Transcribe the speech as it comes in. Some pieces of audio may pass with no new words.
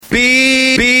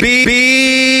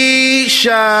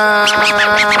shine. Come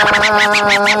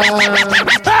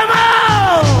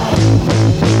on!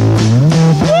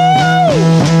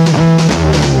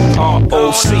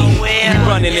 ROC, we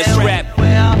running this rap.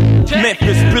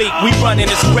 Memphis Bleak, we running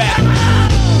this rap.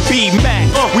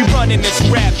 B-Mac, we running this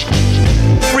rap.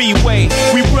 Freeway,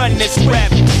 we running this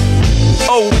rap.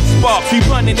 Owen Sparks, we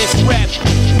running this rap.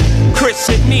 Chris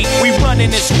and Neat, we running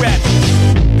this rap.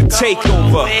 The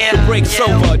takeover, the break's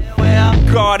over.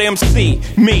 God MC,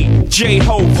 me,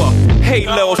 Jehovah. Hey,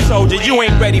 little soldier, you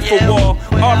ain't ready for war.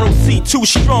 ROC too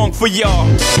strong for y'all.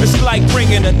 It's like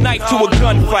bringing a knife to a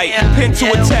gunfight, pin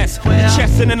to a test,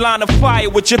 chest in a line of fire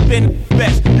with your thin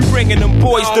vest. You bringing them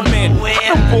boys to men,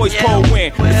 them boys pull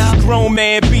win. This is grown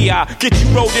man B.I. Get you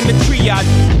rolled in the triage.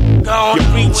 Your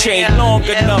reach ain't long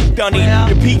enough, Dunny.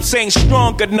 Your peeps ain't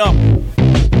strong enough.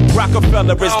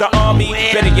 Rockefeller is the army,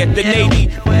 better yet the Navy.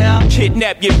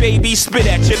 Kidnap your baby, spit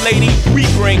at your lady. We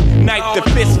bring knife to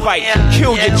fist fight,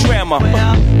 kill your drama.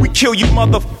 We kill you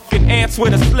motherfucking ants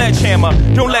with a sledgehammer.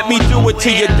 Don't let me do it to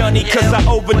you, Dunny, cause I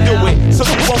overdo it. So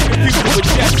you won't confuse me with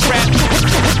just rap.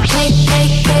 Hey, hey,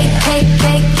 hey, hey,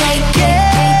 hey, hey, hey,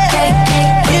 hey,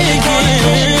 hey,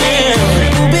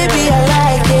 ooh, baby, I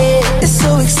like it. It's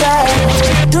so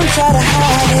exciting. Don't try to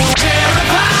hide it.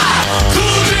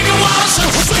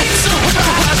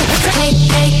 Hey,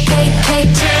 hey, hey, hey,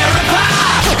 hey,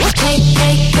 hey, hey,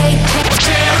 hey, hey, hey,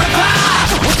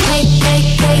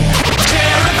 hey,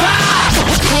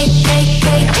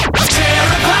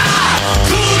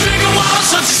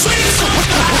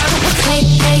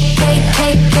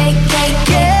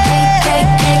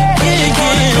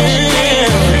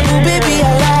 baby, I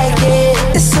like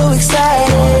it. It's so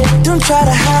exciting. Don't try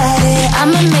to hide it.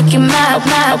 I'ma make you mad,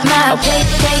 mad, mad. Hey,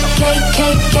 hey, hey,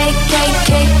 hey, hey, hey,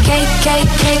 hey, hey, hey,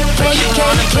 hey,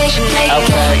 hey, hey,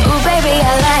 hey. Ooh, baby, I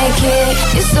like it.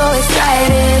 It's so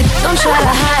exciting. Don't try to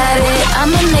hide it.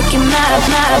 I'ma make you mad,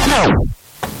 mad, mad.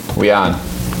 We on.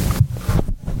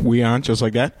 We on, just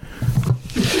like that?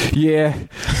 Yeah.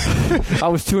 I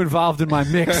was too involved in my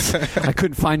mix. I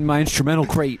couldn't find my instrumental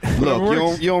crate.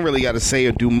 Look, you don't really got to say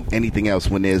or do anything else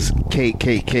when there's cake,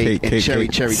 and cherry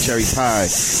pie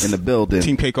in the building.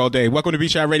 Team Cake all day. Welcome to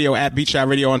Beach Shot Radio, at Beach Shot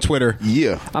Radio on Twitter.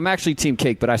 Yeah. I'm actually Team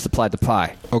Cake, but I supplied the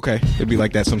pie. Okay. It'd be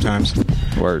like that sometimes.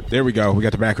 Word. There we go. We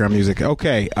got the background music.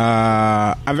 Okay.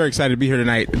 I'm very excited to be here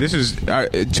tonight. This is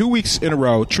 2 weeks in a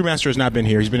row. True Master has not been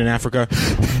here. He's been in Africa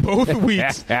both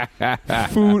weeks.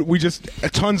 Food. We just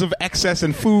tons of excess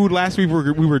in food. Last week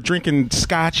we were drinking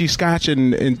scotch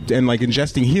and like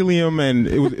ingesting helium, and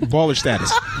it was baller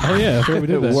status. Oh yeah, I forgot we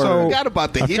did that. So, I forgot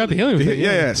about the helium.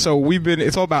 Yeah. So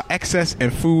it's all about excess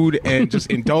and food and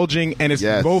just indulging, and it's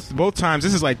both times.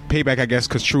 This is like payback, I guess,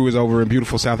 because True is over in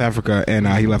beautiful South Africa, and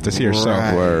he left us here.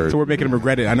 Right. So we're making him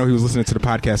regret it. I know he was listening to the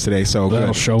podcast today, so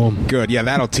that'll show him. Good, yeah,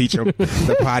 that'll teach him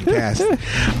the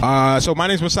podcast. So my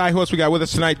name's Masai. Who else we got with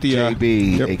us tonight? The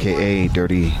JB, aka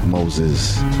Dirty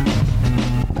Moses.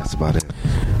 That's about it.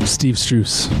 Steve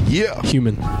Struess. Yeah.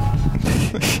 Human.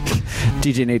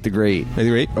 DJ Nate the Great.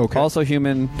 Okay. Also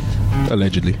human.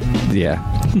 Allegedly. Yeah.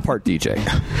 Part DJ.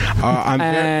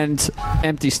 And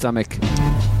empty stomach.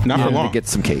 Not for long. To get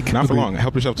some cake. Not for long.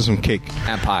 Help yourself to some cake.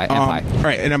 And pie. All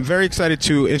right, and I'm very excited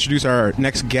to introduce our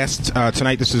next guest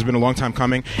tonight. This has been a long time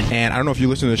coming, and I don't know if you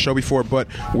listened to the show before, but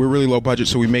we're really low budget,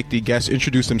 so we make the guests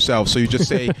introduce themselves. So you just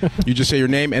say your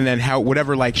name, and then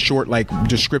whatever like short like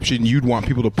description you'd want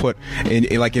people to put in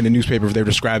like in the newspaper if they're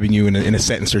describing you in a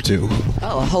sentence or two.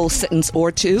 Oh, a whole sentence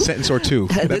or two.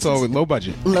 That's all. Low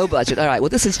budget. Low budget. All right. Well,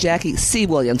 this is Jackie C.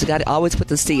 Williams. You got to always put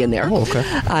the C in there. Oh, okay.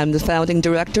 I'm the founding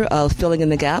director of Filling in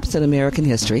the Gaps in American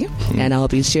History, and I'll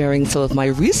be sharing some of my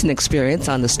recent experience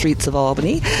on the streets of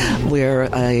Albany, where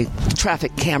a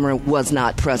traffic camera was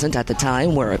not present at the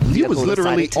time. Where you was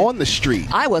literally on the street.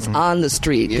 I was on the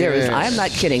street. Yes. I'm not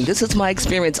kidding. This is my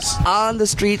experience on the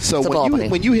streets of Albany.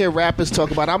 When you hear rappers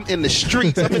talk about I'm in the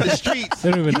streets,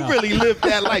 you really live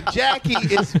that life. Jackie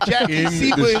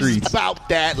C. Williams about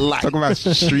that life. Talking about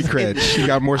street cred. She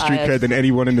got more street cred than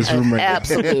anyone in this room right now.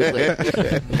 Absolutely.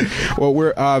 Well,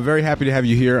 we're very happy to have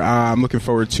you here. I'm looking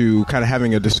forward to kind of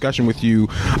having a discussion with you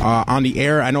on the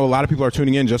air. I know a lot of people are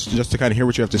tuning in just to kind of hear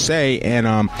what you have to say. And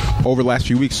over the last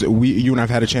few weeks, you and I have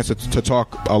had a chance to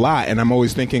talk a lot. And I'm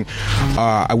always thinking,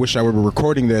 I wish I were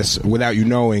recording this without you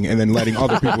knowing and then letting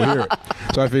other people hear it.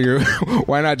 So I figure,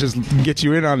 why not just get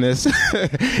you in on this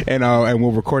and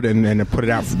we'll record it and put it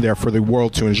out there for the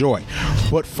world to enjoy.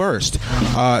 But first,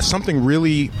 something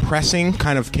really pressing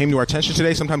kind of came to our attention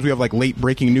today. Sometimes we have like late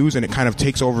breaking news and it kind of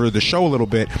takes over the show a little bit.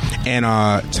 bit. And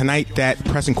tonight, that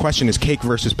pressing question is cake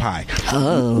versus pie.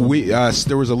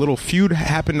 There was a little feud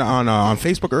happened on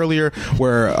Facebook earlier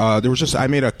where there was just I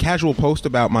made a casual post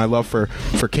about my love for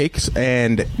cakes,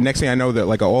 and next thing I know that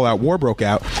like an all-out war broke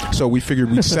out. So we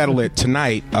figured we'd settle it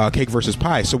tonight, cake versus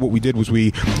pie. So what we did was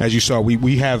as you saw,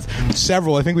 we have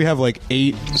several. I think we have like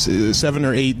 7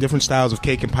 or 8 different styles of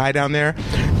cake and pie down there.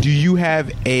 Do you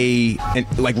have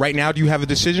like right now? Do you have a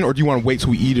decision, or do you want to wait till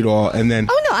we eat it all and then?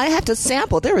 Oh no, I have to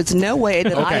sample. There is no way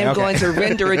that I am going to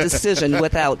render a decision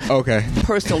without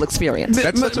personal experience.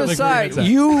 Besides,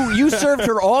 you served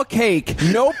her all cake,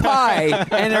 no pie,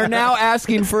 and are now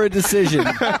asking for a decision.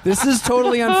 This is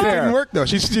totally unfair. It didn't work though.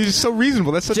 She's so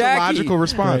reasonable. That's such a logical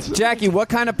response. Jackie, what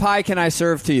kind of pie can I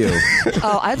serve to you?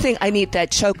 I think I need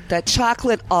that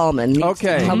chocolate almond. Needs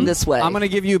to come this way. I'm going to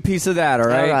give you a piece of that. All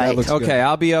right. That looks good.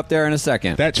 I'll be up there in a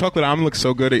second. That chocolate almond looks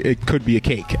so good. It could be a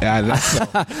cake.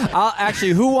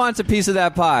 Actually, who wants a piece of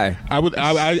that pie? I want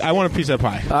a piece of that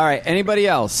pie. All right. Anybody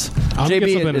else?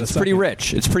 JB, it's pretty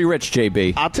rich. It's pretty rich,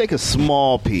 JB. I'll take a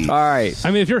small piece. All right.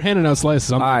 I mean, if you're handing out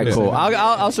slices, I'm all right, cool.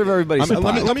 I'll serve everybody some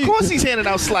pie. Of course he's handing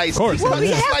out slices. Of course. Well, we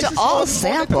have to all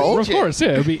sample. Of course,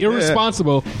 yeah. It would be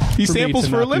irresponsible. He samples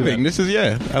for a living. This is,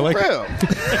 I like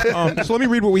it. So let me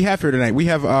read what we have here tonight. We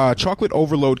have chocolate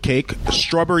overload cake,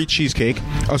 strawberry cheesecake,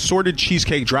 assorted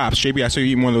cheesecake drops. JB, I saw you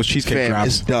eating one of those cheesecake drops.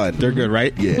 It's done. They're good,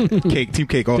 right? Yeah. Team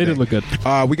cake all day. They did look good.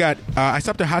 We got, I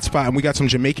stopped at Hot Spot and we got some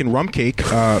Jamaican rum cake.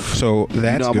 So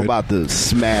that's I'm good. about to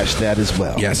smash that as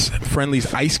well. Yes.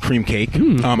 Friendly's ice cream cake.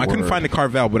 I couldn't find the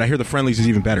Carvel, but I hear the Friendly's is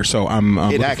even better. So I'm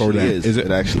looking forward to that. Is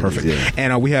it actually perfect? Is, yeah.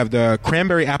 And we have the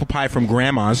cranberry apple pie from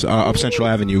Grandma's up Central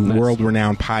Avenue,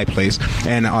 world-renowned pie place.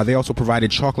 And they also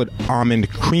provided chocolate almond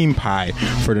cream pie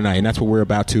for tonight, and that's what we're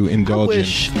about to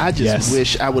indulge in. I just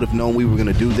wish I would have known we were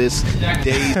going to do this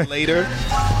days later.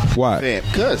 What?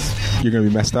 Because you're going to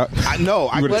be messed up? No.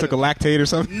 You would have took a Lactate or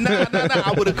something? No.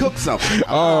 I would have cooked something.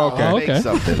 Okay. Make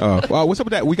something. Well, what's up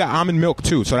with that? We got almond milk,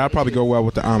 too, so that'll probably go well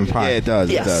with the almond pie. Yeah, it does.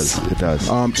 Yes. It does.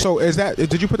 So is that?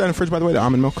 Did you put that in the fridge, by the way, the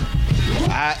almond milk?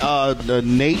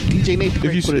 DJ Nate,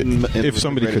 if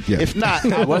somebody could, yeah. If not,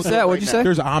 what's that? What'd you say?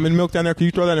 There's almond milk down there. Can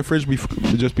you throw that in the fridge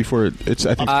just before it's?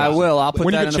 I think I will. I'll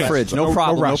put that in the fridge. No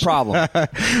problem.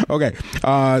 Okay.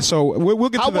 So we'll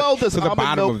get to the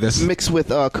bottom of this. Mix with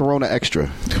Corona Extra.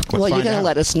 Well, you're going to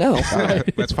let us know.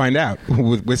 Let's find out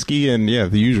with whiskey and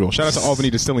the usual. Shout out to Albany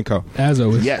Distilling Co. As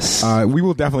always. Yes. We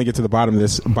will definitely get to the bottom of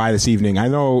this by this evening. I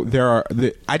know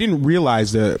I didn't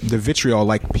realize the vitriol.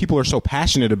 Like people are so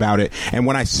passionate about it, and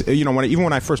when even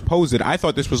when I first posed it, I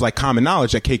thought this was like common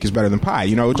knowledge that cake is better than pie.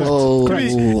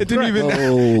 It didn't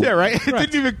even. Yeah, right.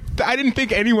 I didn't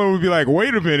think anyone would be like,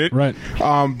 wait a minute. Right.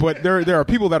 But there are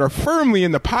people that are firmly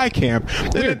in the pie camp,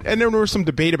 and there was some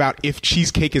debate about if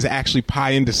cheesecake is actually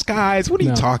pie in disguise. What are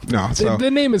you talking? No. So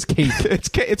the name is cake.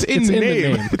 It's in the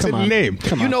name. It's in the name.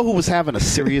 You know who was having a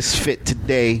serious fit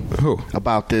today? Who?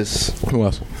 About this? Who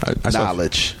else?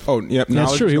 Knowledge. Oh, yeah.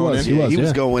 That's true. He was. He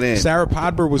was going in. Sarah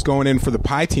Podber was going in for the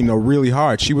pie team though really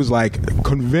hard. She was like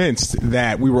convinced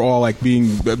that we were all like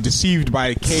being deceived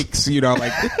by cakes.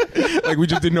 Like we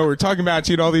just didn't know what we were talking about.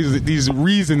 She had all these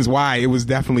reasons why it was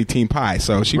definitely team pie.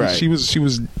 So she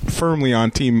was firmly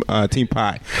on team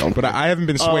pie. But I haven't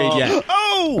been swayed yet.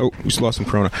 Oh, we just lost some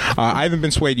Corona. I haven't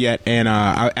been swayed yet, and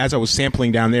as I was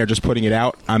sampling down there, just putting it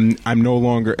out, I'm no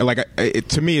longer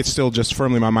to me, it's still just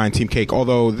firmly in my mind team cake.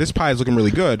 Although this pie is looking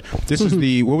really good. This is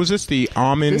what was this? The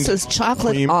almond. This is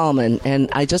chocolate cream? Almond, and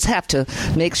I just have to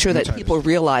make sure that people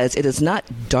realize it is not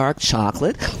dark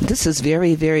chocolate. This is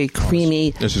very, very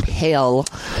creamy, pale.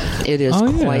 It is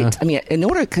quite. I mean, in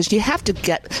order because you have to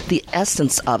get the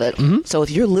essence of it. Mm-hmm. So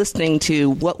if you're listening to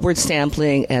what we're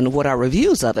sampling and what our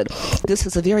reviews of it, this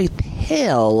is a very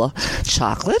pale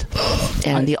chocolate,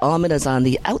 and the almond is on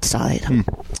the outside.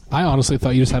 I honestly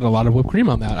thought you just had a lot of whipped cream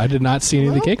on that. I did not see any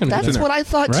of the cake on it. That's what I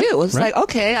thought too. It was like,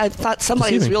 okay, I thought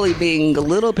somebody's really being a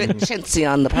little bit chintzy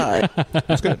on the pie.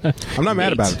 That's good. I'm not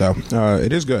mad about it though.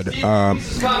 It is good. Take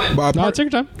your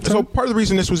time. So part of the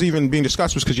reason this was even being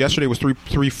discussed was because yesterday was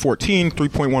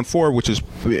 3.14, which is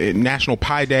National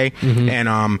Pie Day,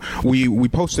 and we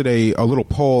posted a little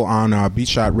poll on Beat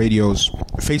Shot Radio's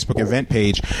Facebook event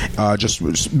page, just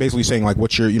basically saying like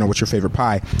what's your favorite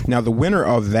pie. Now the winner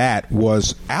of that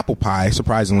was apple pie.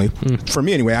 Surprisingly, for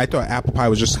me anyway, I thought apple pie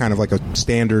was just kind of like a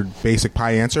standard basic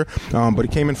pie answer, but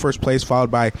it came in first place,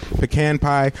 followed by pecan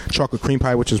pie, chocolate cream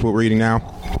pie, which is what we're eating now,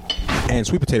 and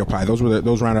sweet potato pie. Those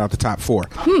rounded out the top 4.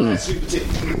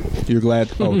 You're glad?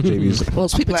 Oh, JB's. Well,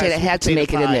 sweet potato had to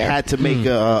make it in there. Had to make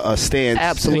a stand.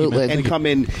 Absolutely. And come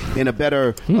in a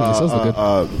better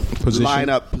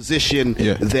position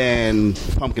than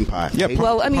pumpkin pie. Yeah,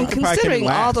 well, I mean, considering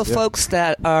all the folks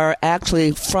that are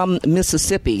actually from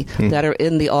Mississippi that are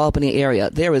in the Albany area,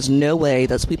 there is no way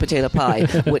that sweet potato pie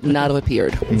would not have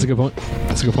appeared. That's a good point.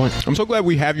 I'm so glad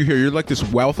we have you here. You're like this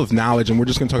wealth of knowledge, and we're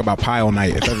just going to talk about pie all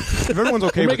night. If everyone's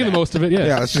okay with making the most of it,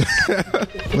 yeah. Let's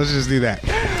just do that.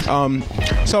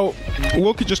 So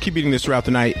we'll just keep eating this throughout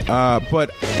the night.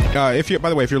 But by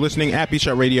the way, if you're listening at Beach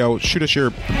Shot Radio, shoot us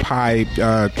your pie,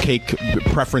 cake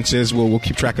preferences. We'll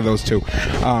keep track of those too.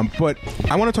 But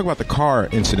I want to talk about the car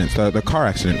incident, the car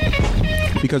accident.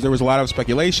 Because there was a lot of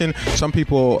speculation. Some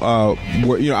people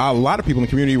a lot of people in the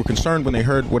community were concerned when they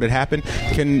heard what had happened.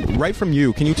 Right from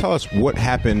you, can you tell us what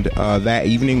happened that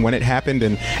evening, when it happened,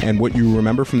 and what you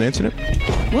remember from the incident?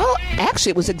 Well, actually,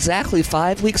 it was exactly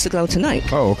 5 weeks ago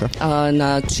tonight. Oh, okay.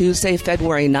 On Tuesday,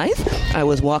 February 9th, I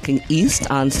was walking east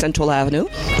on Central Avenue,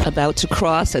 about to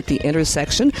cross at the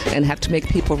intersection and have to make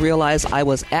people realize I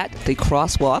was at the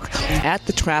crosswalk, at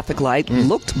the traffic light,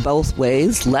 looked both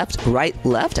ways, left, right,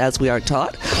 left, as we are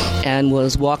taught, and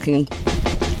was walking.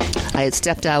 I had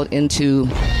stepped out into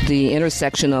the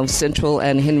intersection of Central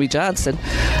and Henry Johnson,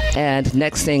 and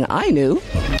next thing I knew,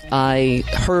 I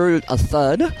heard a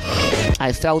thud.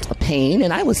 I felt a pain,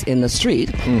 and I was in the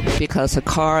street because a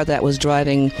car that was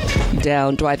driving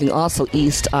also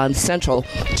east on Central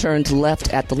turned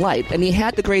left at the light. And he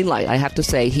had the green light. I have to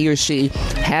say, he or she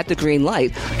had the green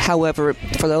light. However,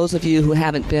 for those of you who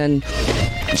haven't been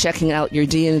checking out your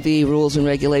DMV rules and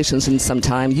regulations in some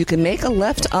time, you can make a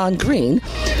left on green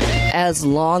as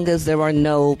long as there are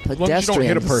no pedestrians. As long as you don't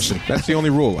hit a person. That's the only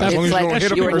rule. As long as you don't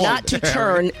hit a person. You're not to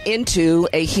turn into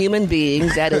a human being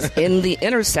that is in the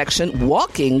intersection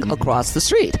walking across the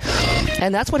street.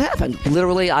 And that's what happened.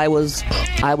 Literally, I was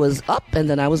up and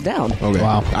then I was down. Okay.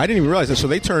 Wow. I didn't even realize that. So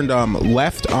they turned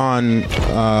left on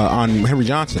Henry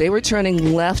Johnson. They were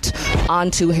turning left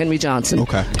onto Henry Johnson.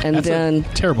 Okay. And that's then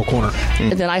a terrible corner.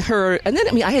 And then I heard,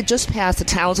 I had just passed the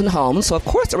Townsend home, so of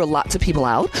course there were lots of people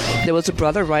out. There was a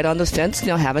brother right on the fence,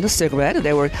 having a cigarette. And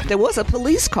there was a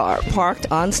police car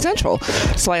parked on Central.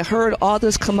 So I heard all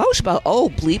this commotion about,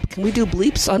 bleep. Can we do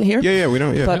bleeps on here? Yeah, we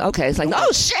don't. Yeah. But okay, it's like,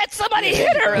 oh shit, somebody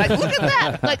hit her. Like, look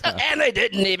at that. And they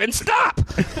didn't even stop.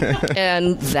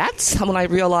 And that's when I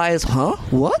realized,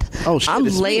 what? Oh shit! I'm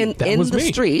laying in the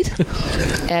street,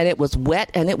 and it was wet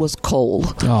and it was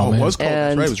cold. Oh, it was cold.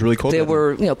 And that's right. It was really cold. There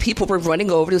were, people were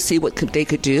running over to see what they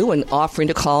could do and offering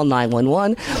to call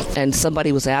 911. And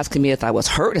somebody was asking me if I was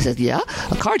hurt. I said, yeah,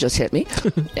 a car just hit me.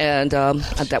 And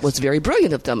that was very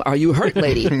brilliant of them. Are you hurt,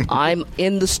 lady? I'm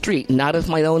in the street, not of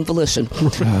my own volition.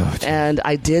 And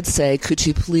I did say, could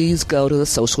you please go to the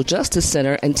Social Justice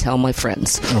Center and tell my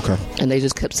friends? Okay. And they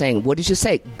just kept saying, what did you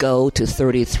say? Go to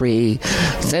 33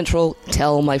 Central,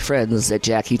 tell my friends that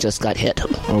Jackie just got hit.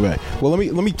 Okay. Well, let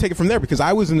me take it from there, because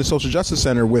I was in the Social Justice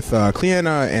Center with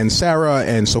Cleanna and Sarah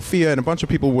and Sophia and a bunch of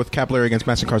people with Capillary Against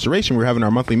Mass Incarceration. We were having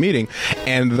our monthly meeting,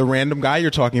 and the random guy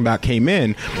you're talking about came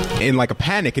in like a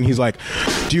panic, and he's like,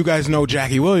 do you guys know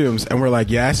Jackie Williams? And we're like,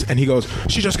 yes. And he goes,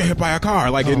 she just got hit by a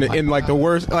car, like in like the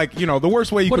worst, the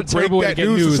worst way you could break that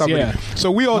news to somebody. Yeah.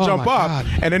 So we all jump up,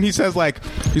 and then he says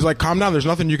he's like, calm down, there's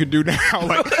nothing you can do now.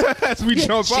 Like, as we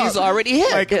jump up, she's already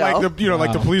hit. Like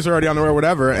the police are already on the way or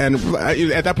whatever. And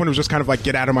at that point, it was just kind of like,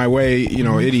 get out of my way,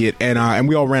 idiot. And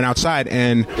we all ran outside,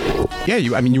 and yeah,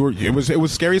 it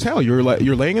was scary as hell. You're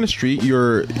laying in the street.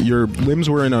 Your limbs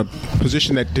were in a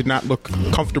position that did not look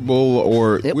comfortable,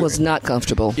 or it was not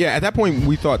comfortable. Yeah, at that point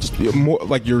we thought more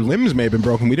like your limbs may have been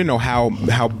broken. We didn't know how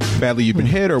badly you'd been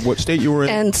hit or what state you were in.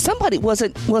 And somebody was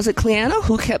it Cleanna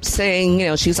who kept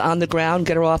saying, she's on the ground,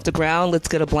 get her off the ground, let's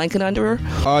get a blanket under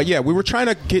her. Yeah, we were trying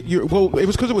to get you. Well, it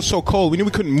was because it was so cold. We knew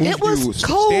we couldn't move you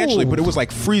substantially, but it was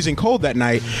like freezing cold that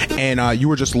night, and you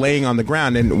were just laying on the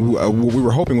ground. And what we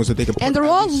were hoping was that they could. And they're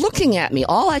all looking at me.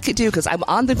 All I could do, because I'm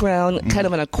on the ground, kind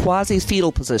of in a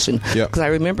quasi-fetal position. Because I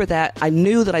remember that I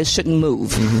knew that I shouldn't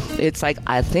move. It's like,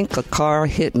 I think a car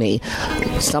hit me.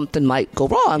 Something might go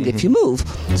wrong if you move.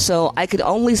 So I could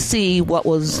only see what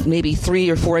was maybe 3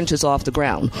 or 4 inches off the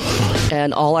ground.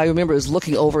 And all I remember is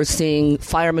looking over, seeing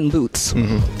fireman boots.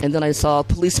 And then I saw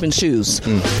policeman shoes.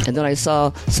 And then I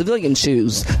saw civilian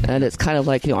shoes. And it's kind of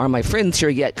like, are my friends here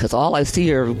yet? Because all I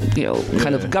see are,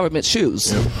 kind of government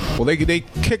shoes. Yeah. Well, they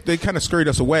kind of scurried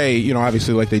us away,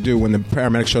 obviously like they do when the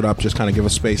paramedics showed up, just kind of give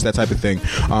us space, that type of thing.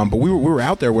 But we were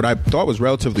out there, what I thought was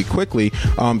relatively quickly.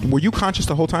 Were you conscious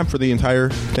the whole time for the entire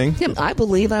thing? Yeah, I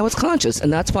believe I was conscious,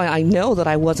 and that's why I know that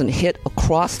I wasn't hit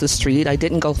across the street. I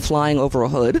didn't go flying over a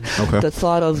hood. Okay. The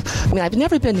thought of, I've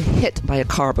never been hit by a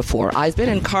car before. I've been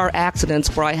in car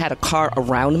accidents where I had a car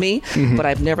around me, but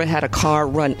I've never had a car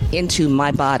run into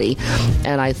my body,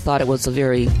 and I thought it was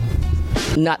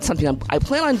not something I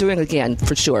plan on doing again,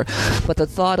 for sure. But the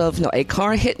thought of, a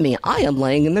car hit me. I am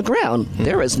laying in the ground.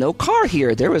 There is no car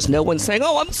here. There is no one saying,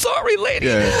 "Oh, I'm sorry, lady."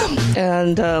 Yeah.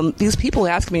 And these people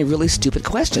ask me really stupid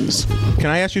questions. Can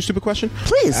I ask you a stupid question?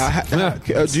 Please.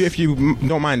 If you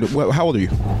don't mind, how old are you?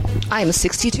 I am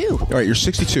 62. All right, you're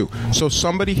 62. So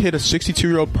somebody hit a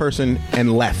 62-year-old person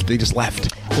and left. They just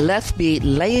left. Left me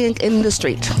laying in the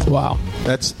street. Wow.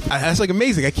 That's like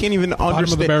amazing. I can't even understand.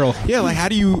 Bottom of the barrel. Yeah, like how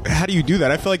do you do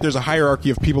that? I feel like there's a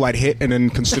hierarchy of people I'd hit and then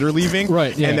consider leaving.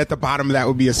 Right. Yeah. And at the bottom of that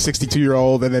would be a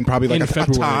 62-year-old and then probably like a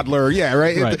toddler. Yeah.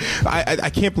 Right. I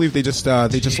can't believe they just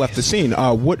left the scene.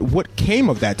 What came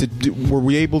of that? Were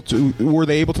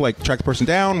they able to like track the person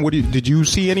down? Did you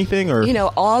see anything or?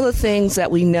 All the things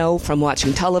that we know from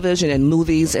watching television and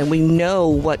movies, and we know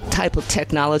what type of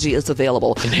technology is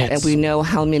available, and we know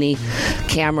how many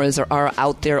cameras are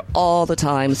out there all the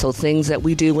time. So things that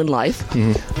we do in life,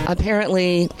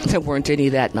 apparently there weren't any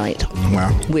that night.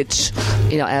 Wow. Which,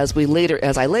 as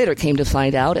I later came to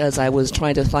find out, as I was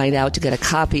trying to find out to get a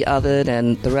copy of it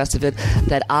and the rest of it,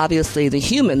 that obviously the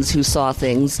humans who saw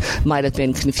things might have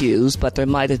been confused, but there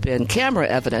might have been camera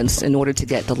evidence in order to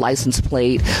get the license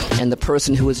plate and the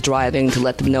person who was driving to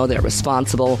let them know they're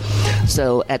responsible.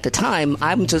 So at the time,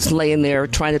 I'm just laying there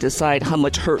trying to decide how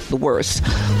much hurt the worst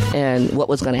and what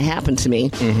was going to happen to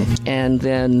me. And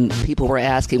then people were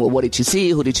asking, well, what did you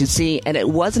see? Who did you see? And it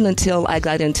wasn't until I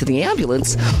got into the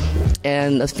ambulance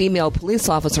and a female police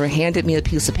officer handed me a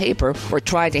piece of paper, or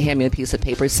tried to hand me a piece of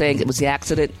paper, saying it was the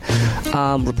accident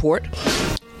report.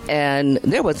 And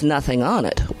there was nothing on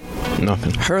it.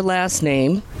 Nothing. Her last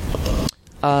name,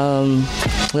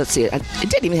 let's see, it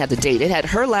didn't even have the date. It had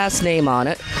her last name on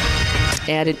it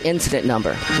and an incident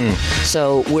number.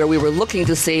 So where we were looking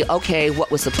to see, okay, what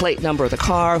was the plate number of the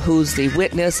car? Who's the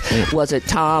witness? Was it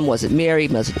Tom? Was it Mary?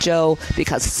 Was it Joe?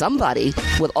 Because somebody,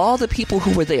 with all the people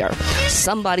who were there,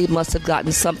 somebody must have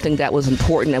gotten something that was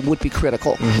important and would be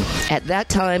critical. At that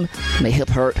time, my hip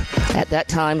hurt. At that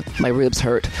time, my ribs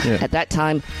hurt. At that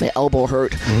time, my elbow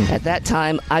hurt. At that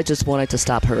time, I just wanted to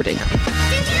stop hurting.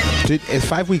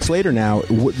 5 weeks later now,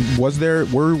 were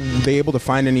they able to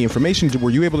find any information? Were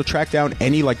you able to track down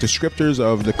any like descriptors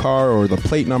of the car or the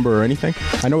plate number or anything?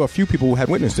 I know a few people who had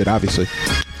witnessed it, obviously.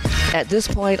 At this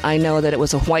point, I know that it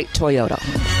was a white Toyota.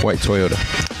 White Toyota.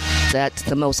 That's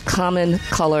the most common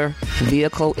color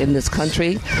vehicle in this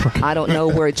country. I don't know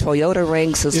where Toyota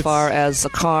ranks as far as a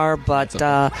car, but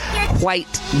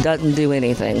white doesn't do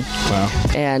anything. Wow.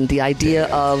 And the idea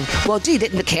of, well, gee,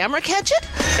 didn't the camera catch it?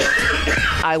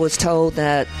 I was told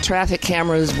that traffic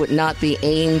cameras would not be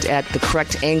aimed at the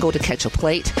correct angle to catch a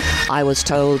plate. I was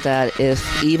told that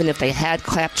even if they had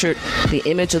captured the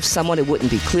image of someone, it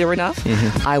wouldn't be clear enough.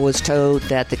 I was told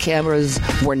that the cameras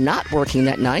were not working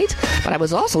that night, but I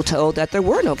was also told that there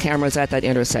were no cameras at that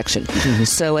intersection.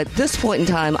 So at this point in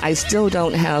time, I still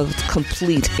don't have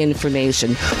complete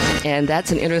information. And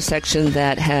that's an intersection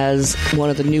that has one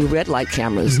of the new red light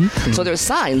cameras. So there's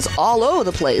signs all over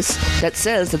the place that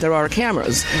says that there are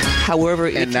cameras. However,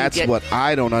 and that's what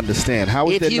I don't understand. How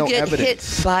is there no evidence? If you get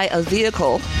hit by a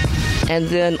vehicle and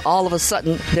then all of a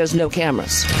sudden there's no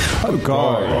cameras. Oh,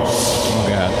 God. Oh,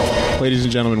 God. Ladies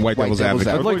and gentlemen, White Devil's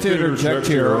Advocate. I'd like to interject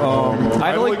here.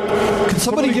 Can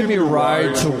somebody give me a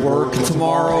ride to work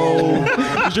tomorrow?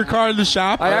 Is your car in the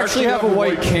shop? I actually have a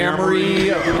white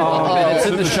Camry, and it's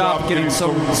in the shop getting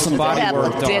some body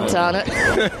work done. Dent on it.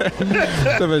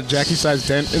 Have a Jackie-sized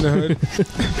dent in the hood.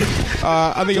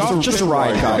 Just a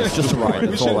ride, guys. Just a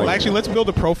ride. Actually, let's build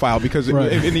a profile because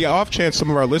in the off chance some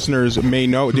of our listeners may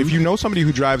know, if you know somebody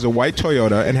who drives a white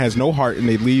Toyota and has no heart and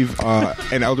they leave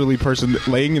an elderly person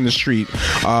laying in the street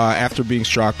after being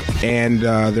struck and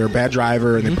they're a bad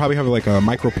driver and they probably have like a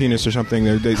micro penis or something.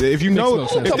 If you know,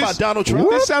 about Donald Trump.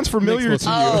 If this sounds familiar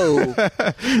to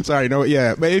you, sorry, no,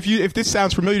 yeah, but if this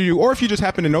sounds familiar to you, or if you just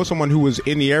happen to know someone who was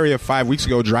in the area 5 weeks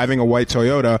ago driving a white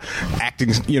Toyota,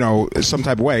 acting, some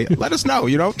type of way, let us know.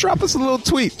 Drop us a little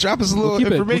tweet, drop us a little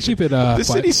information. We'll keep it. The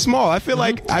city's small. I feel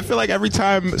like every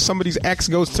time somebody's ex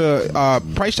goes to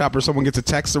Price Chopper, someone gets a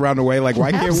text around the way like,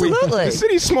 why can't we? The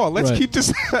city's small. Let's keep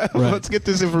this. Let's get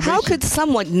this information. How could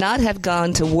someone not have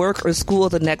gone to work or school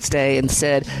the next day and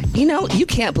said, you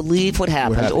can't believe what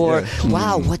happened, or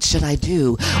wow, what should I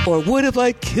do, or what if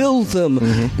I kill them?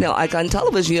 Now, like on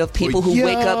television, you have people who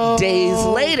wake up days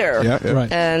later,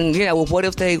 and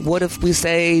what if we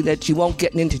say that you won't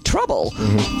get into trouble? trouble.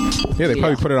 Yeah, they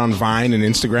probably put it on Vine and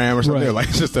Instagram or something. Right. Like,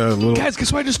 it's just a little. Guys,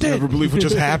 guess what I just did? Never believe what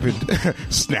just happened.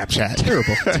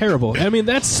 Snapchat. Terrible. I mean,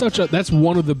 that's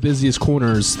one of the busiest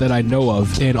corners that I know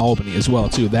of in Albany as well,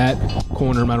 too. That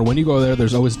corner, no matter when you go there,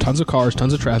 there's always tons of cars,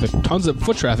 tons of traffic, tons of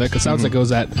foot traffic. It sounds like it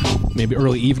was at maybe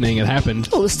early evening it happened.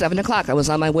 Oh, it was 7 o'clock. I was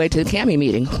on my way to the CAMI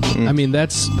meeting. I mean,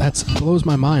 that's blows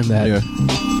my mind that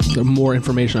the more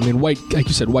information. I mean, white, like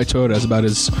you said, white Toyota is about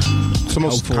as It's the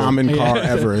most common car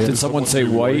ever. Did someone say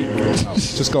white?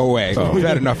 Just go away. We've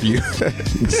had enough of you.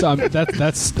 So,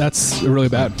 that's really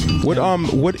bad.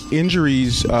 What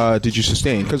injuries did you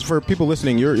sustain? Because for people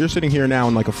listening, you're sitting here now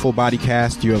in like a full body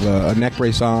cast. You have a neck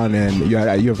brace on, and you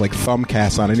have like thumb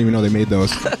casts on. I didn't even know they made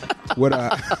those.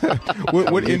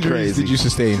 What injuries did you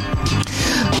sustain?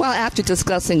 Well, after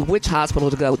discussing which hospital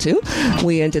to go to,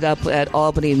 we ended up at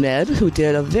Albany Med, who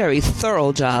did a very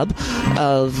thorough job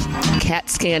of CAT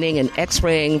scanning and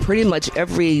x-raying pretty much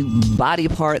every body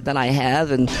part that I have,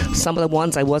 and some of the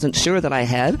ones I wasn't sure that I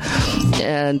had.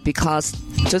 And because,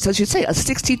 just as you say, a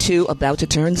 62, about to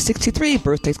turn 63,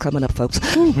 birthday's coming up, folks.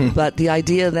 But the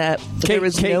idea that there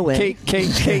is no way... Cake.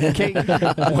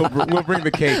 We'll bring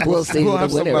the cake. We'll see We'll who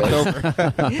have the some winner left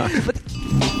over. But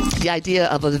the idea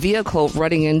of a vehicle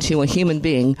running into a human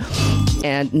being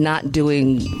and not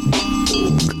doing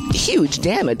huge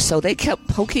damage. So they kept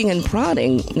poking and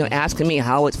prodding, asking me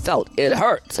how it felt. It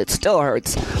hurts. It still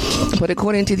hurts. But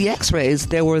according to the x-rays,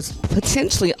 there was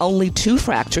potentially only 2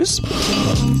 fractures,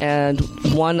 and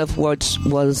one of which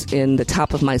was in the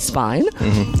top of my spine,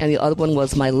 and the other one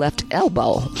was my left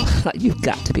elbow. You've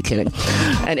got to be kidding.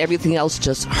 And everything else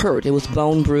just hurt. It was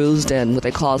bone bruised and what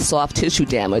they call soft tissue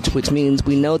damage, which means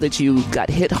we know that you got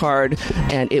hit hard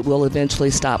and it will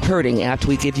eventually stop hurting after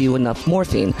we give you enough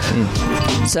morphine.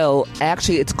 So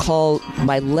actually it's called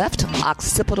my left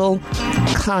occipital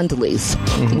condylus,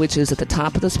 which is at the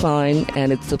top of the spine,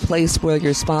 and it's the place where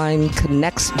your spine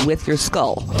connects with your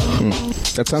skull.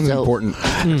 That sounds important.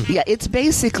 Yeah, it's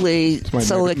basically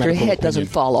so that your head doesn't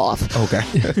fall off. Okay.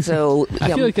 So I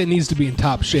feel like that needs to be in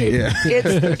top shape. Yeah.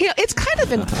 It's kind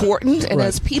of important, and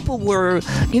as people were,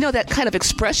 that kind of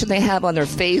expression they have on their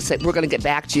face that we're going to get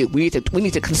back to you. We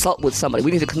need to consult with somebody.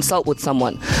 We need to consult with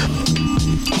someone.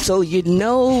 So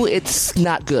it's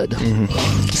not good.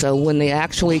 So when they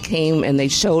actually came and they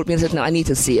showed me, I said, no, I need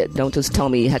to see it. Don't just tell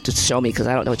me you have to show me because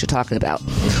I don't know what you're talking about.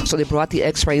 So they brought the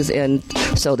x-rays in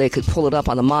so they could pull it up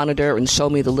on the monitor and show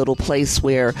me the little place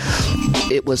where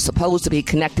it was supposed to be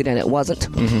connected and it wasn't.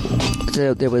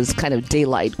 So there was kind of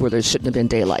daylight where there shouldn't have been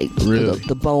daylight. Really?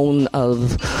 The bone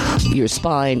of your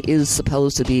spine is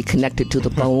supposed to be connected to the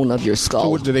bone of your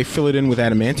skull. So do they fill it in with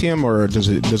adamantium, or does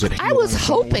it heal? I was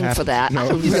hoping for that. No. I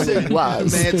really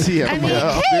was. Adamantium. I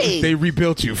mean, hey. They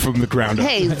rebuilt you from the ground up.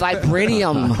 Hey,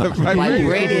 vibranium.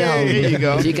 Vibranium. There you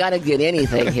go. You got to get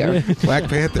anything here. Black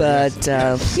Panther. But,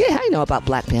 yeah, I know about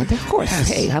Black Panther. Of course. Yes.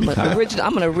 Hey, I'm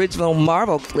an original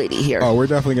Marvel lady here. Oh, we're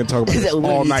definitely going to talk about this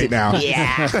all night now.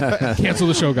 Yeah. Cancel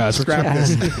the show, guys. Scrap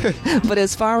this. But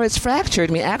as far as fractured,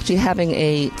 I mean, actually having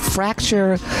a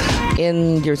fracture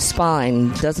in your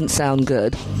spine doesn't sound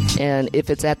good. And if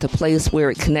it's at the place where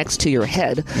it connects to your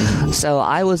head. So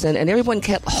I was in, and everyone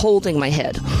kept holding my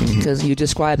head because you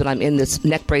described that I'm in this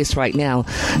neck brace right now.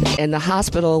 In the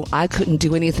hospital, I couldn't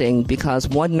do anything because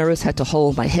one nurse had to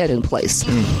hold my head in place.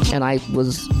 And I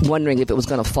was wondering if it was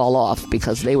going to fall off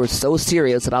because they were so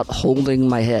serious about holding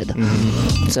my head.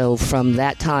 So from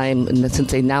that time, and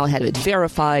since they now had it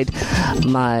verified,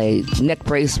 my neck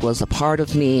brace was a part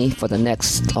of me for the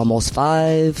next almost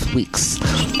 5 weeks.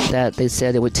 That they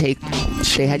said it would take.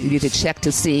 They had you to check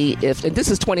to see if, and this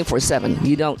is 24/7.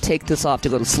 You don't take this off to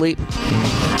go to sleep.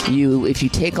 If you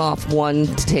take off one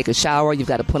to take a shower, you've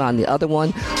got to put on the other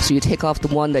one. So you take off the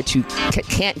one that you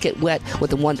can't get wet with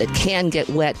the one that can get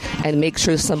wet, and make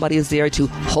sure somebody is there to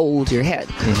hold your head.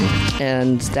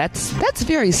 And that's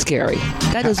very scary.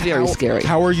 That is very scary.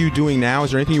 How are you doing now?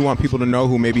 Is there anything you want people to know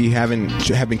who maybe have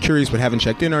been curious but haven't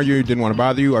checked in? Didn't want to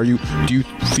bother you? Do you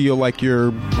feel like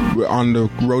you're on the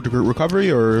road to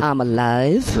recovery, or I'm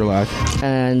alive? You're alive.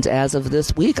 And as of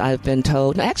this week, I've been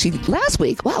told. No, actually, last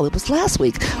week. Wow, it was last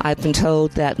week. I've been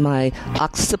told that my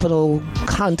occipital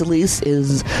condylus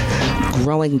is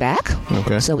growing back.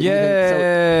 Okay. So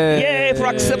Yay! Yay for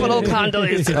occipital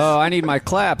condylus. Oh, I need my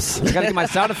claps. I got to get my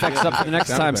sound effects up for the next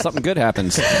time something good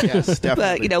happens. Yes,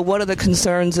 definitely. But, one of the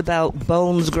concerns about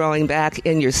bones growing back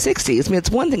in your 60s, I mean, it's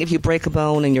one thing if you break a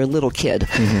bone and you're a little kid.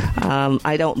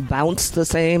 I don't bounce the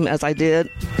same as I did,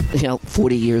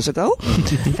 40 years ago.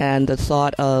 And the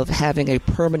thought of having a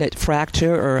permanent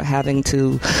fracture or having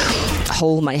to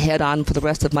hold my head on for the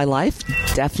rest of my life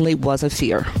definitely was a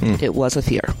fear. It was a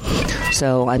fear.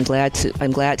 So I'm glad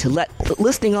to let the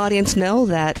listening audience know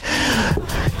that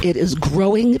it is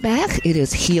growing back. It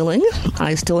is healing.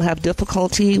 I still have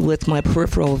difficulty with my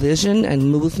peripheral vision and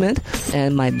movement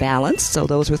and my balance. So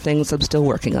those are things I'm still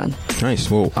working on. Nice.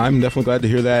 Well, I'm definitely glad to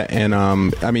hear that. And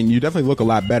I mean, you definitely look a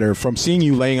lot better from seeing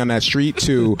you laying on that street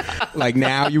to like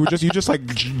now. You just like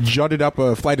jutted up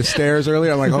a flight of stairs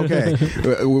earlier. I'm like, okay.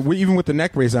 Even with the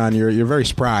neck brace on, you're very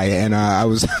spry. And I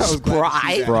was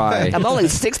spry. I'm only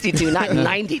 62, not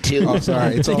 92. Oh,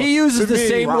 sorry. So he uses the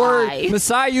same word.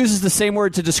 Messiah uses the same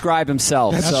word to describe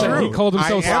himself. That's true. He called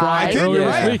himself spry earlier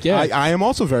this week. Yeah. I am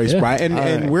also very spry,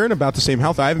 and we're in about the same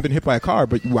health. I haven't been hit by a car,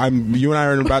 but you and I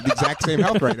are in about the exact same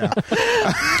health right now.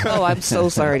 Oh, I'm so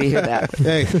sorry to hear that.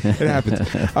 Hey, it happens.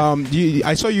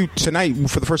 I saw you tonight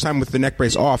for the first time with the neck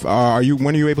brace off. When are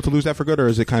you able to lose that for good, or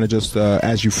is it kind of just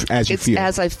as you feel? It's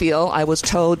as I feel. I was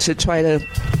told to try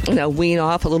to wean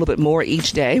off a little bit more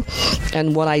each day,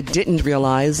 and what I didn't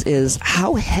realize is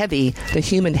how heavy the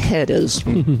human head is.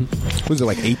 Was it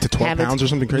like 8 to 12 pounds or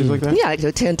something crazy like that? Yeah,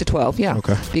 like 10 to 12. Yeah.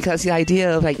 Okay. Because the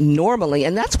idea of like normally,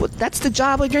 and that's the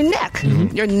job of your neck.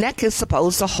 Mm-hmm. Your neck is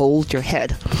supposed to hold your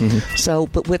head. Mm-hmm. So,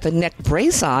 but with a neck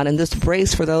brace on, and this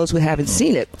brace for those who haven't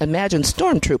seen it, imagine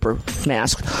stormtrooper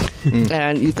mask,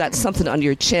 and you've got something under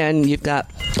your chin. You've got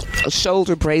a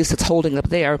shoulder brace that's holding up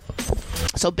there.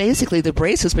 So basically, the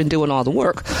brace has been doing all the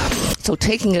work. So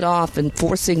taking it off and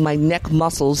forcing my neck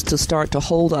muscles to start to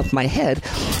hold up my head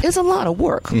is a lot of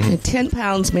work. Mm-hmm. And 10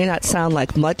 pounds may not sound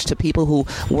like much to people who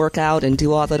work out and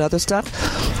do all that other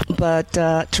stuff, but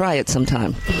try it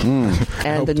sometime.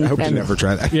 And I hope you never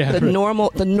try that. Yeah.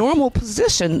 The normal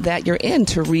position that you're in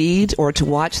to read or to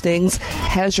watch things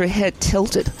has your head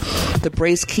tilted. The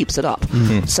brace keeps it up.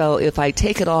 Mm-hmm. So if I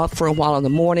take it off for a while in the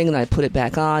morning and I put it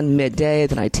back on midday,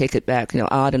 then I take it back,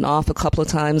 on and off a couple of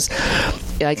times,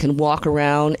 I can walk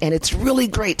around, and it's really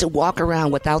great to walk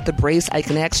around without the brace. I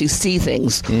can actually see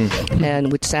things,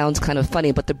 and which sounds kind of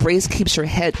funny, but the brace keeps your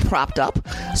head propped up,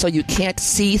 so you can't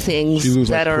see things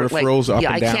that are like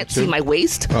I can't see my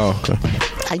waist. Oh, okay.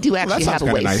 I do actually have a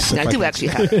waist. Nice. I do actually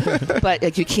have it. But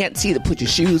like, you can't see to put your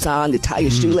shoes on, to tie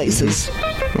your shoelaces.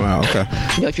 Wow, okay.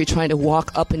 If you're trying to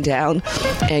walk up and down,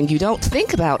 and you don't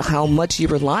think about how much you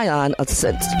rely on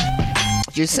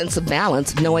your sense of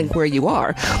balance, knowing where you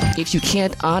are. If you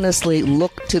can't honestly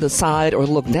look to the side or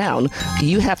look down,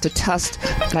 you have to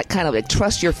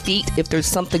trust your feet. If there's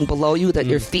something below you, that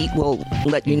your feet will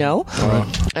let you know.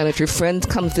 And if your friends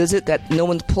come visit, that no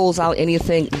one pulls out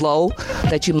anything low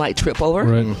that you might trip over.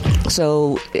 Right.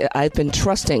 So I've been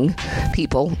trusting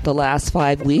people the last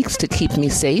 5 weeks to keep me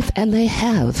safe, and they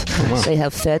have. Oh, wow. They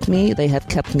have fed me. They have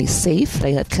kept me safe.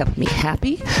 They have kept me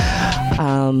happy.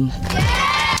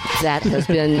 That has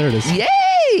been there it is. Yay!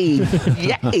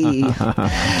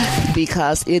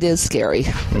 Because it is scary.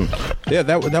 Yeah,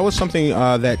 that was something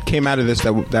that came out of this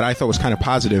that I thought was kind of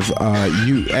positive.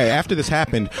 You after this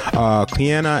happened,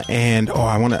 Cleanna and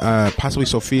I want to possibly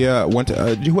Sophia went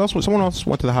to. Who else? Someone else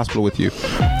went to the hospital with you.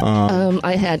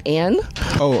 I had Anne.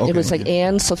 Oh, okay. It was like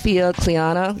Anne, Sophia,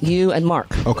 Cleanna, you, and Mark.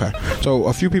 Okay, so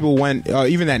a few people went.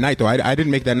 Even that night, though, I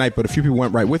didn't make that night, but a few people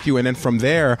went right with you, and then from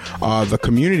there, the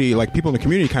community, like people in the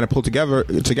community, kind of pulled together,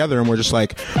 and we're just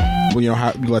like,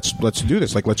 well, let's do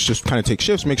this. Like, let's just kind of take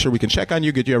shifts, make sure we can check on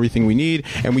you, get you everything we need,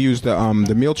 and we used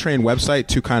the Meal Train website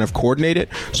to kind of coordinate it.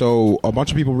 So a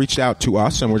bunch of people reached out to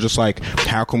us, and we're just like,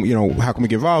 how can we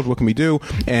get involved? What can we do?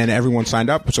 And everyone signed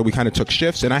up. So we kind of took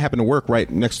shifts, and I happened to work right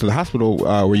next to the hospital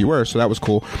where you were, so that was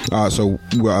cool. So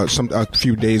a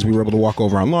few days we were able to walk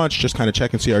over on lunch, just kind of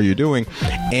check and see how you're doing.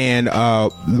 And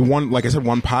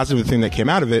one positive thing that came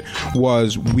out of it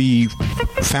was we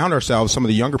found ourselves, some of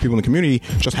the younger people in the community,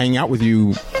 just hanging out with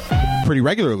you pretty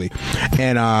regularly,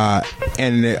 and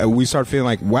we started feeling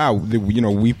like, wow,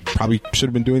 we probably should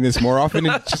have been doing this more often,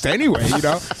 just anyway,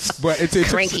 But it's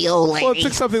cranky old lady. Well, it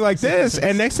took something like this,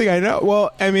 and next thing I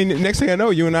know,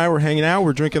 you and I were hanging out,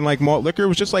 we're drinking like malt liquor. It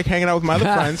was just like hanging out with my other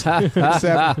friends.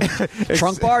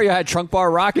 Trunk bar, you had Trunk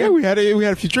Bar rocking. Yeah, we had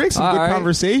a few drinks, some good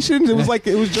conversations. It was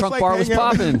just Trunk like bar was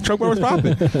popping. Trunk bar was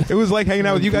popping. It was like hanging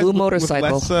out with you guys. Blue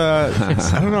motorcycle. With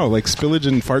less, I don't know, like spillage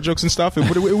and fart jokes and stuff.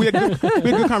 We had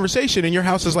good conversation. And your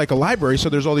house is like a library, so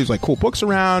there's all these like cool books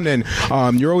around, and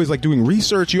you're always like doing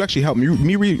research. You actually helped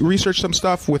me research some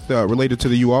stuff with related to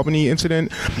the UAlbany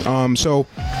incident. So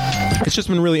it's just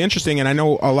been really interesting. And I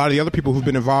know a lot of the other people who've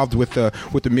been involved with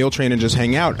the meal train and just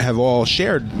hang out have all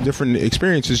shared different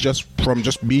experiences just from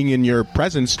just being in your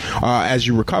presence as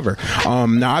you recover.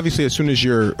 Now, obviously, as soon as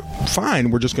you're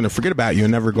fine, we're just going to forget about you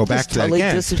and never go back to that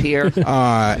again. Disappear.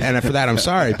 And for that, I'm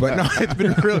sorry, but no,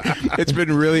 it's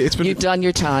been really. You've done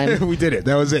your time. We did it.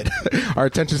 That was it. Our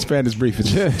attention span is brief.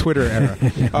 It's Twitter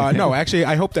era. No, actually,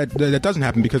 I hope that doesn't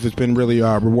happen because it's been really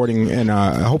rewarding, and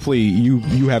hopefully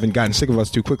you haven't gotten sick of us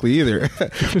too quickly either.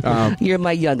 You're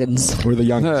my youngins. We're the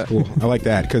youngins. Cool. I like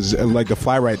that because like the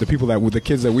fly right, the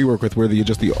kids that we work with, we're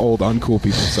just the old uncool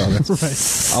people. So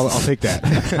that's, I'll take that.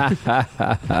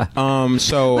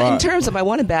 In terms of, I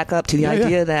want to back up to the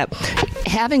idea that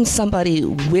having somebody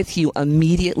with you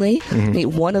immediately. I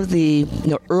mean, one of the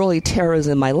early terrors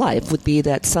in my life would be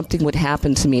that something would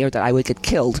happen to me or that I would get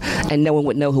killed and no one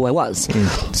would know who I was.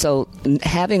 So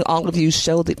having all of you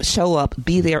show up,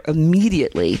 be there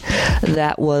immediately,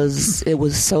 it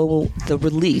was so the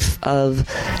relief of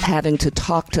having to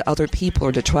talk to other people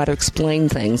or to try to explain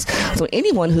things. So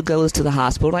anyone who goes to the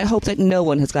hospital, and I hope that no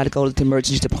one has got to go to the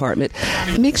emergency department,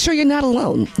 make sure you're not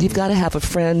alone. You've got to have a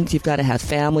friend, you've got to have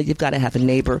family, you've got to have a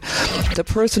neighbor. The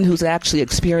person who's actually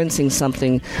experiencing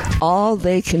something, all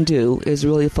they can do is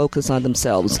really focus on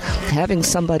themselves. Having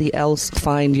somebody else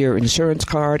find your insurance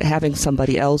card, having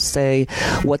somebody else say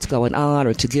what's going on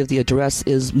or to give the address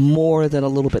is more than a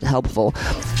little bit helpful.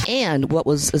 And what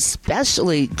was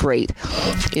especially great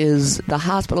is the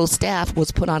hospital staff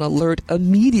was put on alert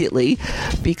immediately,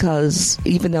 because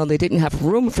even though they didn't have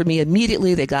room for me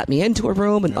immediately, they got me into a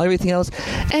room and everything else.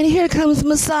 And here comes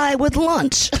Masai with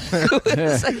lunch.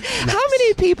 Like, how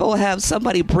many people have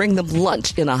somebody bring them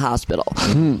lunch in a hospital?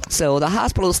 So the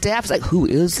hospital staff's like, who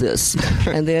is this?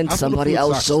 And then somebody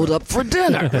else showed up for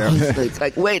dinner.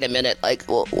 like, wait a minute, like,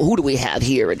 well, who do we have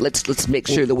here? And let's make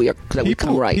sure that we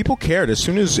come right. People cared as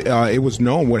soon as it was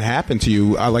known what happened to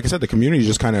you. Like I said, the community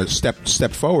just kind of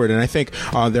stepped forward, and I think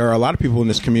there are a lot of people in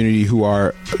this community who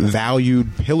are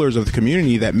valued pillars of the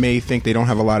community that may think they don't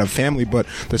have a lot of family, but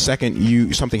the second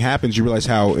something happens, you realize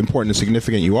how important and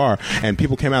significant you are. And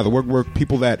people came out of the work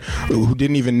people who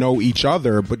didn't even know each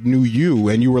other but knew you,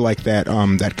 and you were like that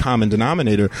common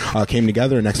denominator came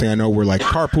together. And next thing I know, we're like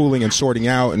carpooling and sorting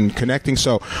out and connecting.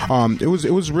 So it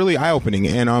was really eye opening.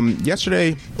 And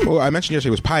yesterday, I mentioned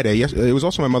yesterday was Pi Day. Yes, it was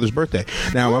also my mother's birthday.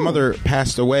 Now my mother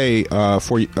passed away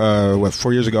 4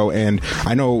 years ago, and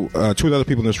I know two of the other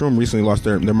people in this room recently lost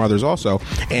their mothers also.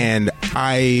 And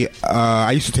I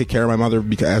used to take care of my mother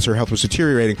because as her health was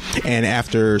deteriorating, and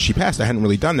after she passed, I hadn't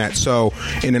really done that. So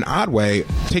in an odd way,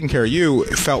 taking care of you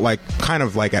felt like kind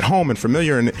of like at home and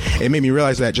familiar, and it made me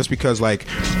realize that just because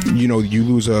you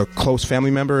lose a close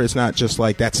family member, it's not just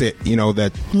like that's it.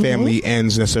 That family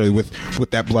ends necessarily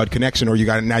with that blood connection, or you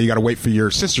got to wait for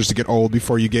your sisters to get old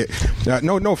before you get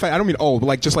no I don't mean old,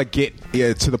 but just get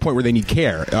to the point where they need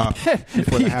care.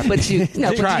 But you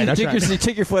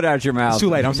take your foot out of your mouth. It's too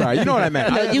late. I'm sorry. You know what I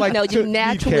meant. You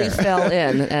naturally fell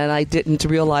in, and I didn't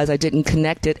realize I didn't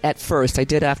connect it at first. I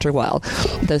did after a while.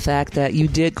 The fact that you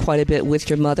did quite a bit with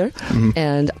your mother,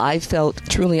 and I felt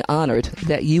truly honored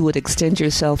that you would extend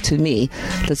yourself to me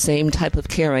the same type of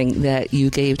caring that you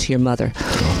gave to your mother.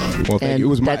 Well, thank you. It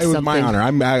was my honor.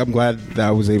 I'm glad that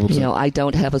I was able to. I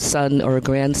don't have a son or a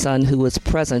grandson who was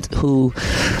present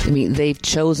they've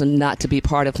chosen not to be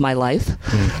part of my life.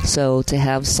 So to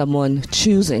have someone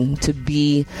choosing to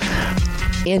be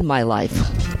in my life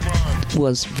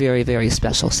was very, very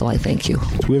special. So I thank you.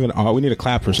 We have an awe. We need a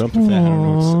clap for something. I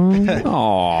don't know.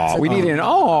 Aw. We need an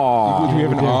aw. Do we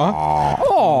have an aw?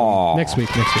 Aw. Next week.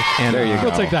 And there you go.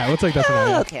 We'll take that for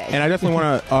now. Okay. And I definitely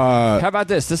want to... How about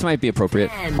this? This might be appropriate.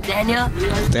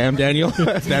 Damn, Daniel.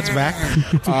 That's back.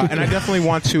 And I definitely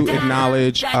want to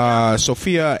acknowledge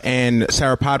Sophia and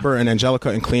Sarah Podber and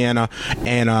Angelica and Cleanna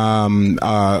and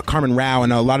Carmen Rao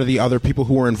and a lot of the other people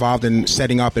who were involved in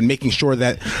setting up and making sure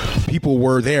that people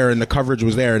were there and the coverage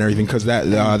was there and everything, because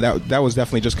that was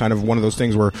definitely just kind of one of those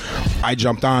things where I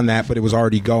jumped on that, but it was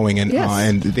already going, and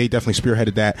and they definitely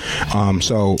spearheaded that.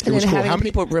 So it was cool. Having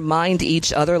people remind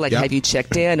each other, have you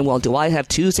checked in? Well, do I have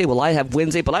Tuesday? Well, I have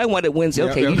Wednesday, but I wanted Wednesday.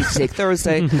 Okay, you need to take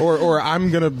Thursday. or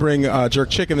I'm gonna bring jerk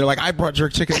chicken. They're like, I brought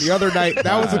jerk chicken the other night.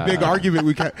 That was a big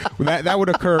argument. That would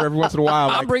occur every once in a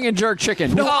while. I'm bringing jerk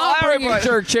chicken. No, I'm bringing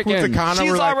jerk chicken.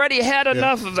 She's already had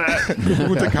enough of that.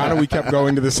 Punta Cana, we kept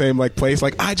going to the same place.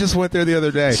 I just want went there the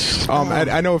other day.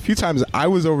 I know a few times I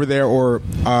was over there, or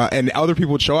and other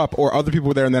people would show up, or other people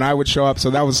were there, and then I would show up. So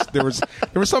there was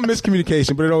some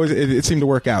miscommunication, but it seemed to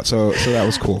work out. So that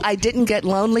was cool. I didn't get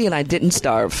lonely, and I didn't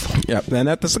starve. Yeah, and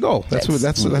that's the goal.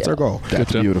 That's our goal.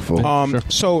 That's beautiful.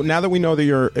 So now that we know that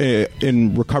you're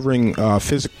in recovering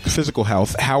physical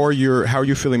health, how are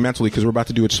you feeling mentally? Because we're about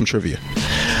to do some trivia.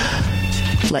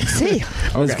 Let's see.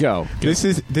 Let's go. This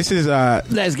is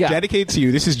Let's go. dedicated to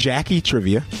you. This is Jackie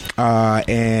trivia,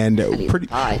 and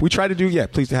we try to do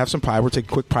please have some pie. We'll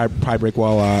take a quick pie break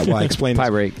while I explain. Pie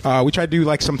break. We try to do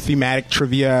like some thematic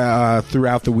trivia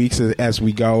throughout the weeks as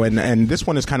we go, and this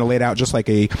one is kind of laid out just like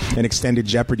an extended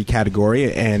Jeopardy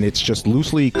category, and it's just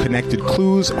loosely connected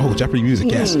clues. Oh, Jeopardy music,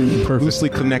 yes. Perfect. Loosely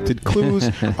connected clues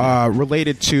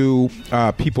related to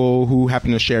people who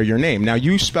happen to share your name. Now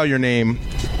you spell your name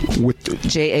with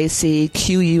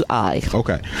JACQUI.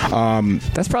 Okay.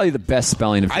 That's probably the best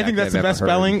spelling of Jackie I think that's I've the best ever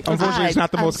heard. spelling. Unfortunately, it's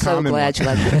not the most common. I'm so glad you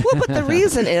like it. Well, but the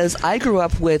reason is I grew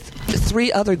up with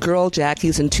 3 other girl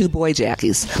Jackies and 2 boy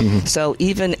Jackies. Mm-hmm. So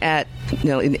even at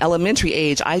in elementary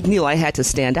age, I knew I had to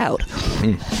stand out.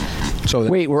 So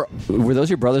wait, were those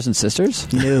your brothers and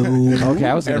sisters? No. Okay,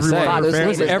 I was going to say.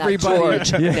 Was everybody?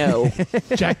 George. No.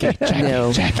 Jackie.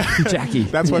 No. Jackie.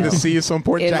 That's why the C is so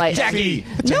important. Jackie.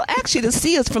 No, actually, the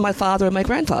C is from my father and my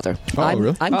grandfather.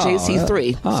 Really? I'm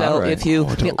JC3. So right.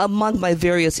 if among my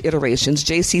various iterations,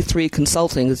 JC3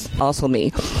 Consulting is also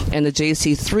me, and the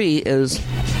JC3 is.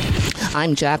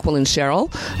 I'm Jacqueline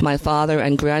Cheryl. My father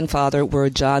and grandfather were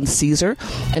John Caesar.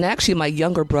 And actually, my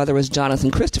younger brother is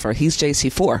Jonathan Christopher. He's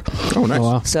JC4. Oh, nice. Oh,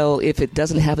 wow. So if it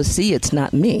doesn't have a C, it's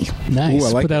not me. Nice. Ooh, I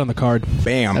like Put that on the card.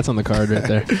 Bam. That's on the card right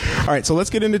there. All right, so let's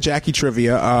get into Jackie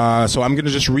trivia. So I'm going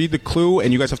to just read the clue,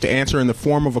 and you guys have to answer in the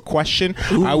form of a question.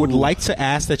 Ooh. I would like to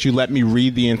ask that you let me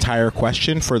read the entire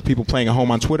question for the people playing at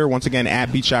home on Twitter. Once again,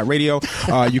 at Beat Shot Radio.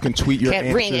 You can tweet your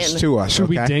answers to us. Should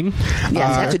we ding? Yes,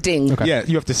 I have to ding. Okay. Yeah,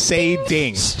 you have to say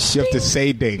ding. You have to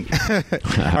say ding. All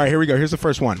right, here we go. Here's the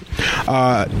first one.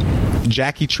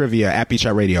 Jackie trivia at Beat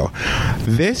Shot Radio.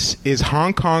 This is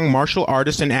Hong Kong martial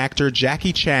artist and actor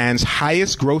Jackie Chan's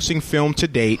highest grossing film to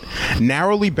date,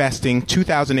 narrowly besting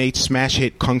 2008 smash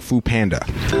hit Kung Fu Panda.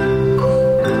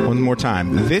 One more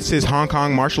time. This is Hong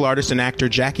Kong martial artist and actor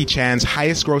Jackie Chan's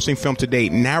highest grossing film to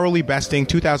date, narrowly besting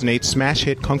 2008 smash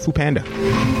hit Kung Fu Panda.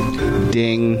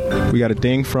 Ding. We got a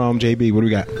ding from JB. What do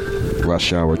we got?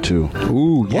 Rush Hour 2.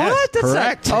 Ooh, yes, what? That's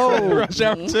correct. Rush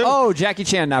Hour 2. Oh, Jackie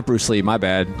Chan, not Bruce Lee. My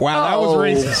bad. Wow, that was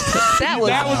racist. That was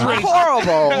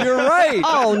horrible. You're right.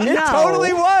 Oh, no. It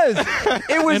totally was.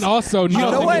 It was. And also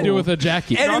nothing to do with a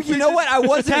Jackie. And you know what? I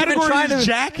wasn't even trying to.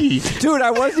 Jackie. Dude,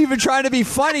 I wasn't even trying to be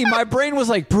funny. My brain was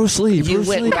like, Bruce Lee. You Bruce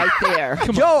went Lee. right there.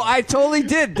 Yo, I totally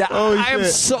did. I am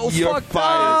so You're fucked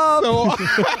fired. up.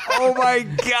 Oh, my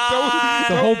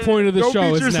God. The whole point of the show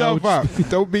Don't beat is yourself now. up.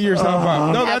 Don't beat yourself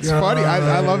up. No, that's funny.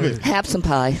 I love it. Have some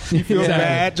pie. You feel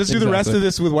bad? Just do the rest of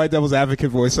this with White Devil's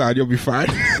Advocate voice on. You'll be fine.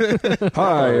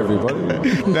 Hi, everybody.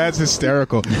 That's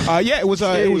hysterical. It was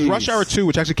Rush Hour 2,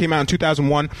 which actually came out in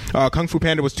 2001. Kung Fu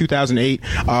Panda was 2008,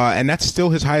 and that's still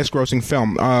his highest grossing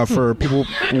film. For people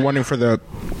wondering, for the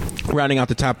rounding out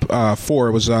the top 4,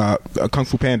 it was Kung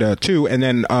Fu Panda 2, and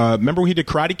then remember when he did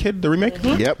Karate Kid, the remake?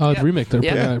 Mm-hmm. Yep. The remake.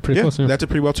 They're pretty close. Yeah. That did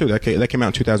pretty well too. That came out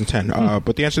in 2010.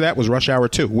 But the answer to that was Rush Hour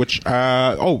 2, which they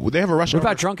have a Rush Hour. What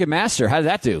about Drunken Master? How did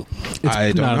that do?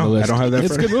 I don't know. I don't have that.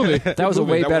 It's a good movie. That was a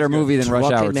way better movie than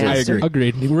Rush Hour 2. I agree.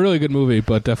 Agreed. Really good movie,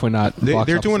 but definitely not.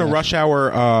 They're doing a Rush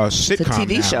Hour sitcom. It's a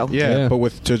TV now. show. Yeah, but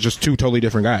with just 2 totally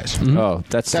different guys. Mm-hmm. Oh,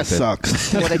 that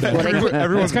sucks.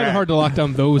 Everyone's It's kind of hard to lock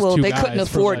down those two they guys. couldn't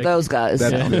afford those guys.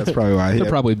 That's probably why. They're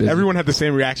probably busy. Everyone had the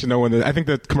same reaction though when I think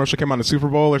the commercial came on the Super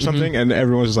Bowl or something, and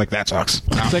everyone was just like, "That sucks."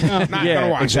 It's like, Not gonna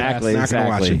watch exactly, it. Not gonna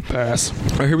watch it. Pass.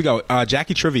 All right, here we go.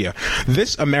 Jackie trivia.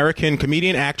 This American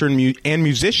comedian, actor, and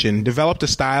musician developed a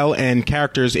style and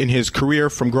characters in his career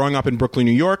from growing up in Brooklyn,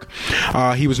 New York.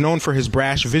 He was known for his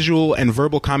brash visual and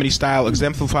verbal comedy style,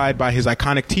 exemplified by his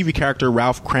iconic TV character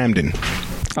Ralph Cramden.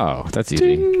 Oh, that's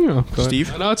easy.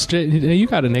 Steve? No, it's you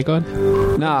got it, Nate. Go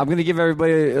ahead. No, I'm going to give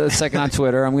everybody a second on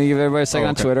Twitter.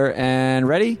 On Twitter. And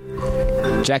ready?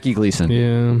 Jackie Gleason.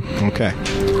 Yeah. Okay.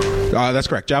 That's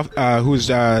correct. Who's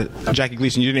Jackie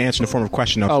Gleason? You didn't answer in the form of a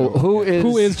question. Oh, who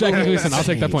is Jackie Gleason? I'll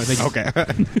take that point. Thank you. Okay.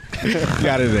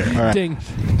 Got it there. All right. Ding.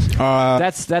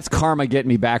 That's karma getting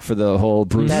me back for the whole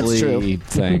Bruce Lee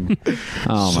thing.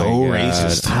 Oh, so my God.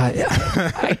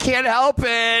 racist. I can't help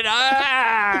it.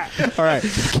 All right,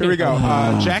 here we go.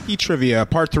 Jackie trivia,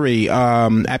 part 3,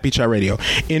 at Beat Shot Radio.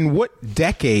 In what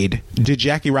decade did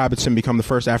Jackie Robinson become the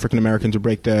first African American to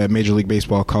break the Major League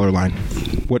Baseball color line?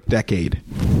 What decade?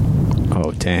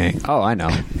 Oh, dang. Oh, I know.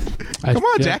 Come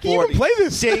on, Jackie, you can play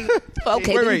this.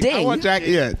 Okay, wait. ding. I want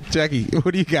Jackie. Yeah, Jackie,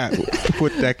 what do you got?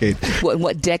 What decade?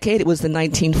 What decade? It was the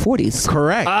 1940s.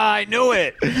 Correct. I knew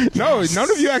it. No,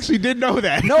 none of you actually did know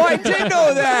that. No, I did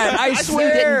know that. I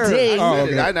swear. Ding. Oh,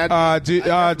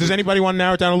 okay. Does anybody want to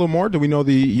narrow it down a little more? Do we know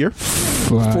the year?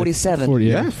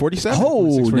 47. 47.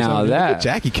 Oh, now that.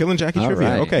 Jackie, killing Jackie All trivia.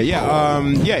 right. Okay, yeah.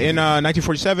 In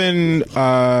 1947,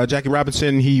 Jackie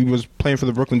Robinson, he was playing for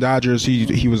the Brooklyn Dodgers.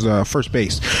 He was first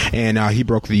base, and he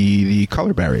broke the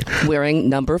color barrier. Wearing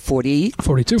number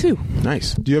 42.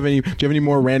 Nice. Do you have any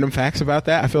more random facts about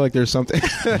that? I feel like there's something.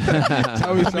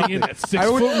 Tell me something.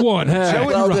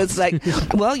 6'1". It's like,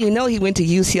 he went to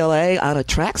UCLA on a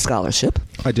track scholarship.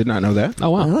 I did not know that. Oh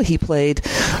wow. Well, he played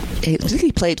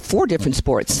 4 different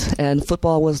sports, and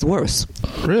football was the worst.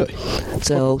 Really?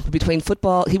 So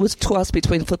he was tossed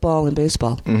between football and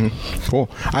baseball. Mm-hmm. Cool.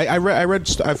 I've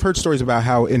heard stories about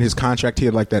how in his contract he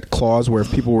had like that clause where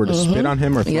if people were to spit on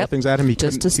him or throw things at him, he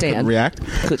couldn't react.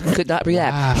 Could not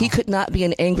react. Wow. He could not be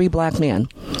an angry black man.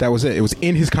 That was it. It was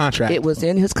in his contract. It was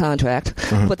in his contract.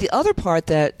 But the other part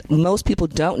that most people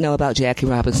don't know about Jackie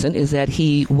Robinson is that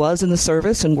he was in the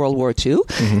service in World War II.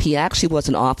 Mm-hmm. He actually was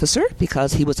an officer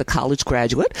because he was a college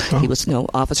graduate. He was,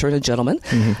 officer and a gentleman.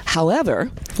 Mm-hmm.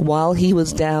 However, while he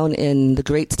was down in the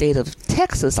great state of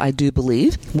Texas, I do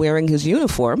believe, wearing his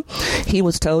uniform, he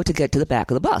was told to get to the back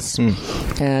of the bus.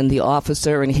 And the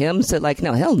officer and him said,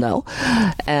 no, hell no.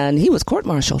 And he was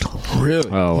court-martialed. Really?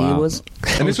 Oh, wow. He was.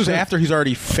 And this was after he's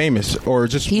already famous, or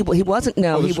just he wasn't.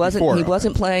 No, he wasn't. Before. He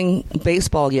wasn't playing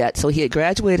baseball yet. So he had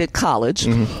graduated college,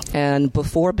 and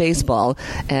before baseball,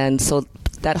 and so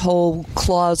that whole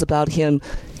clause about him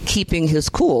keeping his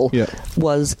cool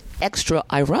was extra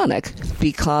ironic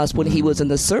because when he was in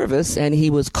the service and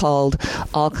he was called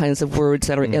all kinds of words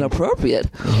that are inappropriate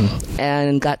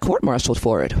and got court-martialed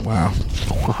for it. Wow.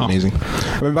 Amazing.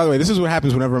 I mean, by the way, this is what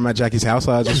happens whenever I'm at Jackie's house.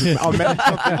 I'll mention something. And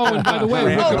by the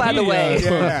way.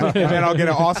 And then I'll get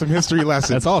an awesome history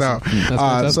lesson. That's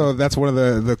awesome. So that's one of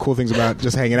the cool things about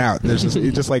just hanging out. There's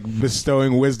just like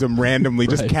bestowing wisdom randomly,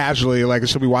 just casually, like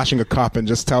she'll be washing a cup and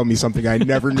just tell me something I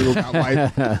never knew about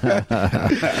life.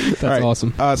 That's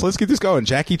awesome. So let's get this going.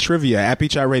 Jackie Trivia at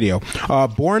Beach Eye Radio.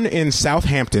 Born in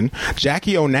Southampton,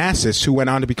 Jackie Onassis, who went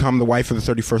on to become the wife of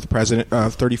the 35th President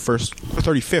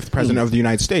of the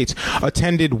United States,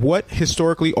 attended what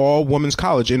historically all-women's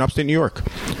college in upstate New York?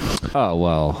 Oh,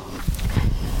 well,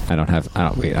 I'm not.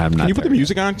 Can you put the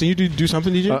music on? Can you do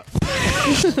something, DJ?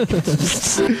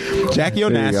 Jackie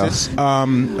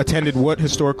Onassis attended what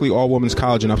historically all-women's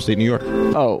college in upstate New York?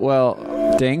 Oh, well,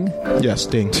 ding? Yes,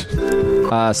 ding.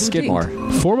 Skidmore.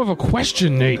 Form of a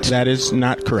question, Nate. That is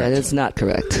not correct. That is not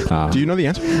correct. Do you know the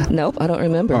answer? Nope, I don't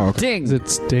remember. Oh, okay. Ding.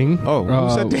 It's ding. Oh, who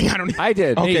said ding? I don't. I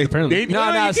did. Okay, Nate, apparently. No,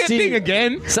 you can't Steve. ding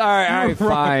again. Sorry, all right,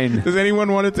 fine. Does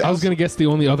anyone want to? I was going to guess the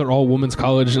only other all-women's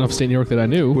college in upstate New York that I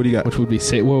knew. What do you got? Which would be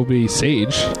Sage.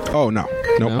 Oh no.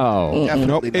 Nope. Oh,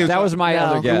 Nope. that was my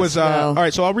other guess. It was all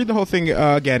right. So I'll read the whole thing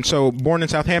again. So, born in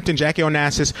Southampton, Jackie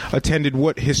Onassis attended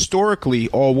what historically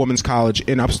all-women's college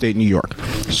in upstate New York.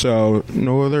 So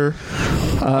no other.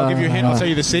 I'll give you a hint. I'll tell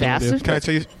you the city. Vassar? Can I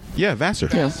tell you? Yeah, Vassar.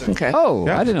 Yeah, okay. Oh,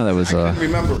 Yeah. I didn't know that was.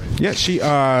 Remember. Yeah, she.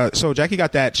 So Jackie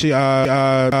got that. She.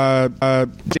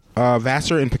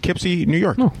 Vassar in Poughkeepsie, New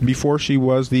York, before she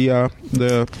was the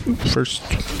first.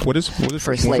 What is it?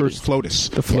 First lady. First FLOTUS.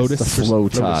 The FLOTUS. The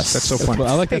FLOTUS. That's so funny.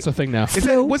 I like that's a thing now. Was that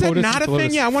FLOTUS not a and thing?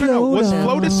 FLOTUS. Yeah, I want to know. Was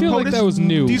FLOTUS? I feel like POTUS? that was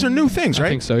new. These are new things, right? I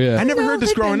think so, yeah. I never heard this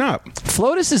they've growing been- up.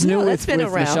 FLOTUS is new No, with it's been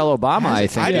around. Michelle Obama, I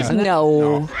think. I Isn't it?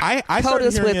 No. I started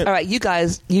POTUS hearing with, it. all right, you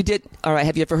guys, you did, all right,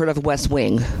 have you ever heard of West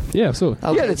Wing? Yeah, absolutely.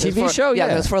 Okay, Yeah, the TV show, yeah.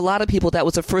 because for a lot of people, that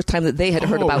was the first time that they had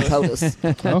heard about POTUS.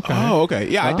 Okay. Oh, okay.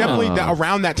 Yeah, I definitely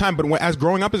around that time. But as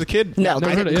growing up as a kid, No, they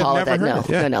heard didn't it. call it never that. heard No, it.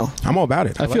 Yeah. no. I'm all about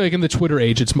it. I feel like in the Twitter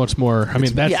age, it's much more. I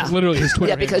mean, that's Yeah. literally his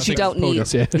Twitter. Yeah, because you handle. don't I need,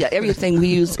 think it's POTUS, yeah. everything we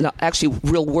use, actually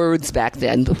real words back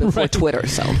then before Twitter,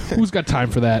 so. Who's got time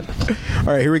for that?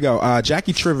 All right, here we go.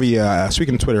 Jackie Trivia,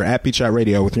 speaking of Twitter, at Beach Out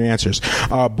Radio with your answers.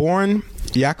 Born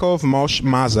Yaakov Moshe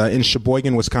Maza in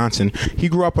Sheboygan, Wisconsin. He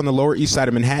grew up on the Lower East Side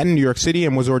of Manhattan, New York City,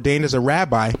 and was ordained as a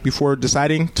rabbi before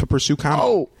deciding to pursue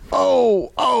comedy.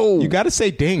 You got to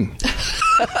say ding.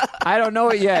 I don't know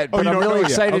it yet, but you I'm don't know really it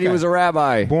yet. excited he Okay. was a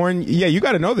rabbi. Born, you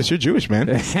got to know this. You're Jewish, man.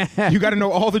 You got to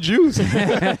know all the Jews.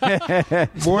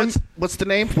 Born What's the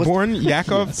name? Born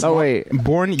Yaakov. Oh, wait.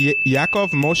 Born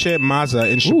Yaakov Moshe Maza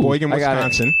in Sheboygan, I got it.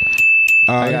 Wisconsin.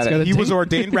 I got it. He was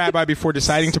ordained rabbi before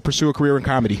deciding to pursue a career in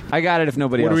comedy. I got it if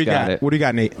nobody What do else we got got? it. What do you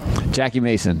got, Nate? Jackie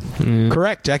Mason.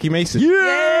 Correct, Jackie Mason. Yay!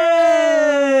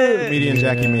 Comedian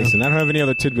Jackie Mason. I don't have any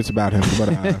other tidbits about him,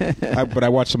 but I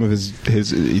watched some of his.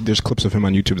 There's clips of him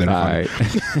on YouTube that are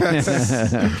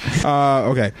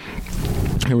funny. Okay.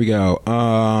 Here we go.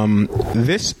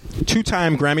 This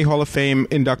two-time Grammy Hall of Fame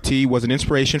inductee was an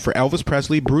inspiration for Elvis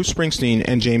Presley, Bruce Springsteen,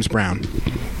 and James Brown.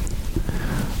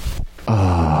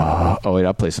 Wait,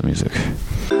 I'll play some music.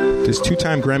 This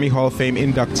two-time Grammy Hall of Fame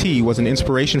inductee was an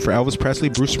inspiration for Elvis Presley,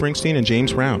 Bruce Springsteen, and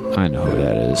James Brown. I know who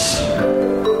that is.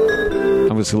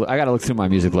 I got to look through my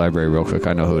music library real quick.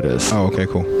 I know who it is. Oh, okay,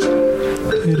 cool.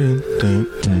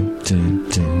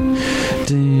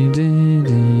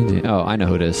 Oh, I know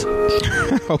who it is.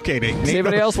 Okay, does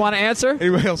anybody else want to answer?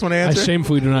 Anybody else want to answer? I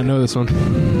shamefully do not know this one.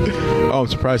 Oh, I'm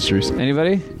surprised, Therese.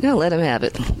 Anybody? No, let him have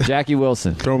it. Jackie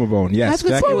Wilson. Throw him a bone. Yes, That's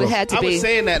Jackie what it Wilson. had to I be. was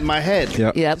saying that in my head.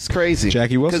 Yep. It's crazy.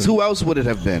 Jackie Wilson. Because who else would it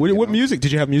have been? What music?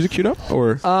 Did you have music queued up?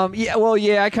 Or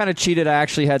I kind of cheated. I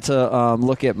actually had to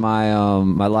look at my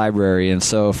my library, and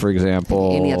so, for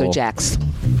example, Any other Jacks?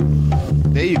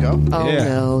 There you go. Oh, Yeah.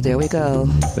 no. There we go.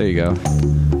 There you go.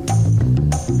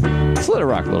 Let's let it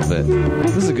rock a little bit.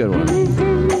 This is a good one.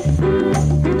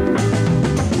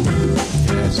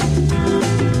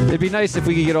 It'd be nice if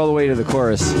we could get all the way to the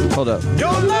chorus. Hold up.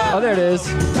 Oh, there it is.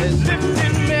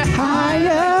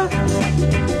 Higher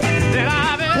than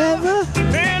I've ever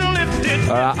been lifted.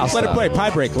 I'll let it play. Pie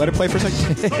break. Let it play for a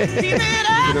second. Get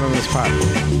it on this pie.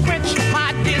 Quench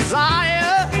my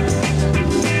desire,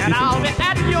 and I'll be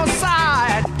at your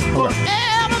side forever.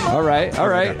 All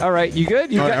right. You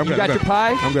good? You got your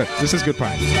pie? I'm good. This is good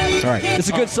pie. All right. It's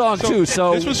a good song, too.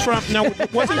 So this was from. Now,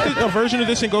 wasn't a version of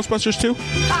this in Ghostbusters 2?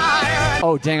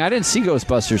 Oh, dang. I didn't see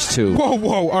Ghostbusters 2.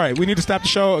 Whoa. All right. We need to stop the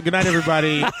show. Good night,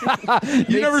 everybody.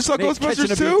 You never saw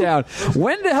Ghostbusters 2?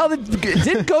 When the hell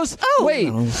did Ghost... Oh, wait.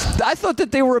 I thought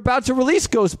that they were about to release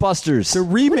Ghostbusters. The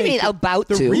remake. What do you mean, about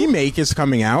the to? remake is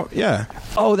coming out. Yeah.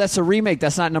 Oh, that's a remake.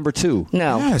 That's not number 2.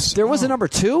 No. Yes. There was a number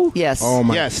 2? Yes. Oh,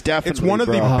 my. Yes, definitely. It's one of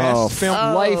the best films.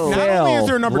 Life Not Fail. only is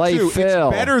there a number Life 2, Fail.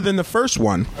 it's better than the first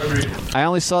one. I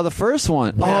only saw the first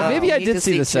one. No, Oh, maybe I you did need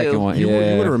see to the see second two. one. You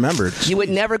Yeah. would have remembered. You would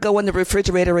never go in the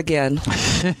refrigerator again.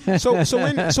 So in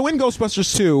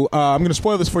Ghostbusters 2, I'm going to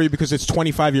spoil this for you because it's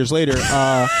 25 years later.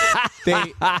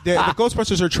 The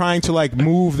Ghostbusters are trying to like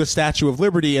move the Statue of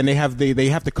Liberty, and they have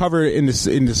to cover it in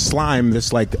this slime,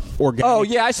 this like organic. Oh,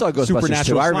 yeah, I saw Ghostbusters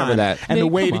supernatural 2. I remember slime. that. And the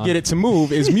Nate, way come to on. get it to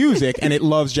move is music, and it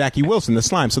loves Jackie Wilson, the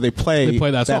slime. So they play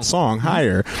that song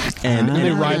higher, and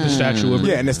They ride the Statue of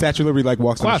Liberty. yeah, and the Statue of Liberty like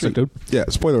walks Classic, down the street. Yeah,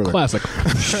 spoiler alert. Classic.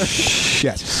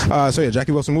 Yes. So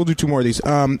Jackie Wilson. We'll do 2 more of these.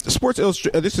 Sports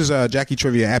Illustrated. This is Jackie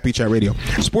Trivia at Beach Chat Radio.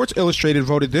 Sports Illustrated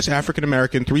voted this African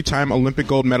American 3-time Olympic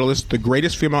gold medalist the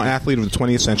greatest female athlete of the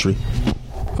 20th century.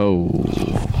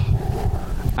 Oh.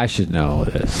 I should know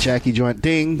this. Jackie Joyner.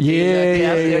 Ding. Yeah,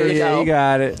 there you go. you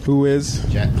got it. Who is?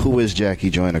 Who is Jackie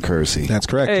Joyner Kersey? That's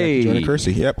correct. Hey. Jackie Joyner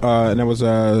Kersey. Yep. And that was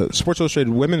Sports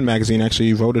Illustrated Women magazine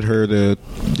actually voted her the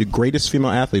greatest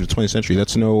female athlete of the 20th century.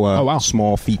 That's no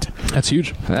small feat. That's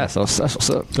huge. That's what's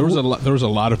up. There was a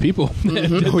lot of people.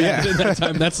 Oh yeah. at that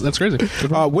time. That's crazy.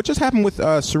 What just happened with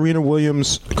Serena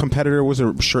Williams' competitor? Was it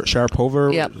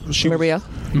Sharapova? Yep. Maria.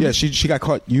 Yeah, she got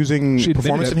caught using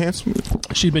performance enhancement.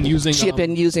 She'd been using. She had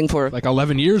been using for like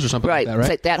 11 years or something right. like that, right?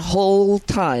 Like that whole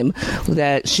time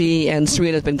that she and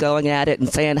Serena have been going at it and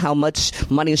saying how much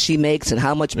money she makes and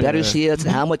how much better she is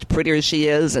and how much prettier she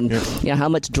is and how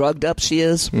much drugged up she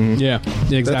is. Mm-hmm. Yeah,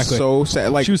 exactly. That's so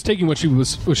sad. Like she was taking what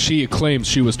she claims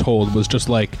she was told was just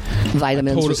like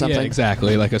vitamins or something. Yeah,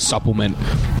 exactly, like a supplement,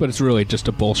 but it's really just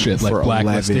a bullshit like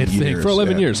blacklisted thing for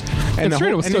 11 years. And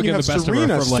Serena was still getting the best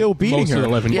Serena of her for like still beating most her. of the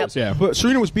 11 years. Yeah, but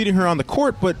Serena was beating her on the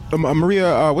court. But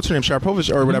Maria, what's her name,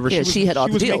 Sharapova or whatever? Yeah, she had all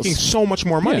the deals. Making so much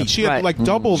more money. Yeah. She had like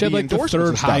double she had the like the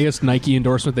endorsements. third highest Nike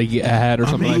endorsement they had or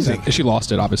something Amazing. like that. She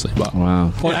lost it, obviously. But,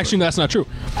 wow. Well, actually, that's not true.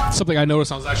 Something I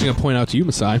noticed I was actually going to point out to you,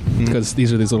 Masai, because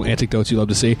these are these little anecdotes you love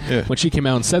to see. Yeah. When she came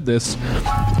out and said this,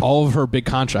 all of her big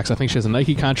contracts, I think she has a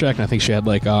Nike contract, and I think she had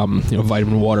like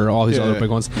Vitamin Water, all these other big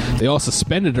ones. They all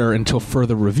suspended her until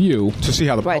further review to see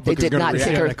how the right. They public did not react.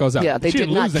 kick her. That goes out. Yeah, they She did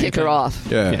didn't not lose kick anything. her off.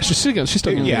 Yeah, she's still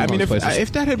going Yeah, I mean,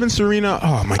 if that had been Serena,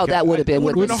 oh my god, that would have been.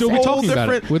 We'd still be talking about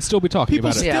it. We'd still be talking People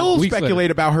about it. still Weeks speculate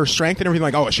later. about her strength and everything.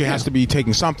 Like, oh, she has to be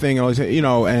taking something,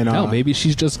 and No, maybe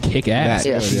she's just kick ass.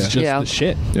 That, She's just the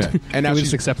shit. Yeah. And Can now we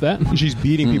she's just accept that. She's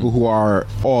beating people who are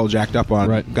all jacked up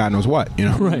on God knows what,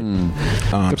 Right.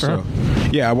 Good for her.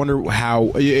 Yeah, I wonder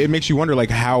how it makes you wonder, like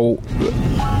how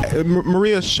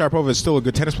Maria Sharapova is still a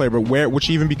good tennis player, but where would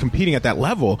she even be competing at that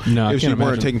level No, I if she can't weren't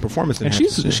imagine. taking performance And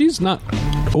enhancers? she's not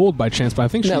old by chance, but I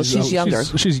think she's younger.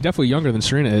 She's definitely younger than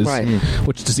Serena is, right.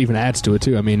 Which just even adds to it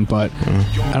too. I mean, but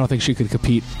I don't think she could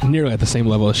compete nearly at the same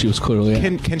level as she was clearly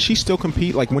at. Can she still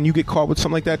compete? Like when you get caught with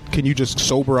something like that, can you just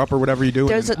sober up or whatever you do?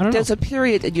 There's a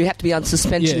period that you have to be on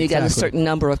suspension. Yeah, you get a certain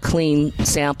number of clean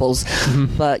samples,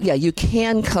 but yeah, you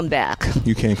can come back.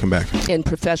 You can come back in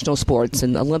professional sports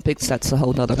and Olympics. That's a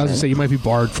whole other thing. I was gonna say you might be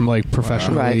barred from like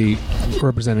professionally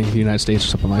representing the United States or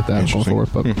something like that. Going forward,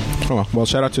 but well,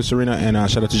 shout out to Serena and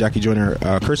shout out to Jackie Joyner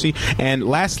Kersey. And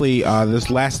lastly, this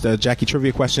last Jackie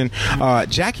trivia question: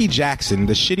 Jackie Jackson,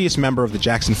 the shittiest member of the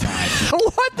Jackson 5.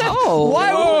 What the?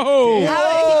 Why? Whoa!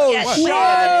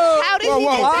 How did he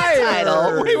get that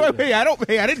title?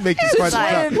 Wait! I didn't make these questions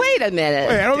up. Wait a minute!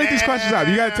 Wait, I don't make these questions up.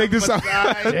 You got to take this up.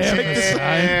 Take this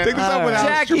up with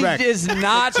Alex Jackie Trebek. is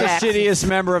not the shittiest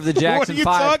member of the Jackson 5.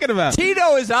 What are you talking about?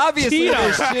 Tito is obviously the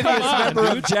shittiest member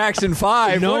of Jackson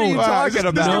 5. No, what are you talking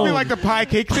about? This is going to be like the pie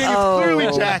cake thing. It's clearly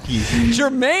Jackie.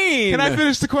 Jermaine. Can I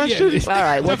finish the question? All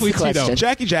right, what's the question?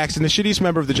 Jackie Jackson, the shittiest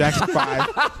member of the Jackson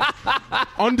 5,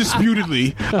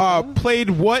 undisputedly, played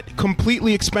what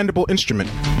completely expendable instrument?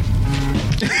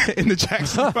 In the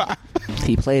Jackson 5.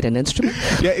 He played an instrument?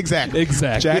 Yeah, exactly.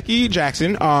 Jackie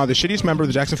Jackson, the shittiest member of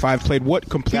the Jackson 5, played what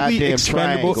completely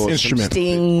expendable instrument?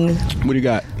 Sting. What do you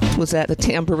got? Was that the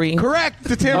tambourine? Correct,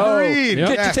 the tambourine.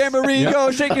 Get your tambourine,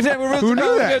 go, shake your tambourine. Who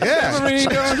knew that? Get your tambourine,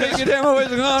 go, shake your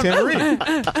tambourine.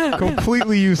 Tambourine.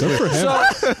 Completely useless. So,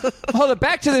 hold it,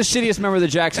 back to the shittiest member of the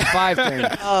Jackson 5 thing.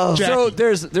 So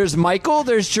there's Michael,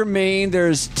 there's Jermaine,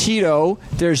 there's Tito,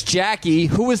 there's Jackie.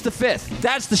 Who was the fifth?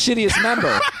 That's the shittiest member.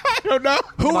 I don't know.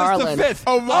 Who was the fifth?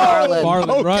 Oh, Marlon.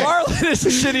 Marlon, right. Marlon is the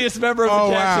shittiest member of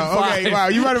the Jackson 5. Okay, wow.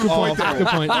 You might have a point there. Good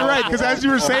point. You're right, because as you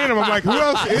were saying them, I'm like, who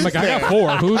else is I there? got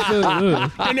 4. Who's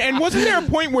the? And wasn't there a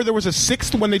point where there was a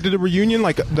sixth when they did a reunion?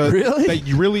 Like Really? That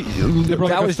you really.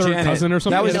 That was third Janet. cousin or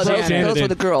something. That was No, those were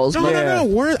the girls.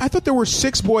 No. I thought there were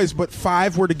 6 boys, but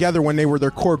 5 were together when they were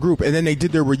their core group, and then they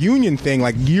did their reunion thing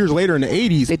like years later in the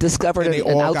 80s. They discovered and they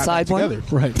an all outside got one?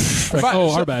 together. Right.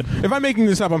 Our bad. If I'm making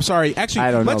this up, I'm sorry. Actually,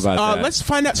 I don't know about that. Let's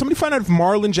find out. Somebody find out if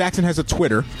Marlon Jackson has a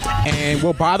Twitter, and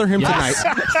we'll bother him tonight.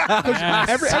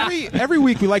 Every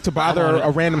week we like to bother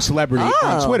a random celebrity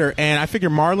on Twitter, and I figure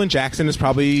Marlon Jackson is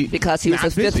probably because he was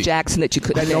the fifth Jackson that you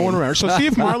couldn't name. No one remembers. So see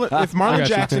if Marlon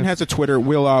Jackson has a Twitter,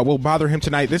 we'll bother him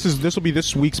tonight. This will be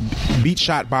this week's Beat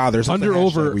Shot Bothers. Under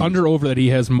over that he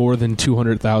has more than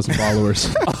 200,000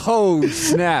 followers. Oh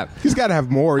snap! He's got to have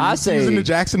more. He's in the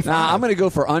Jackson 5. Nah, I'm going to go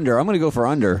for under.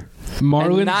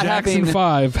 Marlon Jackson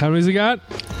 5. How many's he got?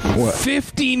 What?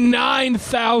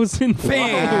 59,000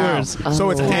 followers. So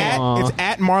it's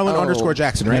at Marlon underscore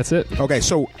Jackson, right? That's it. Okay,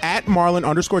 so at Marlon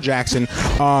underscore Jackson.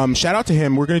 Shout out to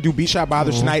him. We're going to do Beat Shot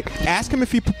Bothers tonight. Ask him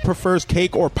if he prefers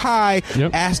cake or pie.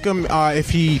 Yep. Ask him if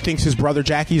he thinks his brother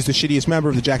Jackie is the shittiest member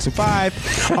of the Jackson 5.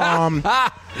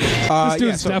 This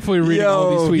dude's definitely reading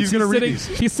all these tweets. He's gonna read these.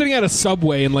 He's sitting at a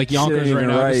Subway in like Yonkers right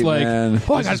now. Just like,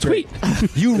 I got a tweet.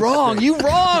 You wrong.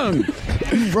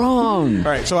 All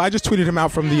right, so I just tweeted him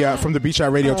out from the Beat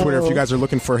Shot Radio Twitter. If you guys are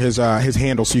looking for his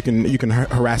handle, so you can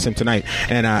harass him tonight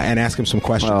and ask him some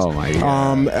questions. Oh my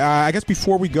God. I guess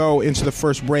before we go into the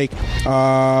first break,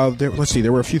 let's see.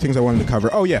 There were a few things I wanted to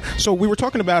cover. Oh yeah, so we were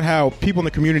talking about how people in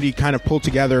the community kind of pulled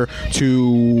together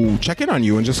to check in on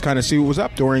you and just kind of see what was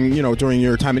up during your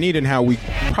time of need, and how we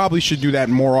probably should do that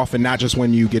more often, not just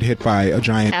when you get hit by a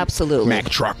giant Mack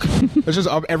truck. It's just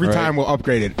every time we'll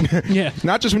upgrade it. Yeah,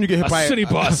 not just when you get hit by city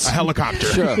bus, a helicopter.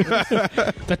 Sure.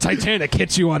 The Titanic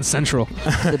hits you on Central.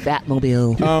 The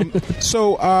Batmobile.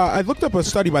 So I looked up a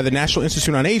study by the National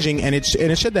Institute on Aging, and it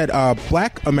said that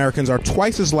Black Americans are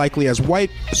twice as likely as white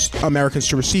Americans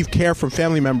to receive care from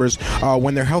family members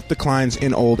when their health declines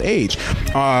in old age,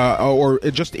 or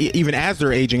just even as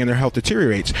they're aging and their health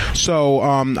deteriorates.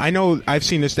 So I know I've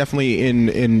seen this definitely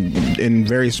in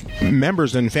various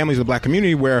members and families of the Black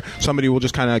community, where somebody will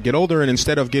just kind of get older, and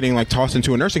instead of getting like tossed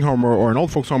into a nursing home or an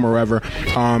old folks home or wherever,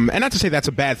 and not to say that's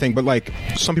a bad thing, but like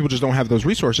some people just don't have those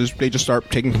resources. They just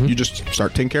start taking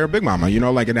care of Big Mama,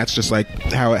 and that's just like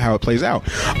how it plays out.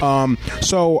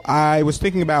 So I was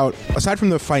thinking about, aside from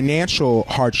the financial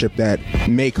hardship that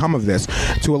may come of this,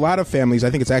 to a lot of families, I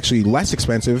think it's actually less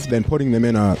expensive than putting them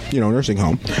in a nursing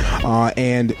home.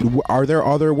 And are there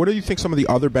what do you think some of the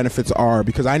other benefits are?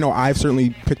 Because I know I've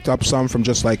certainly picked up some from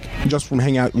just from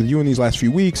hanging out with you in these last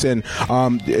few weeks, and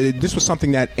this was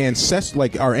something that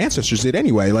our ancestors did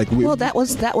anyway. That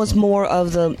was more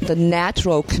of the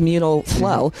natural communal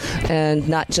flow, and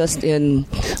not just when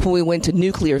we went to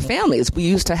nuclear families. We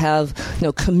used to have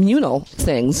communal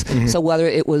things. So whether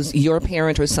it was your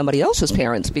parent or somebody else's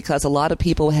parents, because a lot of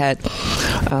people had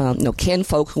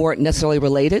kinfolk who weren't necessarily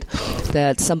related,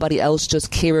 that somebody else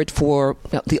just cared for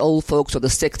the old folks or the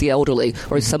sick, the elderly,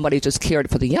 or somebody just cared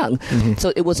for the young.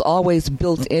 So it was always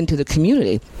built into the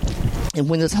community. And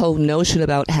when this whole notion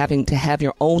about having to have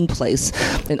your own place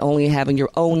and only having your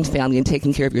own family and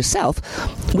taking care of yourself,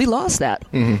 we lost that.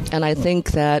 And I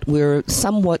think that we're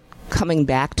somewhat coming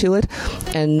back to it,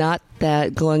 and not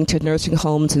that going to nursing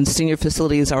homes and senior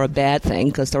facilities are a bad thing,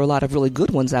 because there are a lot of really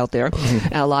good ones out there,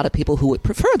 and a lot of people who would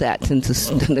prefer that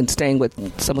than staying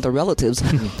with some of the relatives.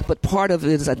 But part of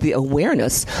it is the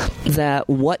awareness that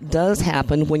what does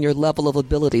happen when your level of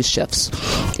ability shifts.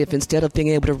 If instead of being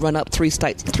able to run up three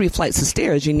flights of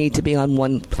stairs, you need to be on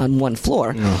one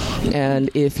floor, and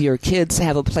if your kids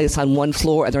have a place on one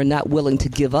floor and they're not willing to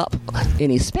give up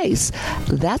any space,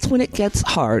 that's when it gets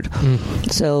hard.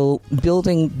 So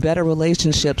building better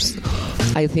relationships,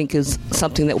 I think, is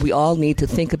something that we all need to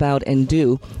think about and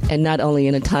do, and not only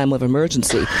in a time of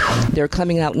emergency. They're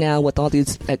coming out now with all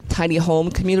these tiny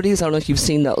home communities. I don't know if you've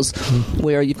seen those,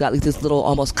 where you've got these little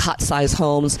almost cot-sized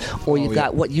homes, or you've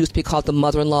got what used to be called the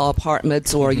mother-in-law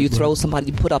apartments, or you throw somebody,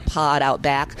 you put a pod out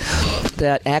back,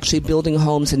 that actually building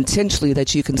homes intentionally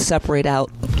that you can separate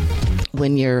out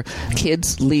when your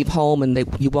kids leave home, and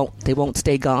they won't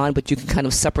stay gone, but you can kind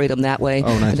of separate them that way.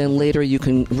 Oh, nice. And then later you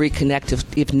can reconnect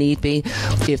if need be.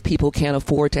 If people can't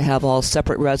afford to have all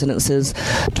separate residences,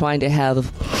 trying to have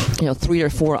 3 or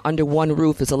 4 under one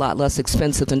roof is a lot less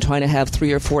expensive than trying to have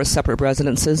 3 or 4 separate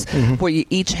residences, where you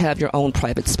each have your own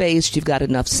private space. You've got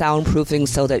enough soundproofing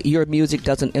so that your music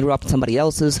doesn't interrupt somebody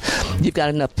else's. You've got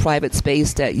enough private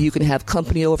space that you can have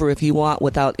company over if you want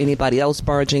without anybody else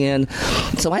barging in.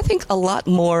 So I think a lot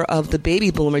more of the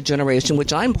baby boomer generation,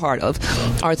 which I'm part of,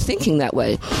 are thinking that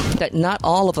way, that not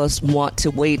all of us want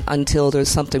to wait until there's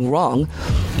something wrong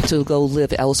to go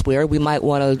live elsewhere. We might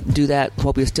want to do that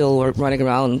while we still are running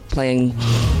around playing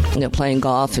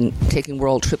golf and taking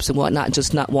world trips and whatnot,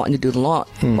 just not wanting to do the lawn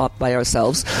by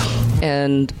ourselves.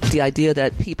 And the idea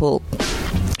that people,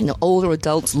 older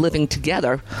adults living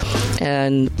together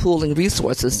and pooling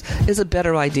resources is a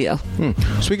better idea.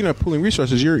 Speaking of pooling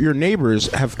resources, your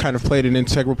neighbors have kind of played an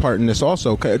integral part in this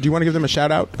also. Do you want to give them a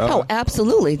shout out? Oh,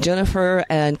 absolutely. Jennifer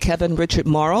and Kevin Richard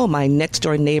Morrow, my next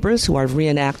door neighbors who are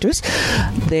reenactors.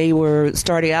 They were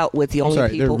starting out with the only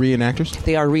people. They're reenactors?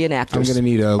 They are reenactors. I'm going to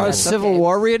need a Civil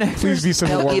War reenactors. Please be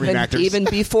Civil War reenactors. Even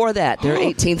before that, they're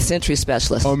 18th century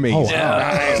specialists. Amazing.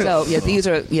 So these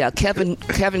are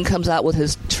Kevin comes out with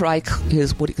his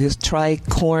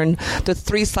tricorn, the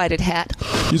 3-sided hat.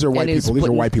 These are white people. These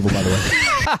are white people, by the way.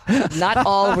 Not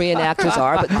all reenactors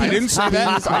are, but I didn't say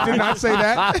that. I did not say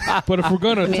that. But if we're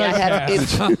going to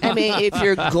if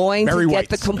you're going to get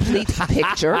the complete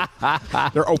picture,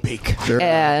 they're opaque.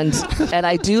 And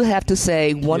I do have to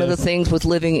say, one of the things with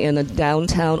living in a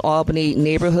downtown Albany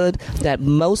neighborhood, that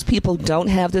most people don't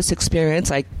have this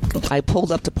experience. I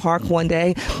pulled up to Park one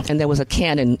day, and there was a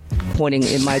cannon pointing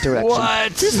in my direction.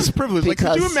 What? This is privilege.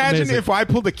 Could you imagine if I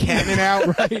pulled a cannon out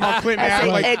on Clinton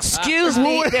Ave? Excuse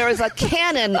me, there is a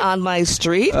cannon on my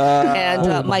street,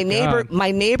 and my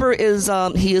neighbor is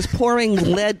he is pouring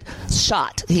lead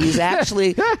shot. He's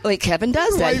actually Kevin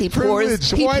does that. He pours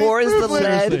the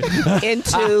lead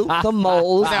into the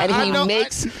mold, and he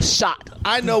makes shot.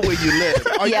 I know where you live.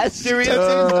 Are you serious?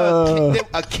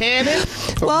 A cannon?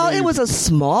 Well, it was a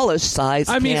smallish size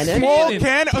cannon.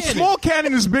 A small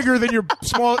cannon is bigger than your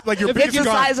small, your big It's the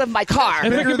size of my car.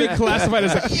 If it can be classified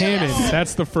as a cannon,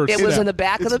 that's the first step. It was in the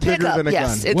back of the pickup.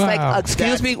 Yes. It's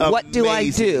excuse me, what do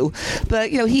I do? But,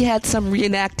 he had some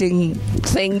reenacting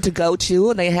thing to go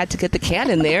to, and they had to get the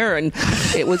cannon there, and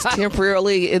it was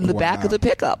temporarily in the back of the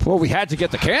pickup. Well, we had to get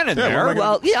the cannon there.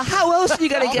 Well, how else are you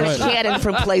going to get a cannon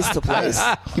from place to place?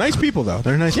 Nice people, though.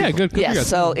 They're nice people. Good. Yes,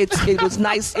 so it was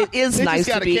nice. It is nice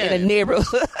to be in a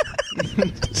neighborhood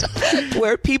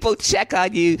where people check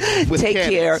on you, take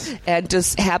care, and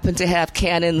just happen to have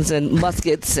cannons and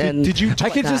muskets and. I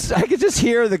could just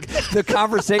hear the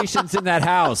conversations in that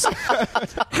house. How are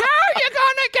you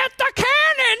gonna get the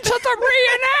cannon to the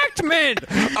reenactment?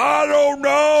 I don't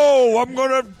know. I'm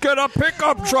gonna get a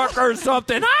pickup truck or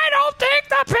something. I don't think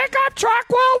the pickup truck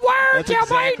will work. You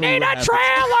might need a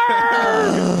trailer.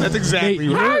 That's exactly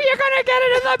Nate, right. How are you going to get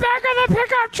it in the back of the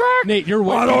pickup truck? Nate, your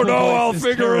white I don't people know. voice I'll is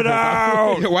figure it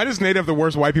terrible. out. Why does Nate have the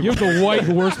worst white people? You have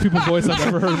the worst people voice I've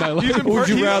ever heard in my life. Would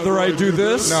you rather I do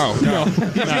this? No.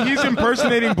 He's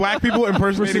impersonating black people,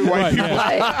 impersonating white people.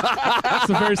 That's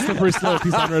a very slippery slope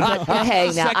he's on right now.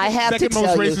 Hey, now I have to tell you,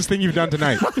 second most racist thing you've done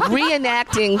tonight.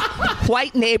 Reenacting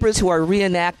white neighbors who are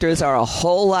reenactors are a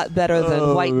whole lot better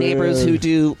than white neighbors who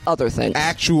do other things.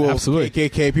 Actual Absolutely.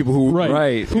 KKK people who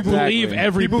Right. Who believe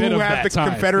every people bit who of have that the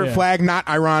time. Confederate Yeah. flag, not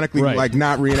ironically, Right. like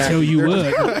not reenacting. Tell you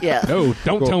would. Yeah. No,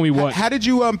 don't tell me what. How did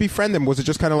you befriend them? Was it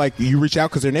just kind of like you reached out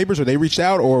because they're neighbors, or they reached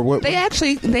out, or what? They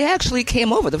actually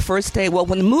came over the first day. Well,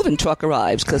 when the moving truck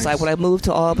arrived, because when I moved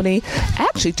to Albany,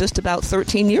 actually just about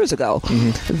 13 years ago,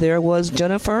 there was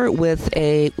Jennifer with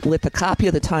a copy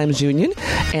of the Times Union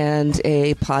and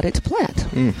a potted plant,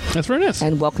 That's very nice.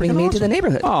 and welcoming me to the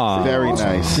neighborhood. Very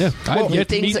nice. Yeah, I've yet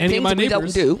to Things, meet any of things my that we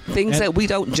neighbors. don't do, things And- that we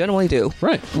don't generally do.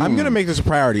 Right. I'm going to make this a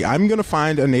priority. I'm going to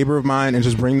find a neighbor of mine and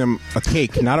just bring them a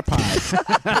cake, not a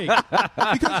pie.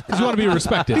 Because you want to be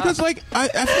respected. Because, like, I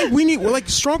think we need, like,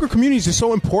 stronger communities is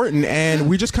so important, and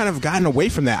we just kind of gotten away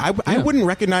from that. I wouldn't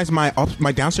recognize my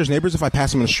downstairs neighbors if I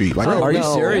pass them on the street. Like, Are you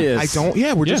no. serious? I don't.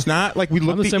 Yeah, we're just not like we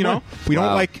look. the You same know, way. we don't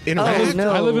Wow. like interact. Oh,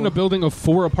 no. I live in a building of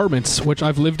 4 apartments, which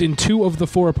I've lived in 2 of the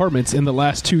 4 apartments in the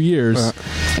last 2 years,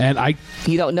 and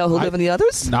You don't know who live in the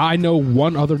others? now I know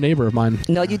one other neighbor of mine.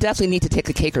 No, you definitely need to take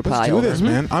a cake or pie. Let's do over. this,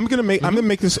 man. I'm gonna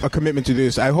make this a commitment to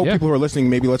this. I hope Yeah. people who are listening,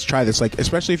 maybe let's try this. Like,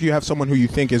 especially if you have someone who you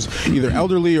think is either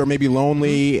elderly or maybe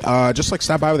lonely, just like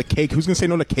stop by with a cake. Who's gonna say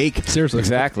no to cake? Seriously.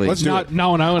 Exactly. Let's do Not, it.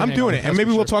 now on Island. I'm doing it, and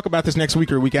maybe we'll talk about this next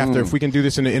week or a week after if we can do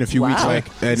this in a few weeks. Wow. Like,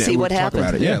 and See we'll what talk happens.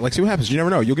 about it. Yeah, like see what happens. You never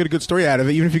know. You'll get a good story out of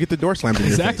it, even if you get the door slammed in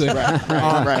your Exactly. face.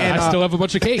 Right. And, I still have a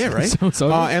bunch of cake. Yeah, right.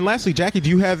 So And lastly, Jackie, do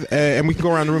you have? And we can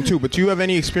go around the room too. But do you have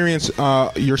any experience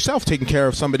yourself taking care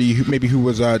of somebody who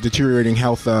was deteriorating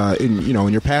health in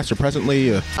your past or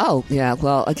presently? Oh, yeah.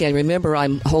 Well, again, remember,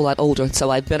 I'm a whole lot older, so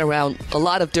I've been around a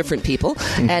lot of different people.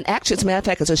 And actually, as a matter of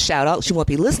fact, as a shout out, she won't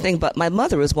be listening, but my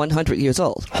mother is 100 years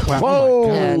old. Whoa.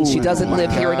 And she doesn't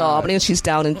live here in Albany, and she's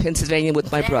down in Pennsylvania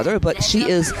with my brother, but she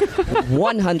is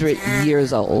 100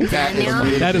 years old.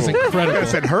 that is incredible.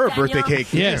 Send her a birthday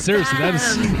cake. Yeah, seriously, that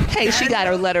is. Hey, she got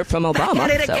her letter from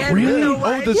Obama. So. Really? Oh,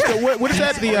 what is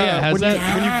that? has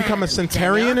When you become a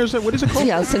centenarian, or what is it called?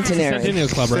 Yeah, centenarian. Centennial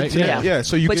Club, right? Centennial. Yeah,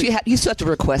 so you but get- you still have to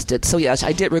request it. So yes,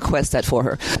 I did request that for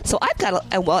her. So I've got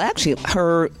actually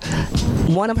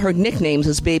one of her nicknames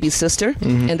is Baby Sister,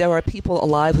 and there are people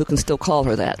alive who can still call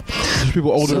her that. There's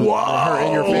people older than her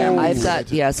in your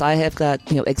family. I have got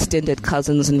extended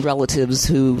cousins and relatives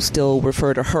who still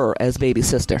refer to her as Baby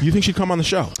Sister. You think she'd come on the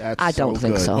show? That's I don't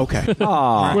think good. so. Okay,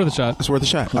 Worth a shot. it's worth a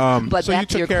shot. But so back you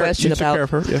to took your care, question you took about care of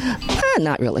her. Yeah.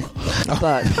 Not really,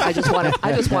 but I just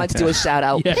wanted to do a shout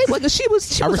out. Yes. Hey, well, she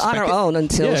was on respect her it. own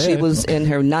until she was in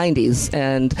her 90s,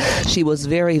 and she was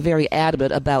very, very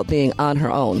adamant about being on her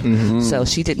own. So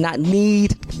she did not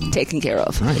need taken care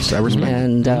of. Nice, I respect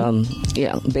it.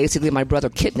 And basically, my brother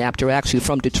kidnapped her actually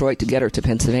from Detroit to get her to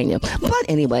Pennsylvania. But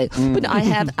anyway, but I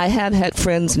have had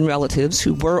friends and relatives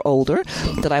who were older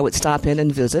that I would stop in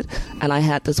and visit, and I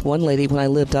had this one lady when I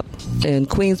lived up in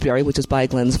Queensbury, which is by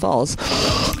Glens Falls,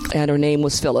 and her name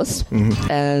was Phyllis,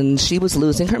 and she was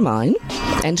losing her mind,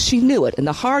 and she knew it. And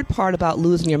the hard part about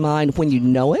losing your mind when you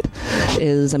know it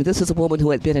is, this is a woman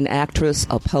who had been an actress,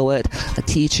 a poet, a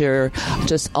teacher,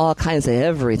 just all kinds of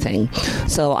everything.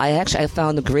 So I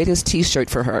found the greatest T-shirt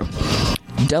for her.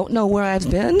 Don't know where I've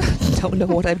been, don't know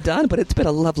what I've done, but it's been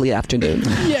a lovely afternoon.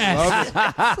 Yes.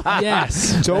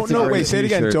 Yes. Don't know. Wait, say it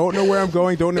again. T-shirt. Don't know where I'm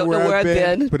going. Don't know where I've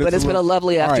been. but it's been a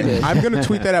lovely All right, afternoon. I'm going to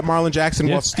tweet that at Marlon Jackson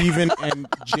Yeah. while Steven and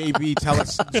JB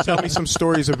tell me some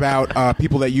stories about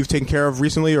people that you've taken care of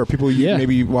recently, or people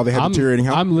maybe while they have deteriorating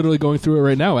health. I'm literally going through it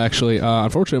right now, actually.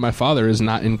 Unfortunately, my father is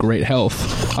not in great health.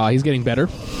 He's getting better,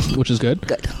 which is good.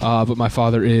 Good. But my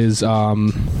father is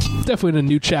definitely in a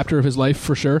new chapter of his life,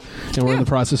 for sure. And we're in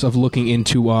the process of looking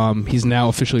into, he's now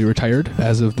officially retired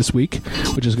as of this week,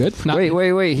 which is good. Not,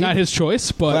 Wait. Not his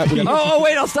choice, but... Oh,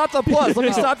 wait, I'll stop the applause. Let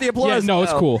me stop the yeah, applause. no,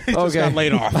 it's cool. He just got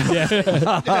laid off.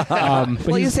 But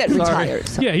Well, you he's- said retired.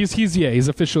 So. Yeah, he's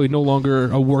officially no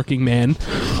longer a working man,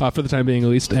 for the time being at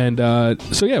least. And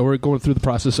so we're going through the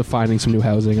process of finding some new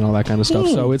housing and all that kind of stuff.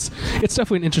 So it's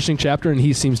definitely an interesting chapter, and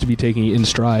he seems to be taking it in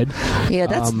stride. Yeah,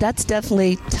 that's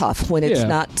definitely tough when it's Yeah.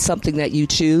 not something that you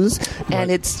choose,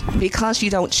 and it's because you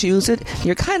don't choose it.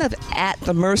 You're kind of at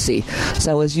the mercy.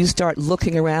 So as you start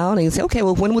looking around and you say, okay,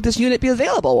 well, when would this unit be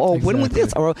available? Or when would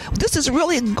this? Or this is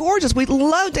really gorgeous. We'd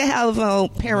love to have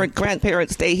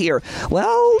grandparents stay here.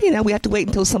 Well, we have to wait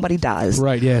until somebody dies.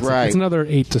 Right? Yeah. Right. It's another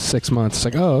 8 to 6 months. It's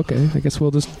like, oh, okay. I guess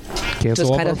we'll just cancel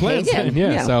Just all kind of our of plans. hang in,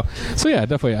 then. yeah. So yeah,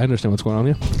 definitely, I understand what's going on.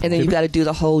 Yeah. And then you got to do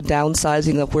the whole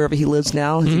downsizing of wherever he lives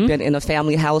now. Has he been in a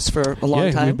family house for a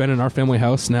long time? We've been in our family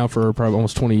house now for probably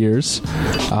almost 20 years,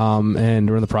 and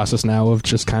we're in the process now of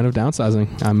just kind of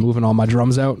downsizing. I'm moving all my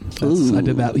drums out. I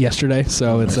did that yesterday,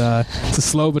 so it's a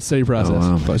slow but steady process.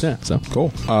 Oh, wow. But yeah, so Cool.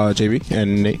 JB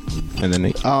and Nate, and then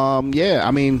Nate. Yeah,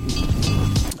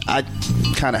 I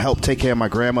kind of helped take care of my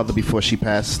grandmother before she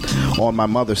passed on my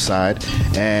mother's side,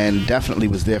 and definitely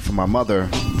was there for my mother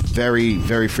very,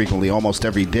 very frequently, almost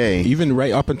every day. Even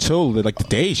right up until the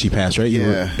day she passed, right?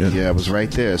 Yeah, I was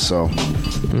right there, so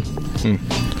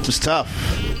it was tough.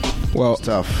 Well, it was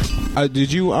tough.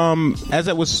 Did you, as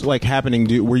that was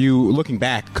happening, were you looking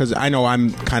back? Because I know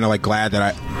I'm kind of glad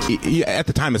that at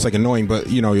the time it's annoying, but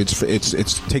it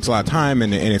takes a lot of time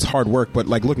and it's hard work. But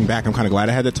looking back, I'm kind of glad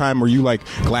I had the time. Were you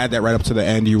glad that right up to the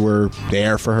end you were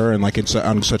there for her and it's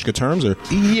on such good terms? Or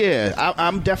yeah,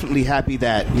 I'm definitely happy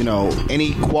that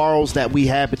any quarrels that we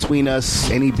had between us,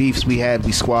 any beefs we had,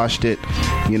 we squashed it.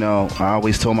 I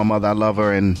always told my mother I love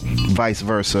her and vice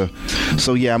versa.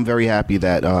 So yeah, I'm very happy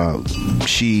that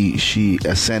she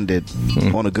ascended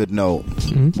on a good note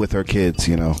with her kids.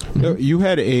 You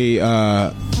had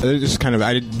this kind of,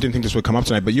 I didn't think this would come up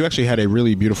tonight, but you actually had a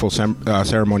really beautiful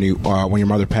ceremony when your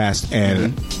mother passed,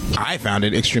 and I found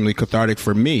it extremely cathartic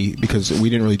for me because we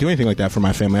didn't really do anything like that for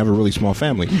my family. I have a really small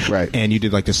family, right? And you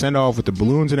did the send off with the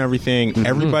balloons and everything.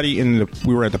 Everybody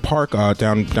we were at the park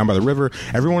down by the river.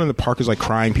 Everyone in the park is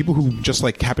crying. People who just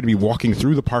happened to be walking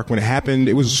through the park when it happened.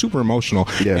 It was super emotional,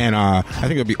 and I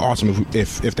think it'd be awesome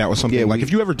if that was something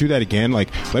if you ever do that again,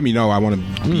 let me know. I want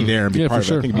to be there and be part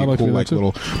of it. I think it'd be a cool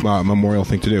little memorial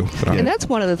thing to do. And that's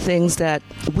one of the things that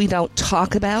we don't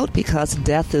talk about because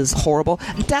death is horrible.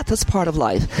 Death is part of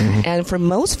life. And for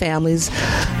most families,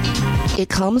 it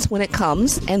comes when it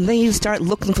comes, and then you start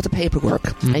looking for the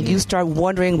paperwork, and you start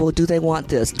wondering, well, do they want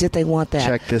this? Did they want that?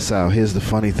 Check this out. Here's the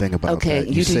funny thing about that.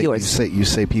 You do yours. You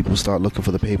say people start looking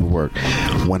for the paperwork.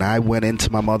 When I went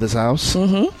into my mother's house,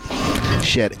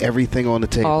 she had everything on the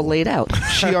table. All laid out.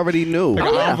 She already knew.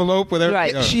 An envelope with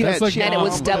everything. Right. And it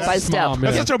was step by step.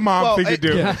 That's such a mom thing to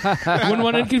do. Wouldn't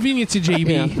want to inconvenience you,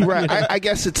 JB. Right. I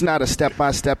guess it's not a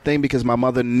step-by-step thing because my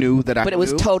mother knew that I knew. But it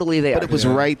was totally there. But it was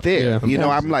right there. Yeah.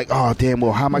 I'm like, oh, damn,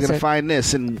 well, how am I going to find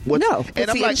this? And what's, no. And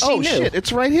I'm like, oh, shit,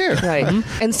 it's right here. Right.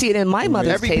 And see, in my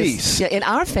mother's Every case, piece. In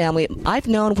our family, I've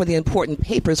known where the important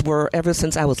papers were ever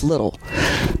since I was little.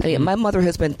 My mother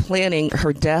has been planning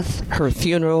her death, her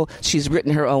funeral. She's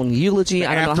written her own eulogy.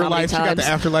 I don't know how many times. She got the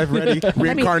afterlife ready.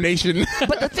 Reincarnation.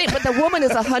 But the woman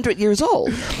is 100 years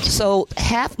old. So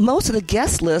most of the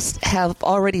guest list have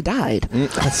already died.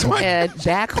 That's why. And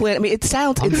back when, it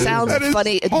sounds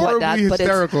funny and whatnot,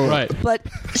 hysterical. But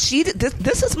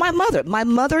this is my mother. My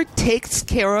mother takes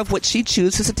care of what she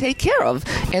chooses to take care of,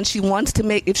 and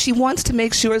if she wants to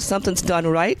make sure something's done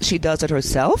right, she does it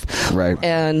herself. Right.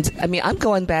 And I'm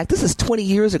going back. This is 20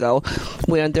 years ago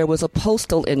when there was a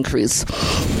postal increase,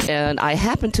 and I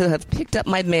happened to have picked up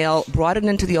my mail, brought it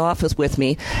into the office with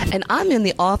me, and I'm in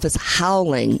the office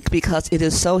howling because it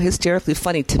is so hysterically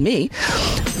funny to me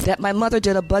that my mother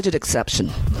did a budget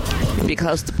exception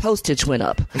because the postage went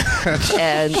up.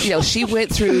 And, she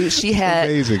went through, she had,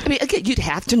 amazing. Again, you'd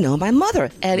have to know my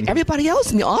mother. And everybody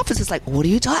else in the office is like, what are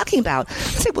you talking about? I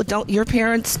say, well, don't your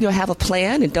parents, have a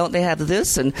plan, and don't they have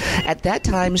this? And at that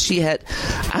time, she had,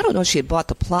 I don't know if she had bought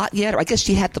the plot yet, or I guess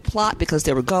she had the plot because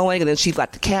they were going, and then she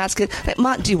got the casket. Like,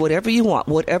 Ma, do whatever you want,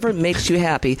 whatever makes you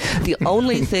happy. The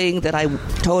only thing that I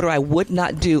told her I would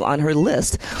not do on her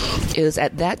list is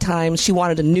at that time, she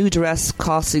wanted a new dress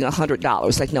costing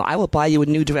 $100. Like, no, I will buy you a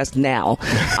new dress now.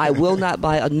 I will not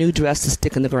buy a new dress to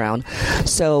stick in the ground.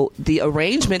 So the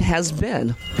arrangement has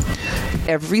been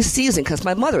every season, because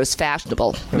my mother is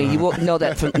fashionable. You won't know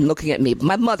that from looking at me.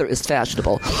 My mother is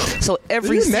fashionable. So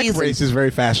every Your season, neck brace is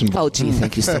very fashionable. Oh, gee,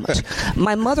 thank you so much.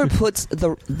 My mother puts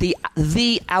the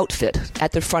outfit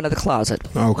at the front of the closet.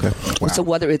 Okay. Wow. So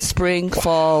whether it's spring,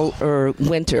 fall, or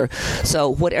winter, so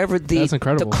whatever the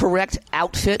correct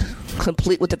outfit,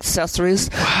 complete with accessories.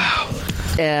 Wow.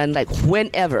 And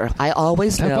whenever, I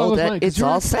always know that it's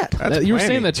all set. You were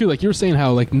saying that too. You were saying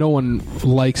how no one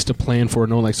likes to plan for it,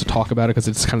 no one likes to talk about it because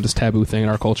it's kind of this taboo thing in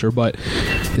our culture. But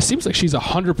it seems like she's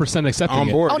 100% accepting on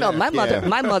board. it. Oh no, my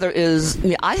mother is.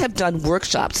 I have done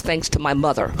workshops thanks to my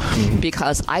mother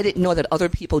because I didn't know that other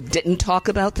people didn't talk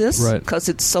about this because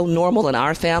it's so normal in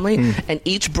our family, and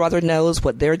each brother knows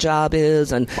what their job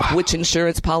is and which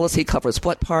insurance policy covers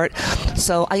what part.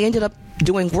 So I ended up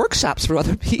doing workshops for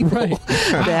other people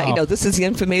that this is the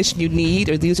information you need,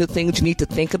 or these are things you need to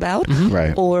think about.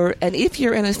 Right. And if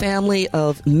you're in a family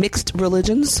of mixed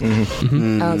religions,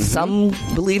 some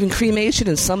believe in cremation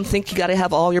and some think you got to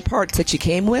have all your parts that you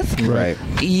came with. Right.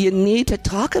 You need to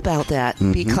talk about that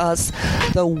because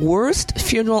the worst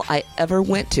funeral I ever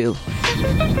went to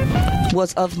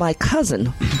was of my cousin,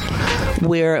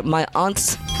 where my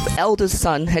aunt's eldest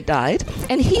son had died,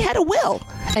 and he had a will,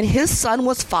 and his son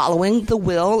was following the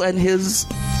will and his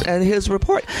and his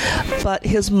report. But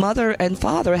his mother and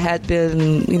father had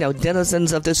been,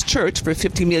 denizens of this church for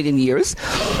 50 million years.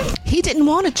 He didn't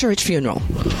want a church funeral.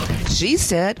 She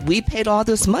said, we paid all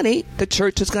this money, the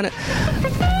church is going to...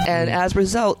 And as a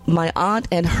result, my aunt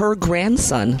and her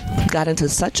grandson got into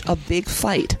such a big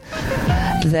fight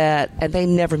and they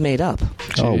never made up.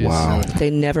 Oh, wow. They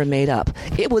never made up.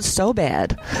 It was so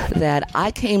bad that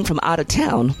I came from out of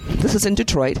town. This is in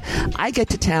Detroit. I get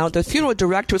to town. The funeral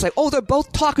director was like, oh, they're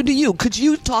both talking to you. Could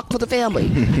you talk for the family?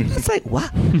 It's like,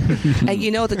 what? And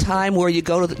the time where you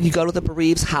go to the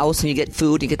bereaved's house and you get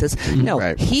food, you get this. No,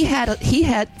 right. he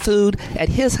had food at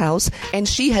his house and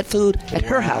she had food at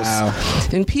her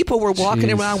house. And people were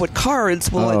walking around with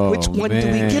cards. Well, like, which one do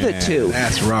we give it to?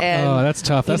 That's rough. And, that's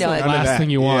tough. That's the last thing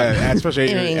you want. Yeah,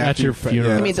 especially at your funeral.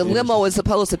 I mean, the limo is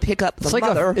supposed to pick up the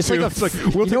mother. It's like we'll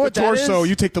take the torso,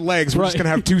 you take the legs. We're just gonna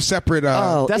have two separate.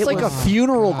 That's like a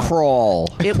funeral crawl.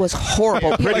 It was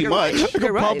horrible. Pretty much. Like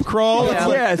a pub crawl.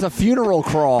 Yeah, it's a funeral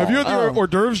crawl. Have you had the hors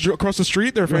d'oeuvres across the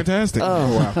street? They're fantastic.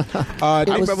 Oh, wow. I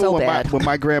remember so when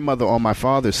my grandmother on my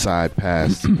father's side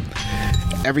passed.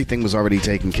 Everything was already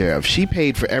taken care of. She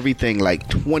paid for everything like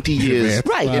 20 years.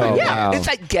 Right. Oh, yeah. wow. It's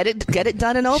like get it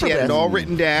done and over She had with. it all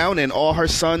written down, and all her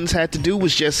sons had to do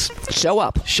was just show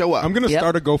up. I'm going to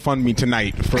start a GoFundMe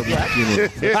tonight for the funeral.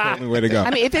 That's the only way to go.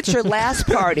 I mean, if it's your last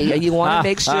party and you want to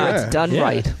make sure it's done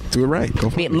right. Do it right.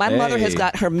 I mean, my mother has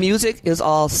got her music is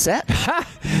all set.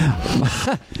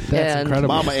 That's incredible.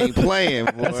 Mama ain't playing.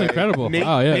 Boy. That's incredible. Nate,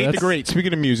 Oh, yeah, Nate the that's- Great.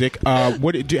 Speaking of music,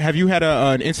 have you had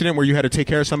an incident where you had to take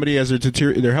care of somebody as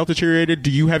their health deteriorated?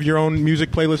 Do you have your own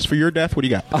music playlist for your death? What do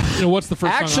you got? What's the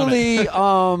first song on it?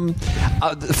 Actually,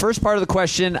 the first part of the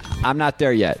question, I'm not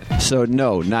there yet. So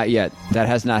no, not yet. That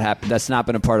has not happened. That's not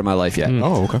been a part of my life yet.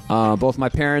 Oh, okay. Both my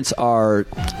parents are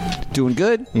doing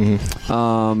good.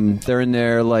 Mm-hmm. They're in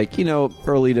their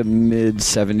early to mid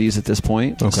 70s at this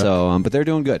point. Okay. So, but they're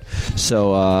doing good.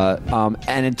 So,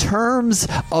 and in terms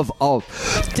of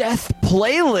death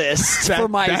playlists for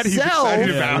that he's myself,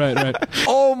 excited about. Right.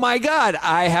 oh my God,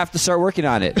 I have to start working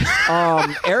on it.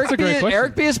 a great question.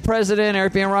 Eric B is president.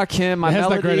 Eric B and Rakim. My It has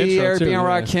that great melody. intro, Eric B too, and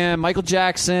yeah. Rakim. Michael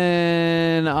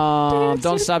Jackson.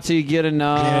 Don't stop till you get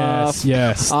enough.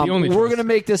 Yes. The only we're choice. gonna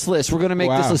make this list. We're gonna make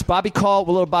this Wow. list. A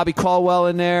little Bobby Caldwell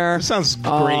in there. That sounds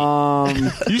great.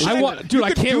 You should- Dude, I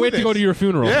you could can't do wait to this. go to your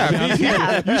funeral. Yeah,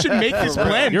 you should make this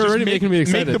blend. You're Just already making me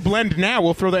excited. Make the blend now.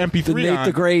 We'll throw the MP3 The Nate on.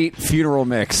 the Great funeral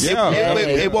mix. Yeah.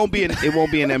 It won't be an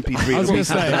MP3. I was going to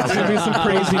say, it's going to be some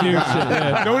crazy new shit.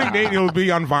 Yeah. Knowing Nate, he'll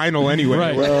be on vinyl anyway.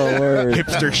 Right.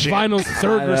 Hipster shit. Vinyl's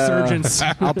third resurgence.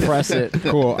 I'll press it.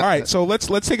 Cool. All right, so let's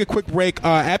take a quick break.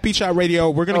 At Beat Shot Radio,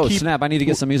 we're gonna Oh keep. snap! I need to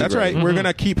get some music. That's right. ready. We're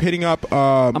gonna keep hitting up.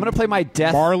 I'm gonna play my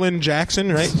death. Marlon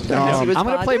Jackson, right? I'm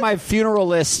gonna play my funeral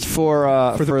list for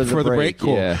the break.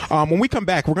 Cool. Yeah. When we come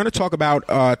back, we're going to talk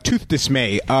about tooth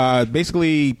dismay,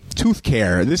 basically tooth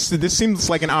care. This seems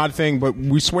like an odd thing, but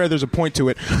we swear there's a point to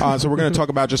it. So we're going to talk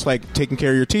about just like taking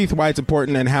care of your teeth, why it's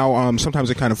important, and how sometimes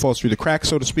it kind of falls through the cracks,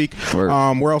 so to speak.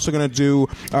 We're also going to do.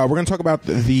 We're going to talk about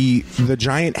the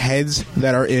giant heads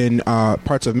that are in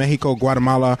parts of Mexico,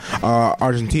 Guatemala,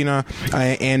 Argentina,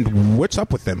 and what's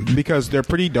up with them, because they're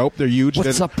pretty dope. They're huge.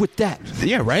 What's up with that?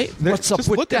 Yeah, right. What's up just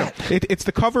with look at that? it. It's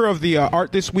the cover of the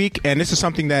art this week, and this is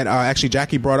something that actually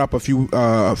Jackie brought up a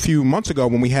few months ago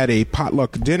when we had a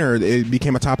potluck dinner. It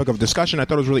became a topic of discussion. I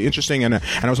thought it was really interesting, and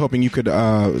I was hoping you could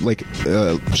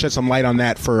shed some light on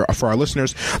that for our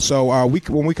listeners. So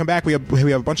when we come back, we have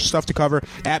a bunch of stuff to cover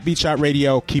at Beat Shot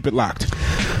Radio. Keep it locked.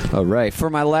 All right. For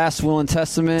my last will and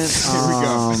testament,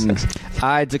 Here we go.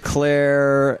 I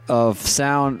declare of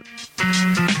sound.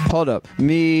 Hold up.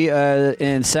 Me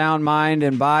in sound, mind,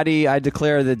 and body, I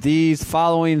declare that these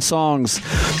following songs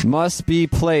must be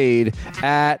played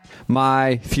at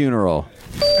my funeral.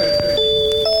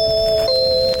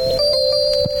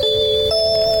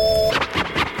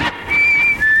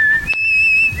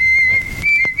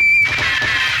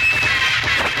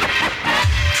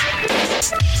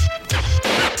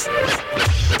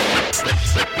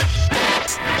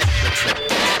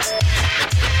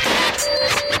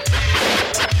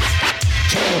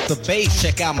 The bass,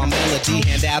 check out my melody,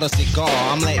 hand out a cigar.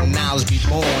 I'm letting knowledge be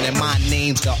born, and my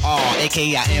name's the R.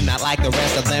 A.K.A. I am not like the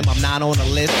rest of them, I'm not on the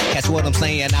list. Catch what I'm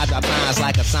saying, I drop lines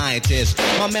like a scientist.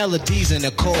 My melodies in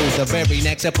the codes, the very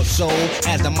next episode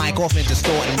has the mic off and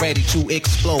distorting, ready to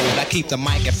explode. I keep the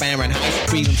mic at Fahrenheit,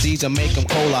 freedom seeds to make them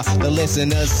colder. The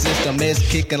listener's system is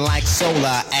kicking like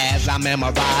solar. As I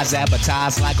memorize,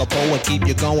 advertise like a poet, keep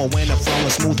you going when the flow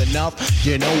is smooth enough.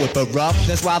 You know it, but rough.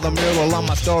 That's why the mural on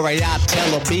my story I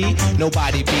tell a beat. melody.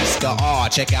 Nobody beats the R.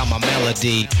 Check out my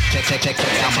melody. Check out my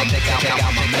melody. Check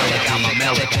out my melody. Check out my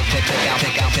melody. Check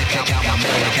out my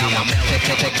melody. Check out my melody.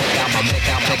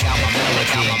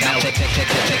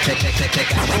 Check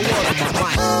out the word of my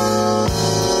mind.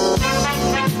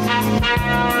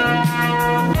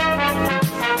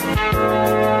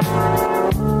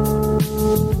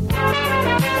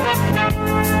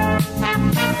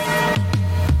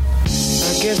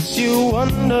 I guess you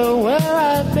wonder where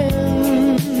I've been.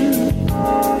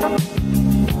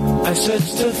 I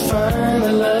searched to find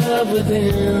the love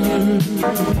within.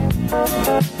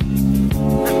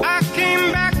 I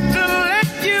came back to let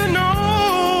you know.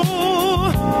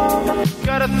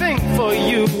 Got a thing for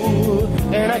you,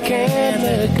 and I can't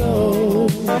let it go.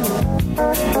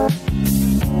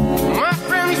 My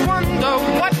friends wonder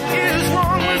what is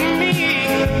wrong with me.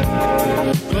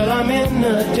 Well, I'm in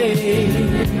a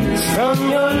daze from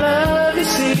your love, you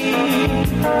see.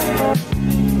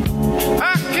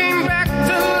 I came back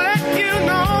to let you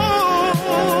know.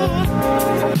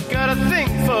 Got a thing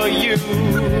for you,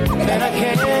 and I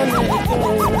can't let it go.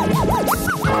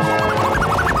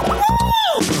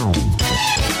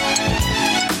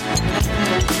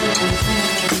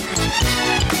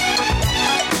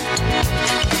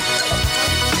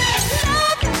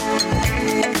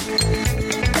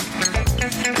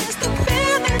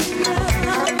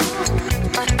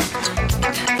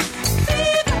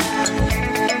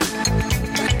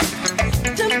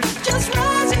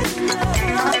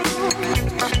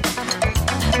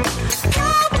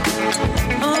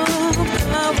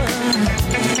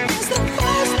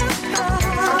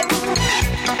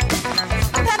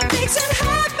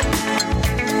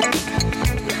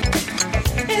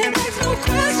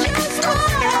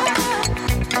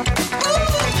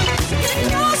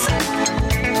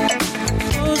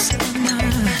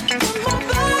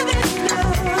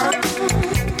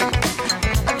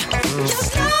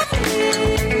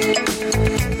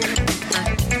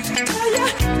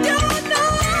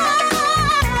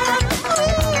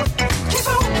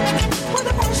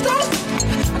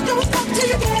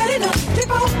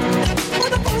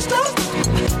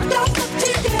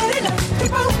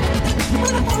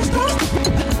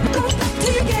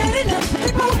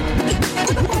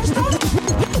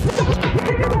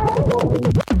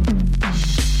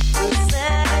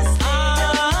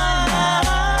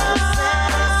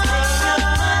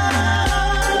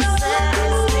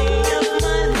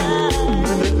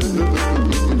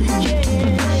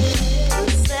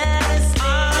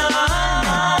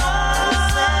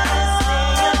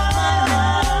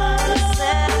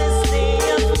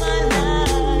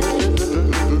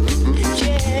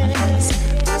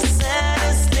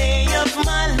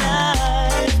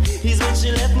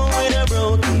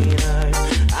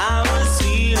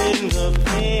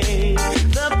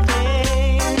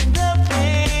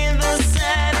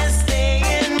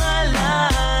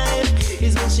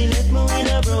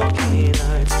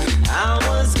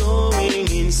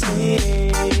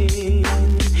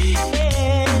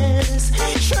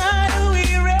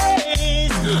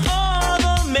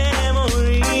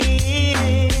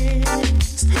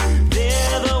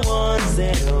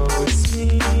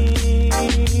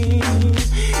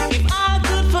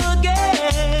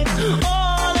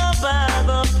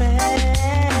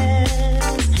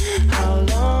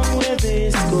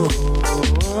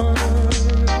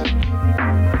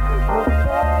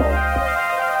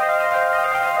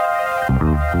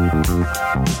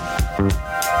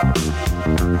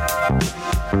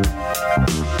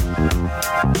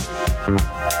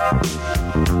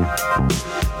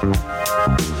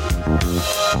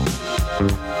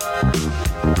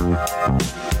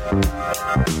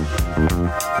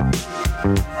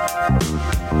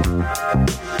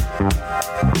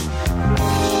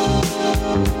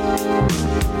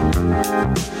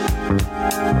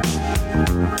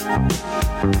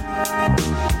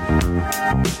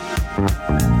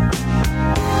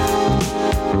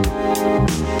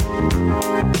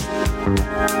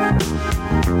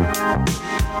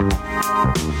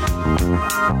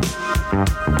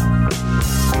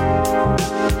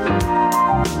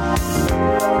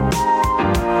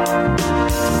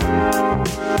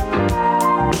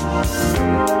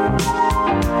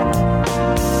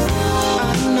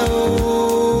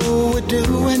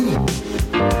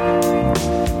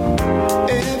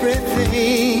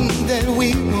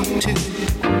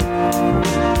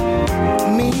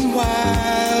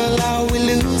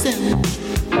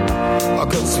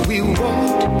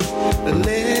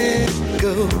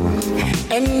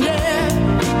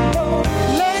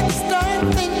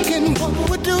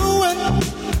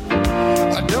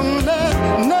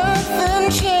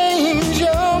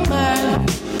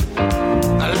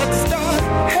 Let's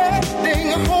start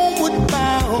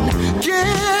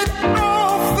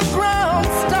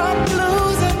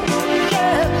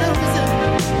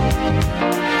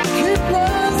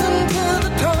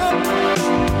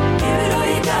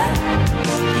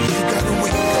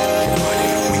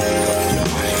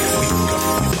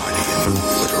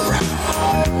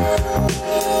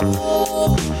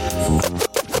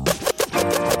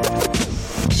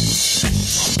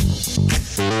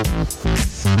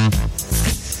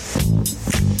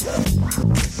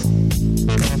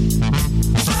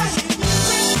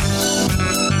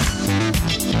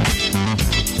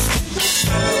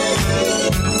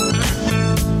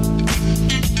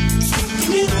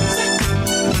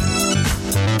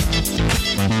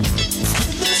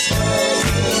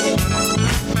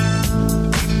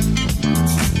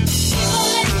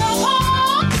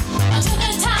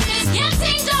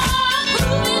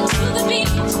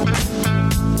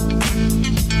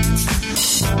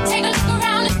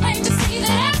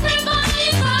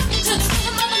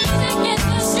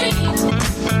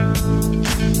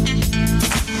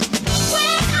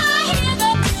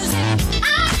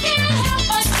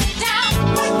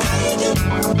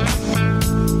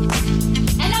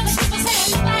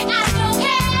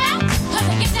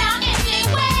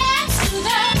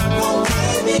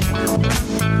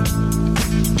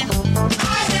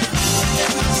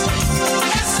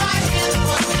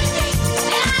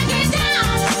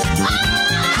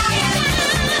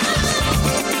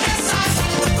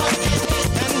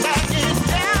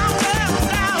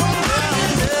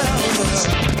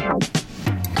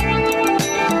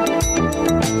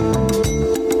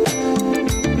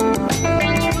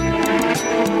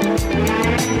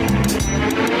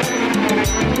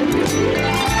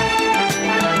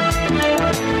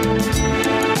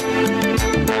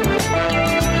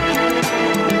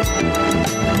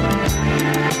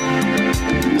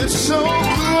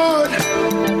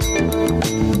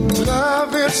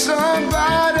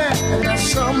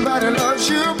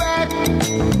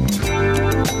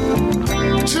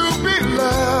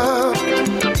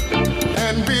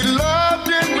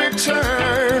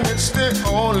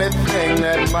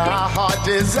my heart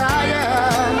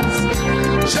desires.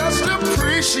 Just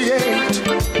appreciate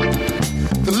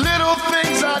the little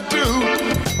things I do.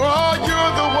 Oh,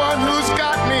 you're the one who's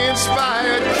got me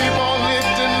inspired. Keep on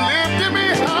lifting me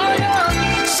higher.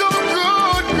 So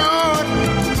good,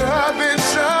 loving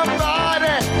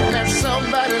somebody, and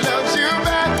somebody loves you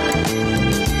back.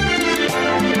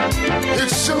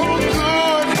 It's so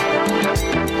good,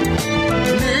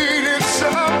 needing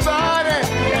somebody,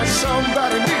 and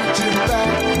somebody needs you back.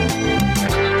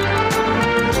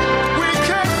 We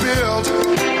can build a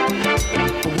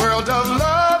world of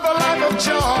love, a life of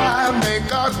joy,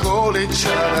 make our goal each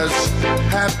other's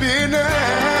happiness.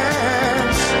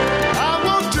 I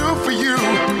will do for you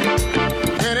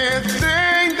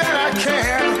anything that I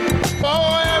can.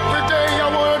 Oh, every day I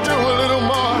want to do a little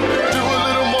more,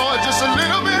 just a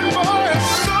little bit more. It's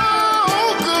so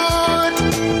good,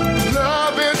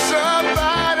 loving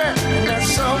somebody, and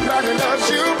somebody loves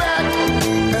you back,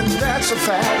 and that's a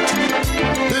fact.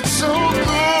 It's so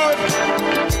good,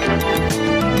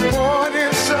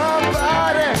 wanting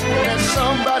somebody, and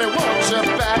somebody wants you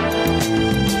back.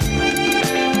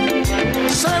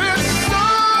 Said it's so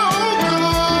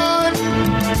good.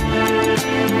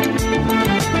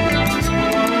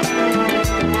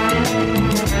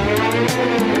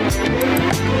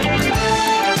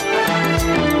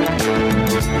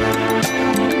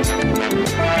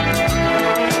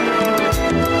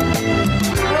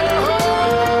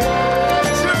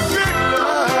 To be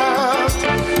loved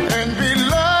and be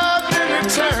loved in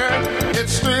return,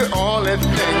 it's the only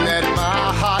thing that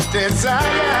my heart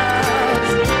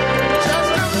desires.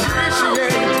 Just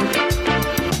appreciate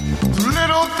the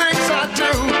little things I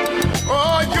do.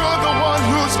 Oh, you're the one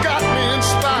who's got me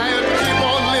inspired. Keep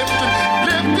on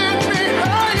lifting me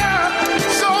higher.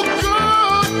 So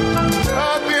good,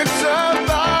 loving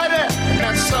somebody,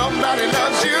 and somebody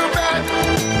loves you back,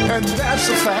 and that's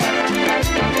a fact.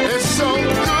 It's so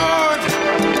good,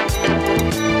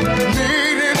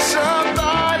 needing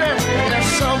somebody, and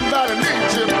somebody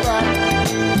needs you back.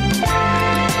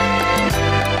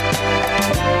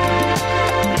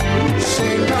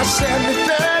 Say now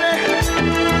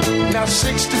 70-30, now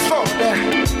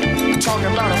 60-40,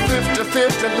 talking about a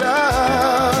 50-50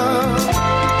 love.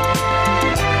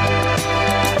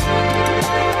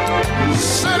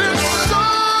 Said it's so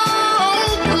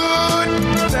good,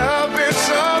 loving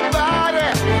somebody,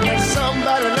 and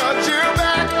somebody loves you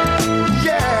back,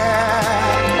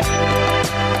 yeah.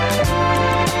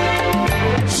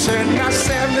 Said now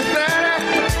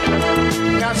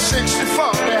 70-30, now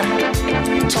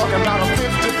 60-40, talking about a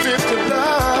 50-50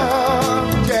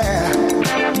 love, yeah.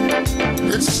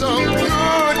 It's so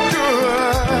good,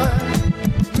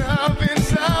 loving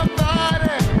somebody,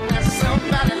 and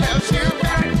somebody loves you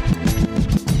back.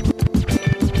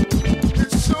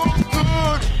 It's so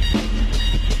good.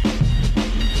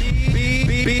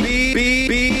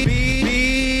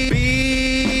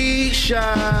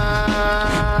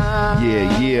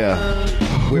 Yeah.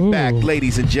 We're back,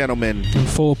 ladies and gentlemen. I'm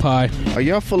full of pie. Are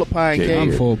y'all full of pie and cake?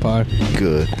 I'm full of pie.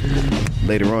 Good.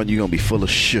 Later on, you're going to be full of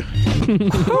shit.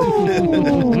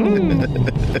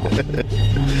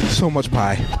 So much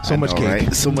pie. So much cake.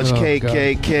 Right? So much cake.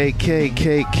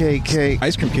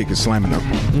 Ice cream cake is slamming though.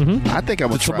 I think I'm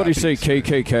going to try. Somebody say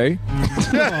KKK?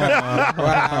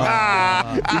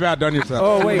 Wow. You've outdone yourself.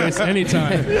 Oh, wait. Waste any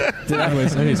time.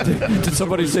 Did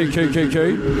somebody say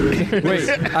KKK? Wait.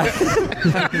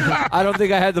 I don't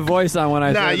think I had the voice on when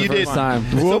I said it the first time.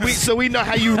 So we know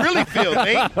how you really feel,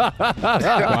 Nate.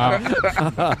 Wow.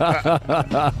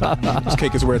 This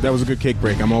cake is weird. That was a good cake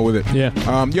break. I'm all with it.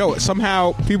 Yeah. Yo,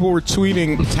 somehow people were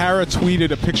tweeting. Tara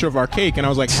tweeted a picture of our cake, and I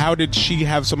was like, how did she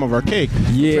have some of our cake?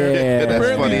 Yeah. That's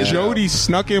Apparently, funny as hell. Jody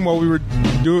snuck in while we were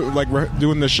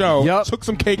doing the show. Yep. Took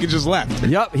some cake and just left.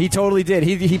 Yep, he totally did.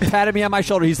 He patted me on my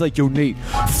shoulder. He's like, "Yo, Nate,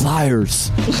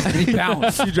 flyers." And he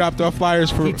bounced. He dropped off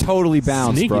flyers for. He totally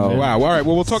bounced, Sneaky, bro. man. Wow. All right.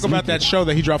 Well, we'll talk about that show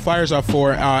that he dropped flyers off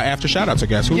for after shout-outs, I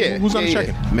guess. Who's on the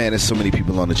check-in? Man, there's so many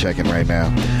people on the check-in right now.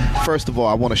 First of all,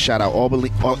 I want to shout out Albany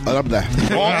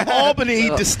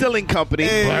Distilling Company.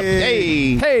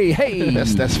 Hey.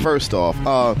 That's first off.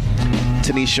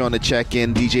 Tanisha on the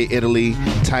check-in, DJ Italy,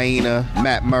 Taina,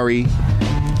 Matt Murray,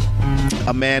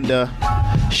 Amanda,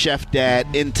 Chef Dad,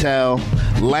 Intel,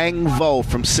 Lang Vo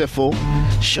from Siffle.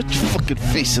 Shut your fucking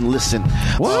face and listen.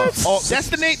 What? That's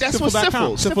the name. That's what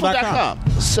Siffle. Siffle.com.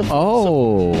 Siffle.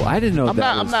 Oh, I didn't know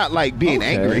that. I'm not like being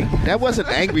angry. That wasn't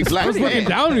angry black I was looking man.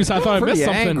 down on you, so I thought I missed Pretty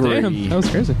something. angry. Damn, that was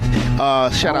crazy.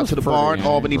 Shout out to the barn, pretty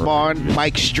Albany angry. Barn,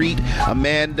 Mike Street,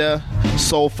 Amanda,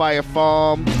 Soulfire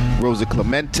Farm, Rosa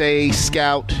Clemente,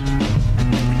 Scout,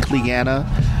 Cleanna,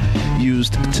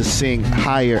 used to sing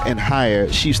higher and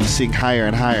higher. She used to sing higher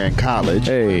and higher in college.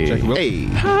 Hey.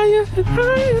 Higher and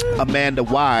higher. Amanda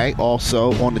Y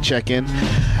also on the check-in.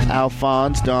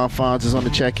 Alphonse, Don Fonz is on the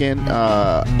check-in.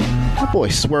 My boy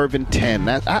Swervin 10.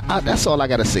 That's all I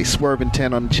gotta say. Swervin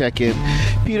 10 on the check-in.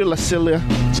 Peter Lasilla.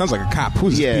 Sounds like a cop.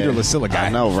 Who's this Peter Lasilla guy? I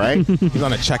know, right? He's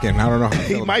on a check-in. I don't know.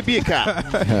 He might be a cop.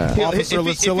 Officer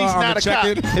Lasilla on the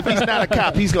check-in. If he's not a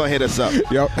cop, he's gonna hit us up.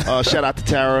 Yep. Shout out to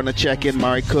Tara on the check-in.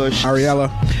 Mari Kush.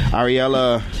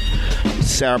 Ariella.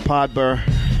 Sarah Podber.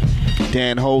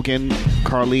 Dan Hogan,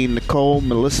 Carlene Nicole,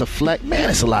 Melissa Fleck. Man,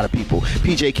 it's a lot of people.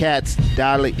 PJ Katz,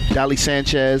 Dolly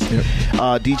Sanchez,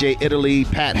 DJ Italy,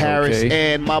 Pat Harris,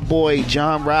 and my boy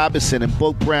John Robinson and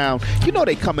Book Brown. You know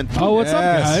they coming through. Oh, what's up,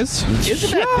 guys?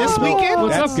 Isn't that this weekend?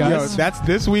 What's up, guys? Yo, that's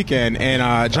this weekend,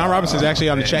 and John Robinson's actually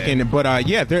on the check-in. But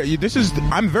yeah, this is.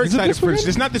 I'm very excited for this.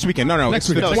 It's not this weekend. No, Next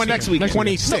it's weekend. the Next weekend.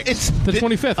 26th. No, it's The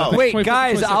 25th. Oh. Wait, 25th,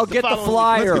 guys, 26th. I'll get the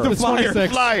flyer. Let's get the flyer.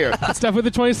 26th. Flyer. It's definitely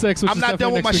the 26th. I'm not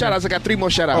done with my shout-outs. I got 3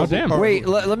 more shout-outs. Oh, damn. Wait,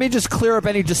 let me just clear up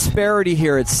any disparity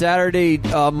here. It's Saturday,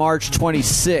 March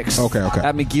 26th. Okay.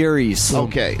 At McGeary's.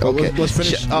 Okay. Let's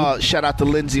finish. Shout out to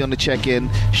Lindsay on the check-in.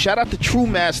 Shout out to True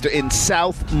Master in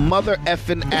South Mother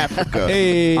effing Africa.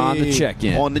 Hey. On the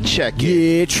check-in. On the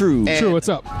check-in. Yeah, true. And True, what's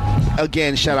up?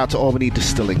 again, shout out to Albany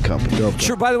Distilling Company.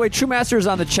 True. By the way, True Master is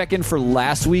on the check-in for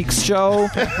last week's show.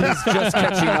 He's just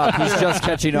catching up. He's just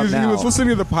catching up He now. was listening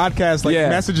to the podcast, like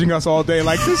messaging us all day,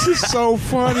 like, this is so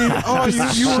funny. Oh, you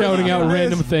shouting out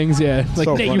random things, yeah. Like,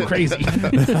 So Nate, funny. you crazy.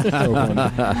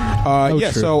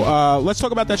 So let's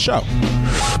talk about that show.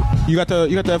 You got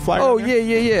the flyer? Oh, on there?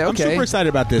 yeah. I'm Okay. super excited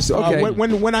about this. Okay.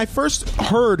 When I first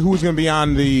heard who was going to be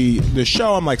on the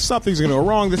show, I'm like, something's going to go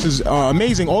wrong. This is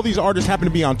amazing. All these artists happen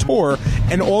to be on tour,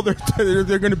 and all they're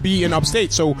going to be in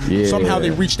upstate. So somehow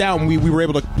they reached out, and we were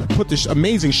able to put this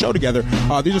amazing show together.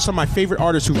 These are some of my favorite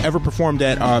artists who've ever performed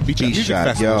at Beach Shot Music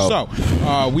Festival. yo.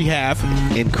 So we have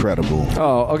Incredible.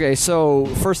 Oh, okay. So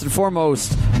first and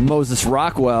foremost, Moses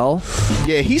Rockwell.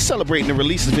 Yeah, he's celebrating the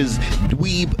release of his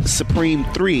Dweeb Supreme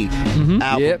 3 album. Yep,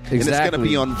 And it's going to exactly.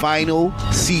 be on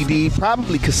vinyl, CD,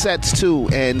 probably cassettes too,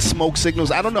 and smoke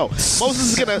signals. I don't know.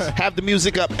 Moses is going to have the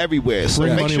music up everywhere, so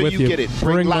Bring make money sure with you you. get it.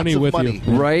 Bring lots money of with money.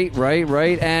 you.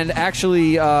 Right. And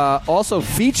actually, also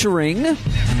featuring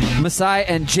Masai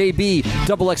and JB,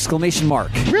 double exclamation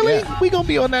mark. Really? Yeah. We going to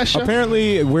be on that show?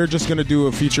 Apparently, we're just going to do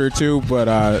a feature or two,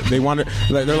 but they wanted.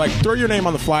 They're like, throw your name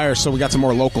on the flyer, so we got some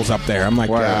more locals up there. I'm like,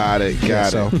 Got it.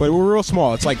 But we're real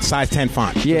small. It's like size 10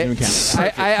 font. Doesn't Yeah, even count.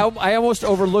 I almost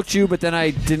overlooked you, but then I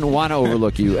didn't want to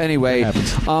overlook you. Anyway,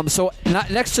 so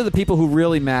next to the people who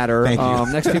really matter, Thank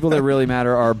you. next people that really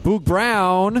matter are Boog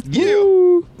Brown.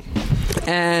 You.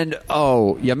 And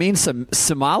Yamin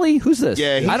Somali? Who's this?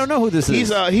 Yeah, I don't know who this is.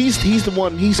 He's the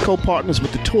one. He's co-partners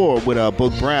with the tour with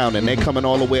Book Brown, and they're coming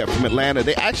all the way up from Atlanta.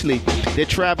 They're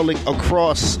traveling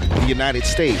across the United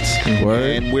States,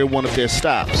 and we're one of their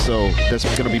stops. So that's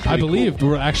going to be pretty I believe cool.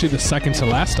 we're actually the second to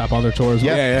last stop on their tour as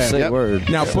well. Yeah. Say word.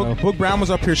 Now, Book Brown was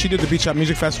up here. She did the Beach Shop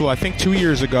Music Festival, I think, 2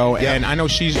 years ago, Yeah. and I know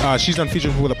she's done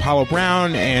features with Apollo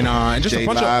Brown and just a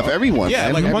bunch J-Live, of everyone. Yeah,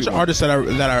 man, like a bunch of everyone. artists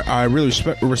that I really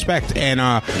respect. And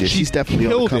she's definitely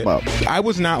on the killed come it. up. I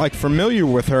was not like familiar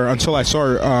with her until I saw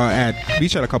her at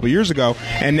Beach Shot a couple years ago,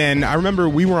 and then I remember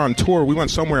we were on tour. We went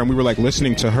somewhere and we were like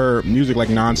listening to her music like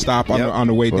nonstop on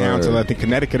the way down to I think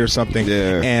Connecticut or something.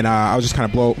 Yeah. And I was just kind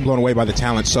of blown away by the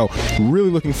talent. So really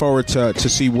looking forward to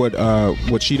see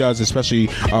what she does, especially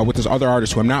with this other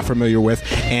artist who I'm not familiar with,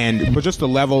 but just the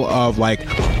level of like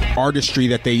artistry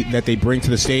that they bring to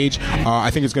the stage.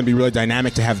 I think it's going to be really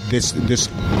dynamic to have this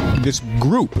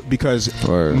group, because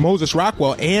Moses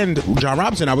Rockwell and John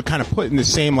Robinson I would kind of put in the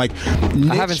same like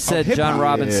niche I haven't of said hip-hop. John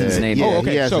Robinson's name Yeah, yet. Oh,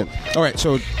 okay. he So, hasn't. all right.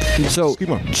 So keep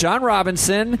going. John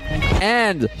Robinson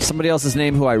and somebody else's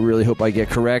name who I really hope I get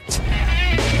correct.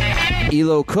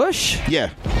 Elo Kush? Yeah,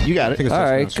 you got I think it. it's All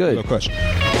right, pronounced good. Elo Kush.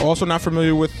 Also not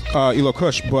familiar with Elo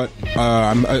Kush, but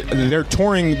they're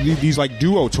touring these like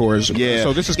duo tours. Yeah.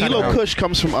 So this is kind Elo of Kush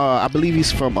comes from. I believe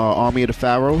he's from Army of the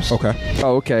Pharaohs. Okay.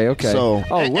 Oh, okay. So,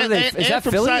 what are they? Is that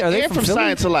from Philly? Are they and from Philly?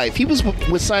 Science of Life? He was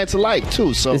with Science of Life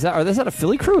too. So Is that a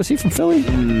Philly crew? Is he from Philly?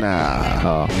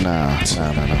 nah.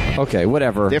 Okay,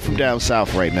 whatever. They're from down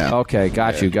south right now. Okay,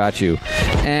 got you.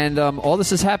 And all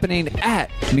this is happening at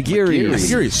McGeary's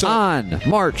McGeary's, so- on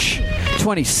March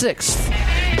 26th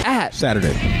at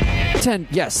Saturday. 10.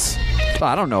 Yes.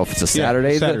 I don't know if it's a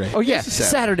Saturday. Saturday. Oh, yeah. It's a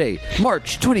Saturday.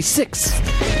 March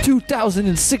 26th,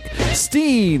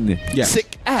 2016. Yeah. Sick.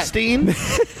 At Steen.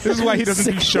 This is why he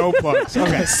doesn't do show plugs. Okay.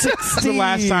 This is the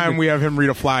last time we have him read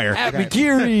a flyer. at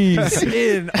McGeary's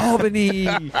in Albany,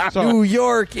 New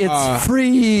York. It's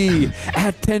free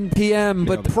at 10 p.m.,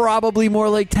 but probably more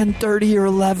like 10:30 or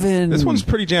 11. This one's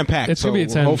pretty jam-packed. It's gonna be a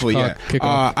 10 hopefully, o'clock yeah.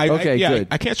 kickoff. Good.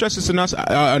 I can't stress this enough.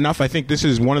 I think this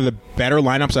is one of the better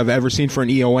lineups I've ever seen for an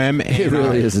EOM. It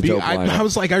really is a dope lineup. I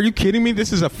was like, are you kidding me?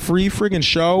 This is a free friggin'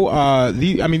 show.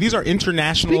 These are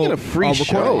international Speaking of free recording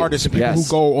shows, artists and people yes.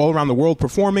 who go all around the world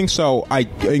performing. So I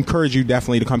encourage you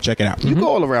definitely to come check it out. You go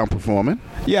all around performing.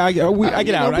 Yeah, I get out. We I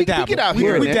dabble. get out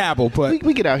here. We and there. dabble, but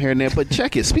we get out here and there. But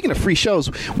check it. Speaking of free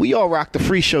shows, we all rocked the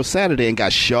free show Saturday and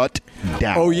got shut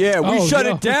down. Oh, yeah. We Oh, shut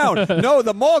no. it down. No,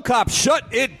 the mall cop shut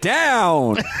it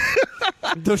down.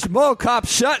 The mall cop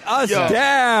shut us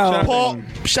down.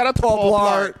 Shout out to Paul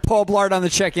Blart. Paul Blart on the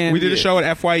check-in. we did a show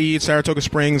at FYE at Saratoga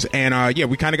Springs, and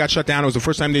we kind of got shut down. It was the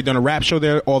first time they'd done a rap show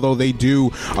there, although they do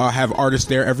have artists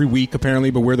there every week,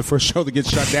 apparently, but we're the first show that gets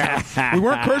shut down. We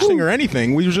weren't cursing or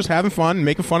anything. We were just having fun,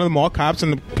 making fun of the mall cops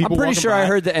and the people I'm pretty walking sure by. I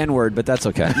heard the N-word, but that's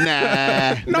okay.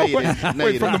 Nah. No, you wait, didn't. No,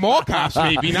 wait you from the didn't. mall cops,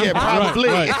 maybe. Not Yeah, probably.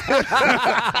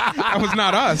 That was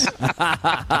not us.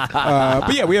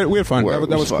 But yeah, we had fun. Word,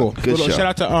 That was fun. cool. Good show.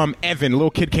 Shout out to Evan.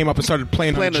 Little kid came up and started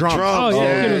playing on Playing the the drums. drums. Oh,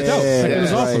 yeah, it was dope. Yeah. It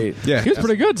was awesome. Right. Yeah. He was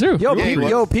pretty good, too.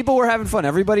 Yo, people were having fun.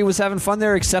 Everybody was having fun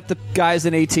there except the guys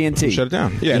in AT&T. Shut it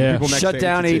down. Yeah, Yeah. people next Shut to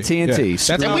down AT&T. Yeah. That's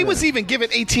That's And we how- was even giving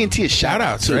AT&T a shout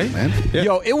out too, right? man. Yeah.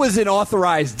 Yo, it was an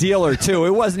authorized dealer too.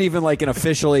 It wasn't even like an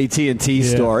official AT&T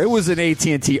store. It was an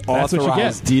AT&T That's what you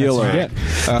authorized get. dealer.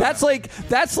 That's what you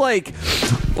That's like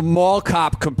a mall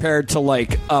cop compared to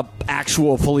like a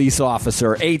actual police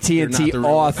officer. AT&T not the real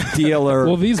auth dealer.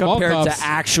 Well, these mall compared cops- to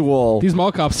actual. These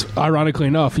mall cops, ironically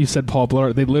enough, you said Paul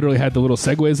Blart, they literally had the little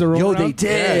segways that were Yo, around. they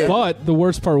did. But the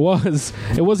worst part was,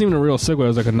 it wasn't even a real Segway. It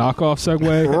was like a knockoff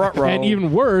Segway. Ruh-roh. And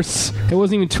even worse, it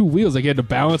wasn't even two wheels. Like, you had to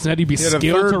balance and had to be Yeah, the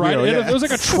skilled third to ride wheel, it. yeah. It was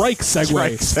like a trike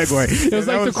Segway. Segway. It was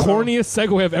like the corniest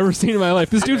Segway I've ever seen in my life.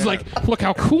 This dude's like, look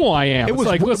how cool I am. It was It's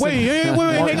like, listen, wait,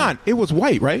 hang on. It was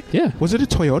white, right? Yeah. Was it a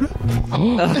Toyota?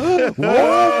 Oh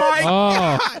my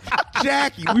God,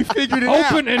 Jackie, we figured it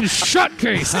out. Open and shut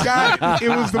case. God, it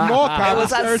was the mall cop. It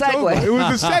was in a Saratoga. Segway. It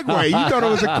was a Segway. You thought it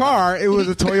was a car. It was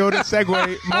a Toyota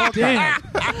Segway mall Damn.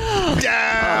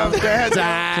 cop.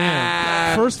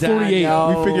 First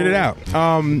 48. We figured it out.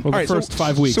 All right, first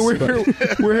 5 weeks, So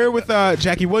we're here with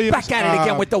Jackie Williams. Back at it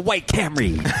again with the white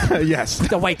Camry, yes.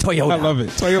 the white Toyota. I love it.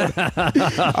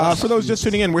 Toyota. For those just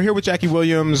tuning in, we're here with Jackie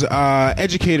Williams,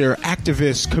 educator,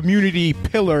 activist, community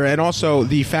pillar, and also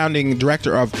the founding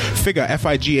director of FIGA,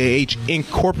 FIGAH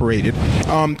Incorporated.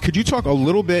 Could you talk a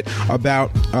little bit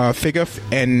about FIGA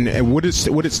and what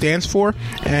it stands for?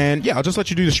 And yeah, I'll just let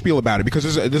you do the spiel about it because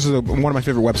this is one of my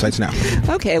favorite websites now.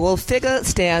 Okay, well, FIGA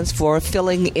stands for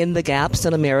Filling in the Gaps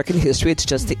in American History. It's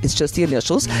just the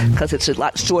initials because it's a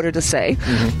lot shorter to say.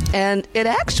 And it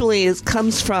actually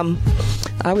comes from,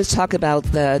 I always talk about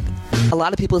that a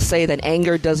lot of people say that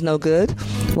anger does no good.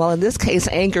 Well, in this case,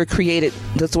 anger created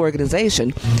this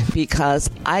organization because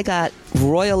I got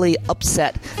royally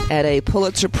upset at a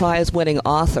Pulitzer Prize winning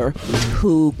author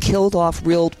who killed off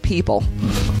real people.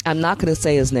 I'm not going to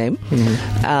say his name.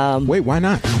 Wait, why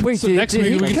not? Wait, So did next he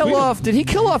week we can kill tweet him. off? Did he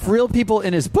kill off real people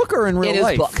in his book or in real In his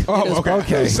life? book. Oh, In his okay. book.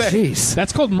 Okay, Say. jeez.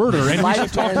 That's called murder, and you Life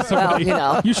should talk to as somebody.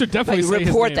 well, You should definitely like, say his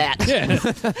report name. that.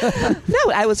 Yeah.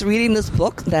 No, I was reading this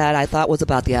book that I thought was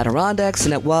about the Adirondacks,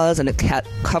 and it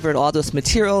covered all this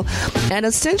material. And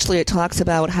essentially, it talks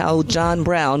about how John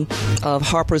Brown of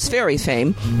Harper's Ferry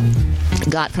fame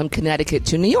got from Connecticut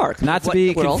to New York. Not to What be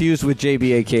in the world? confused with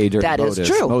JBAK during That is Moses.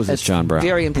 true. Moses That's John Brown.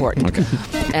 Very important.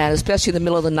 And especially in the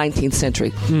middle of the 19th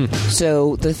century.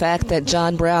 So the fact that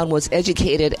John Brown was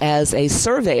educated as a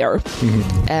surveyor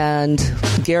and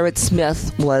Garrett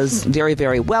Smith was very,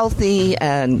 very wealthy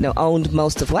and owned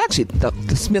most of, well, actually,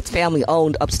 the Smith family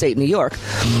owned upstate New York.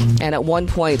 And at one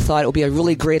point thought it would be a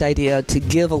really great idea to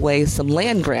give away some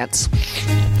land grants.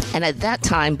 And at that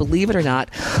time, believe it or not,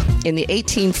 in the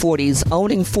 1840s,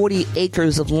 owning 40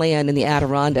 acres of land in the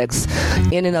Adirondacks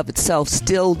in and of itself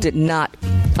still did not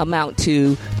amount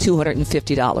to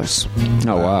 $250.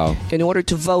 Oh, wow. In order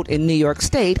to vote in New York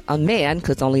State, a man,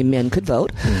 because only men could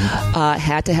vote,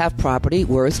 had to have property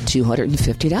worth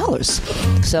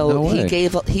 $250. So No way.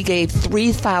 he gave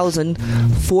 3,000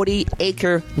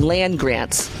 40-acre land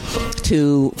grants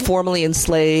to formerly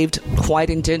enslaved, white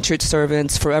indentured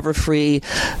servants, forever free,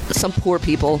 some poor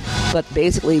people, but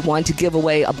basically wanted to give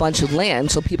away a bunch of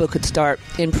land so people could start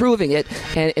improving it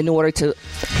and in order to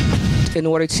in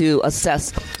order to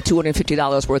assess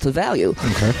 $250 worth of value.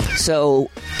 Okay. So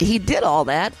he did all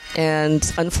that,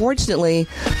 and unfortunately,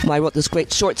 I wrote this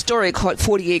great short story called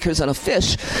 40 Acres and a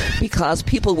Fish, because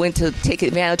people went to take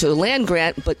advantage of the land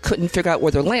grant but couldn't figure out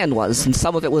where their land was, and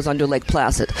some of it was under Lake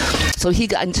Placid. So he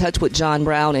got in touch with John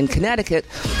Brown in Connecticut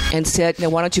and said,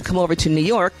 why don't you come over to New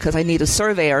York, because I need a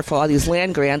surveyor for all these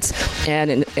land grants,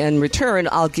 and in return,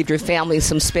 I'll give your family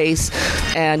some space,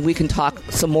 and we can talk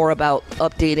some more about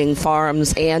updating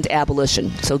farms and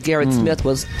abolition. So Garrett Smith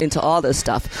was into all this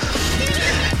stuff.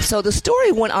 So the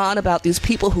story went on about these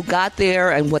people who got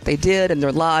there and what they did and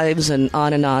their lives and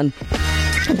on and on.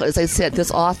 But as I said,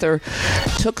 this author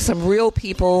took some real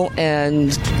people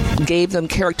and gave them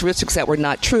characteristics that were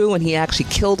not true, and he actually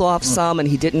killed off some, and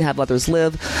he didn't have others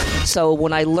live. So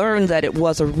when I learned that it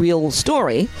was a real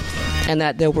story and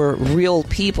that there were real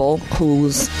people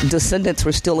whose descendants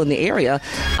were still in the area,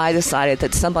 I decided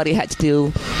that somebody had to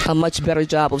do a much better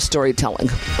job of storytelling,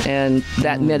 and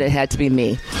that meant it had to be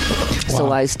me. Wow.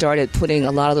 So I started putting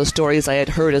a lot of those stories I had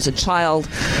heard as a child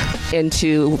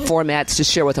into formats to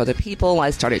share with other people. I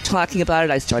started talking about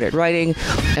it. I started writing.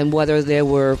 And whether there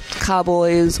were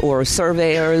cowboys or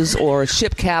surveyors or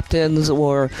ship captains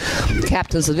or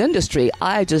captains of industry,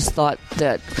 I just thought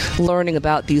that learning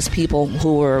about these people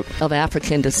who were of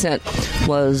African descent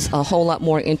was a whole lot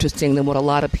more interesting than what a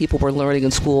lot of people were learning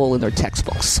in school in their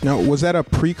textbooks. Now, was that a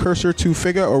precursor to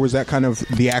Figure, or was that kind of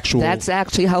the actual... That's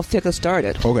actually how Figure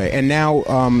started. Okay. And now,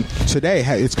 today,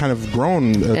 it's kind of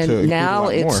grown to and now a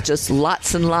lot it's more. Just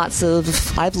lots and lots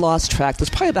of, I've lost track. There's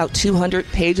probably about 200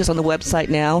 pages on the website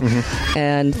now.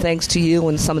 And thanks to you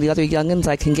and some of the other youngins,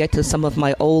 I can get to some of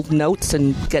my old notes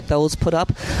and get those put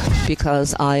up,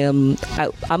 because I'm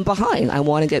behind. I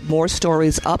want to get more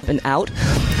stories up and out.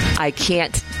 I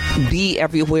can't be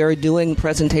everywhere doing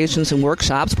presentations and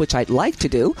workshops, which I'd like to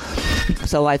do.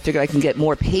 So I figure I can get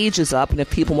more pages up, and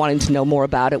if people wanting to know more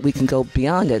about it, we can go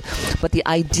beyond it. But the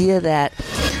idea that,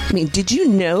 did you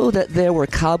know that there were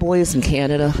cowboys in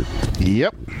Canada?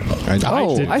 Yep.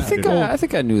 I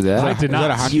think I knew that. I did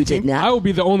not. You did not. I will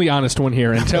be the only honest one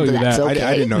here and tell you that. That's okay.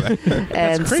 I didn't know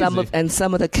that. And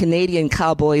some of the Canadian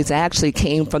cowboys actually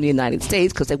came from the United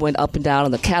States, because they went up and down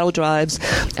on the cattle drives,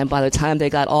 and by the time they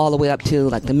got all the way up to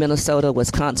like the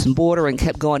Minnesota-Wisconsin border and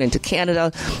kept going into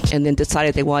Canada, and then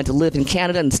decided they wanted to live in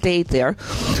Canada and stayed there.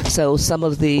 So some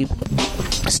of the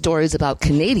stories about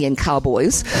Canadian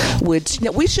cowboys, which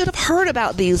we should have heard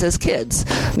about these as kids.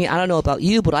 I don't know about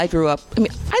you, but I grew up,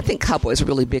 I think cowboys are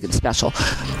really big and special.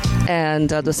 And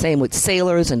the same with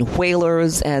sailors and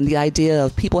whalers, and the idea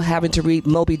of people having to read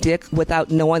Moby Dick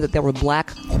without knowing that there were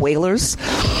black whalers,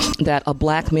 that a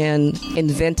black man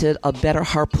invented a better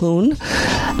harpoon,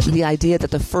 the idea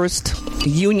that the first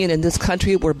union in this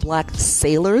country were black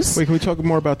sailors. Wait, can we talk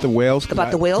more about the whales?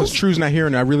 About the whales? Because True's not here,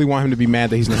 and I really want him to be mad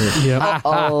that he's not here. Yeah.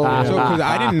 So, 'cause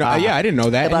I didn't know. Yeah, I didn't know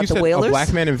that. About and you the said whalers? a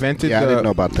black man invented. I didn't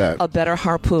know about that. A better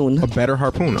harpoon. A better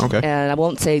harpoon. Okay. And I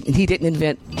won't say he didn't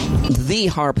invent the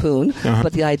harpoon,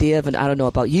 but the idea of, and I don't know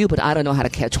about you, but I don't know how to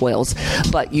catch whales.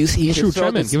 But you True, throw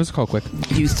chime in. this, Give us a call quick.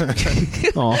 you, True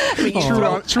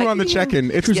on the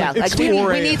check-in. It's we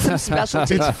 4 need some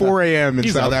specialty. It's 4 a.m. in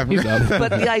South Africa.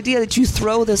 But the idea that you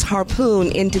throw this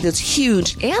harpoon into this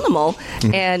huge animal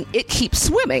and it keeps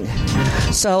swimming.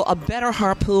 So a better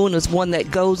harpoon is one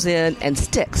that goes in and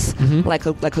sticks like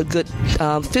a good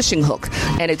fishing hook,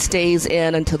 and it stays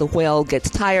in until the whale gets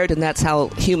tired, and that's how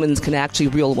humans can actually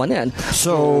reel one in.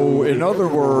 So, in other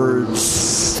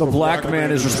words, the black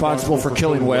man is responsible for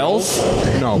killing whales?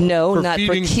 No, not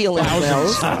for killing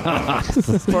whales,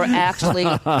 for actually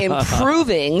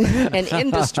improving an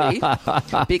industry,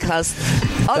 because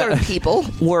other people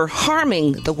were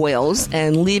harming the whales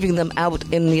and leaving them out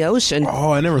in the ocean.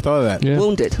 Oh, I never thought of that. Yeah.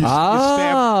 Wounded.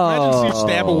 Imagine you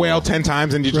stab a whale 10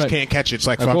 times and you just can't catch it. It's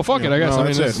like, Well, fuck it, I guess. No, I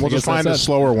mean, that's it. We'll I just guess find that's a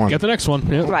slower one. Get the next one.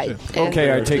 Yeah. Right.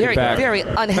 Okay, I take it back. Very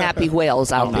unhappy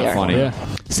whales out there. Funny. Yeah.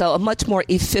 So a much more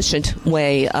efficient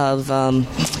way of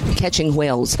catching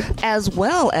whales, as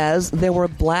well as there were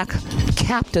black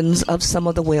captains of some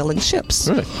of the whaling ships.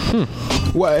 Really?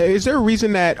 Well, is there a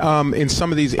reason that in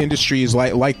some of these industries,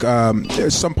 like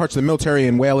some parts of the military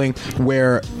and whaling,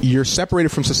 where you're separated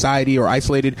from society or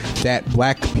isolated, that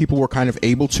black people were kind of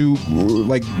able to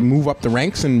like move up the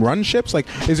ranks and run ships? Like,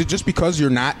 is it just because you're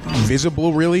not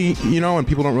visible, really, and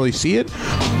people don't really see it?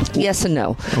 Yes and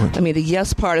no. Okay. I mean, the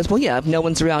yes part is, well, yeah, if no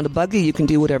one's around to bug you, you can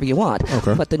do whatever you want.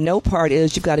 Okay. But the no part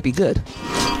is you've got to be good.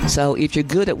 So if you're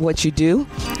good at what you do,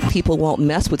 people won't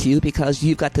mess with you because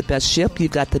you've got the best ship,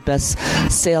 you've got the best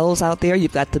sails out there,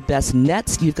 you've got the best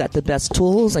nets, you've got the best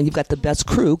tools, and you've got the best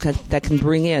crew that can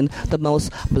bring in the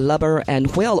most blubber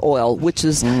and whale oil, which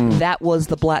is that was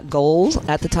the black gold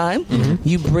at the time.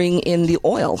 You bring in the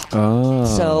oil.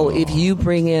 So if you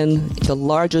bring in the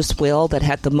largest whale that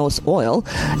had the most oil,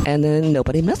 and then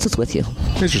nobody messes with you.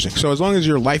 Interesting. So as long as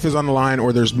your life is on the line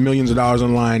or there's millions of dollars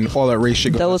on the line, all that race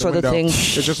shit goes Those out are the window.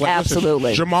 things. It's just like,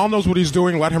 Absolutely. listen, Jamal knows what he's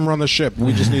doing. Let him run the ship.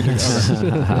 We just need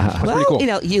to. Well, cool.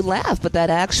 you laugh, but that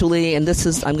actually, and this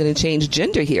is, I'm going to change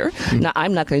gender here. Now,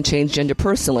 I'm not going to change gender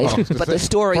personally, but the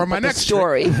story,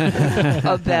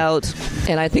 about,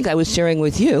 and I think I was sharing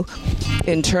with you,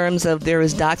 in terms of there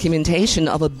is documentation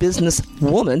of a business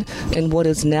woman in what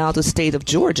is now the state of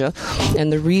Georgia,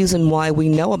 and the reason why we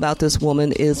know about this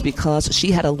woman is because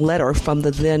she had a letter from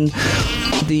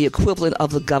the equivalent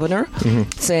of the governor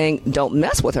saying don't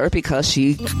mess with her because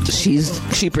she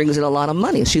brings in a lot of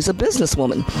money. She's a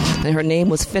businesswoman, and her name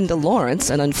was Fenda Lawrence,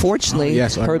 and unfortunately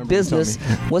her business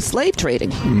was slave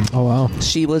trading. Oh wow.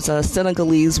 She was a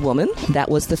Senegalese woman. That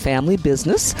was the family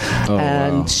business,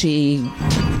 and she,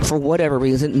 for whatever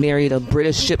reason, married a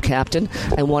British ship captain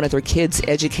and wanted her kids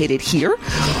educated here.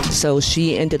 So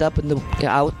she ended up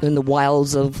out in the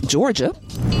wilds of Georgia,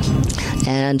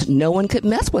 and no one could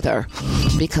mess with her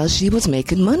because she was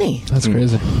making money. That's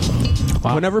crazy.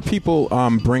 Wow. Whenever people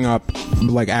bring up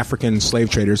like African slave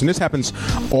traders, and this happens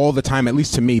all the time, at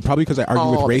least to me, probably because I argue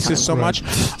All with the time. racists so much.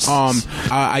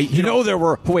 You know there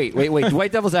were wait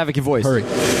white devil's advocate voice. Hurry.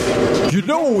 You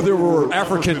know there were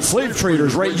African slave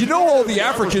traders, right? You know all the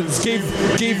Africans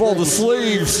gave all the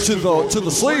slaves to the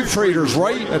slave traders,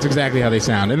 right? That's exactly how they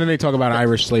sound, and then they talk about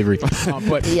Irish slavery.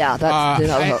 But Yeah,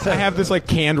 that's I have this like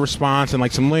canned response and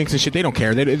like some links and shit. They don't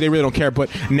care. They really don't care. But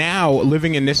now,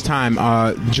 living in this time,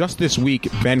 just this week,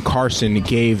 Ben Carson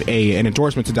gave an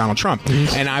endorsement to Donald Trump,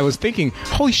 and I was thinking,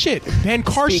 holy shit, Ben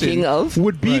Carson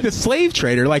would be the slave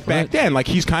trader like back then. Like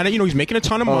he's kind of he's making a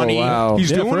ton of money. Wow. He's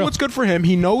Yeah, for doing real. what's good for him.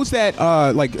 He knows that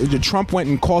like Trump went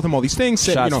and called him all these things.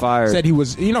 Said, Shots fired. said he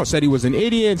was said he was an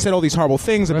idiot. Said all these horrible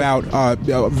things about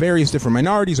various different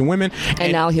minorities and women.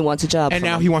 and now he wants a job. And from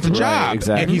now him. he wants a job,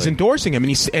 exactly. and he's endorsing him, and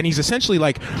he's essentially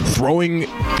like throwing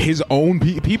his own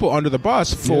people under the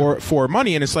bus for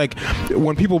money. And it's like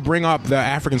when people bring up the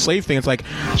African slave thing, it's like,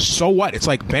 so what? It's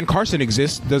like Ben Carson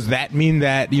exists. Does that mean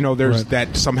that there's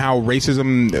that somehow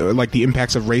racism, like the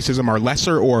impacts of racism, are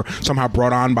lesser or somehow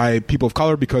brought on by people of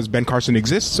color because Ben Carson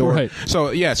exists? Or Right. so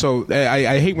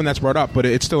I hate when that's brought up, but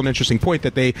it's still an interesting point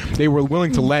that they were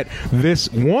willing to let this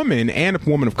woman and a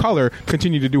woman of color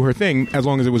continue to do her thing as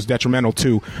long as it was detrimental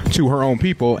to her own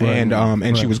people,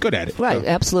 and she was good at it. Right, So,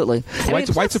 absolutely. I mean,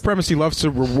 white supremacy loves to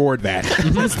reward that.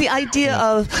 Plus the idea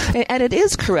of, and it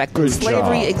is correct,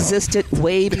 slavery existed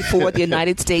way before the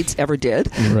United States ever did,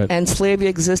 Right. and slavery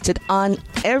existed on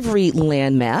every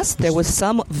landmass. There was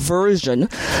some version,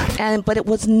 but it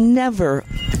was never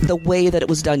the way that it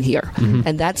was done here,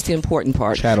 and that's the important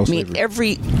part. Chattel I mean,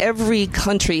 slavery. every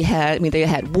country had. I mean, they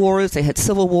had wars, they had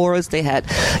civil wars, they had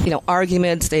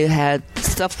arguments, they had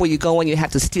stuff where you go and you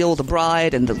have to steal the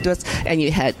bride and the dress, and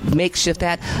you had makeshift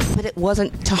that, but it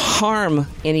wasn't to harm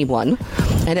anyone,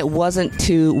 and it wasn't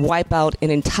to wipe out an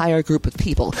entire group of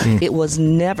people. It was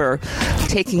never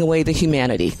taking away the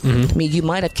humanity. I mean, you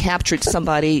might have captured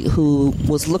somebody who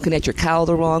was looking at your cow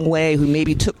the wrong way, who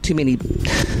maybe took too many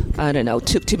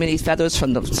feathers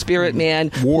from the spirit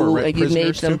man. Right? You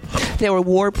made Prisoners, them. They were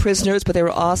war prisoners, but they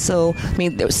were also. I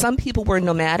mean, some people were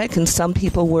nomadic and some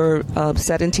people were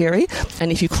sedentary.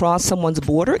 And if you cross someone's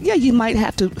border, you might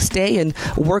have to stay and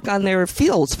work on their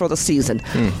fields for the season,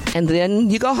 and then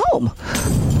you go home.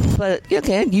 But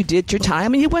again, you did your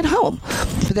time and you went home.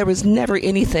 But there was never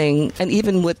anything, and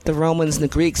even with the Romans and the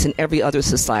Greeks and every other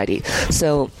society.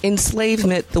 So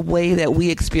enslavement, the way that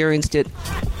we experienced it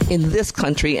in this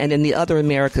country and in the other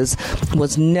Americas,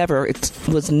 was never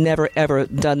ever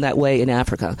done that way in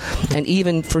Africa. And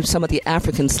even for some of the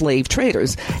African slave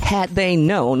traders, had they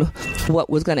known what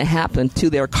was going to happen to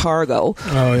their cargo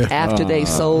after they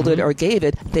sold it or gave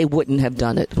it, they wouldn't have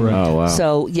done it. Oh wow.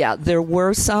 So there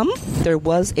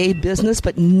was a business,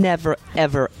 but never,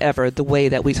 ever, ever the way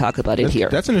that we talk about it here.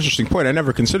 That's an interesting point. I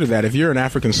never considered that. If you're an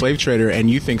African slave trader and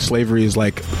you think slavery is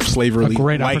like slavery, A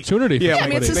great opportunity. Yeah, I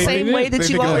mean, it's the same way that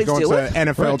you always do it.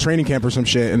 NFL training camp or some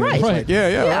shit, and Right. it's like,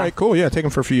 all right, cool, take them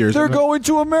for a few years. They're going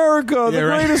to America, the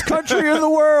right. greatest country in the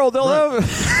world. They'll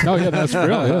have. Oh yeah, that's real.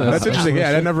 Yeah, That's interesting.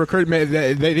 Yeah, that never occurred to me.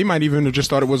 they might even have just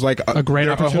thought it was like a great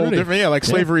whole opportunity. different, like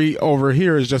slavery over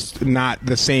here is just not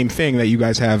the same thing that you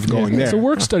guys have going there. It's a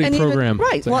work study And program.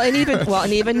 Right. Well, and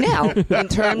even now, in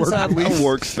terms of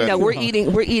work study. we're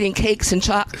eating cakes and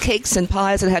cakes and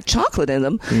pies that have chocolate in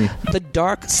them. The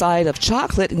dark side of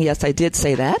chocolate, and yes, I did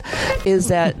say that, is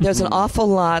that there's an awful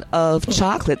lot of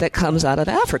chocolate that comes out of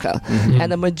Africa,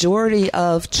 and the majority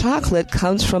of chocolate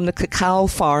comes from the cacao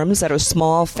farms that are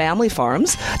small family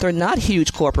farms. They're not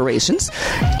huge corporations,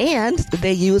 and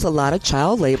they use a lot of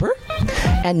child labor,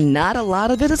 and not a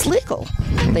lot of it is legal.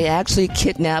 They actually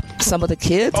kidnap some of the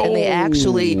kids, and they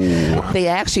actually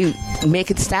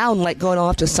make it sound like going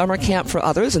off to summer camp for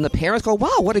others, and the parents go, "Wow,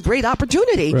 what a great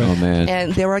opportunity!" Oh, man.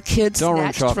 And there are kids Don't ruin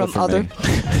snatched chocolate from for other. me.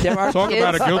 There are Talk kids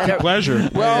about a guilty that are- pleasure.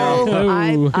 Well,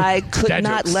 Oh. I could Dad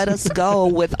not jokes. let us go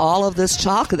with all of this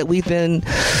chocolate that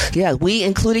we,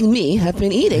 including me, have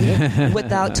been eating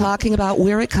without talking about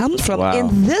where it comes from Wow.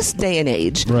 in this day and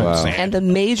age. Wow. And the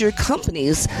major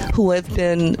companies who have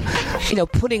been,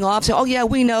 putting off, saying, "Oh yeah,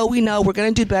 we know, we're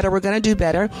going to do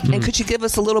better, and could you give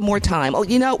us a little more time? Oh,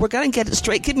 we're going to get it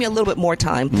straight. Give me a little bit more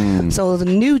time." So the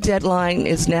new deadline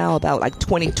is now about like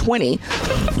 2020,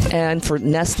 and for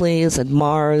Nestle's and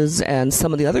Mars and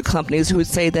some of the other companies who would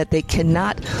say that they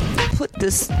cannot put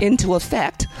this into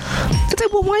effect, I say,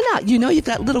 well, why not? You've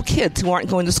got little kids who aren't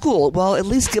going to school. Well, at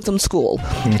least give them school.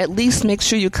 At least make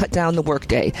sure you cut down the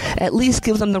workday. At least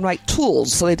give them the right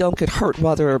tools so they don't get hurt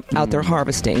while they're out there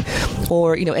harvesting.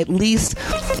 Or, at least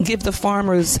give the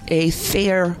farmers a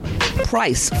fair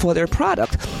price for their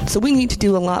product. So we need to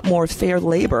do a lot more fair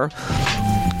labor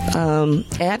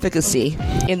advocacy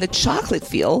in the chocolate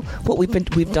field. What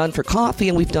we've done for coffee,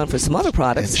 and we've done for some other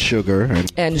products,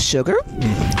 and sugar.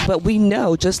 But we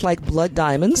know, just like blood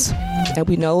diamonds, and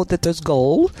we know that there's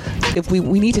gold, if we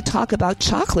need to talk about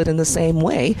chocolate in the same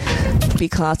way,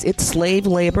 because it's slave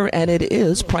labor and it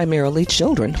is primarily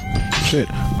children. Shit.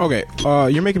 Okay,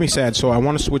 you're making me sad, so I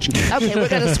want to switch. Okay, we're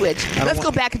going to switch. Let's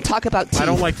go back and talk about teeth. I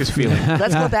don't like this feeling.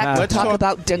 Let's go back and talk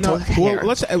about dental hair. Well,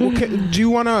 let's. Do you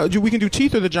want to? We can do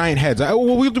teeth or the giant heads.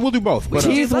 We'll do both. But,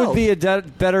 Teeth do both. would be a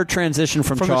better transition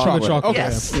from the chocolate. chocolate. Okay.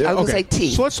 Yes, I was going to say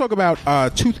teeth. So let's talk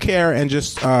about tooth care and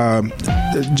just.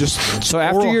 So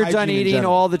after oral you're hygiene done in eating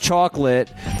general. all the chocolate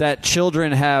that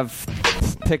children have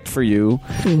picked for you,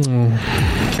 yeah,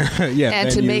 and then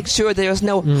to you- make sure there's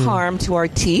no harm to our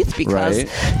teeth, because Right.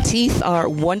 teeth are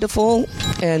wonderful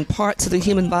and parts of the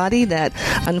human body that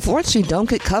unfortunately don't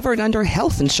get covered under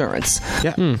health insurance.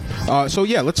 Yeah. So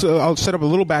yeah, let's. I'll set up a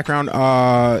little background.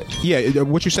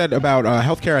 What you said about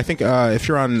healthcare. I think if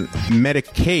you're on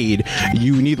Medicaid,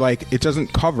 you need it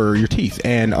doesn't cover your teeth,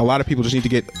 and a lot of people just need to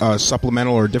get a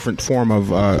supplemental or different form of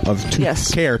tooth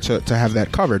Yes. care to have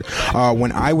that covered.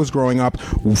 When I was growing up,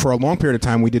 for a long period of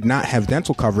time, we did not have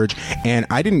dental coverage, and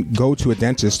I didn't go to a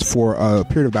dentist for a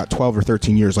period of about 12 or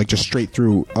 13 years, just straight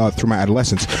through my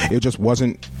adolescence. It just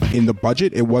wasn't in the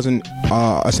budget. It wasn't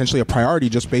essentially a priority,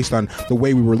 just based on the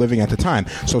way we were living at the time.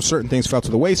 So certain things fell to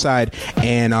the wayside,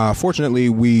 and fortunately,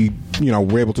 we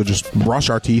were able to just brush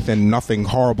our teeth, and nothing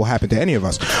horrible happened to any of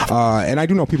us. And I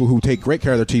do know people who take great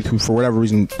care of their teeth who, for whatever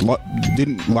reason,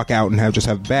 didn't luck out and have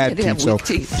bad They teeth. have weak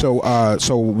teeth.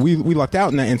 So we lucked out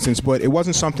in that instance, but it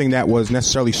wasn't something that was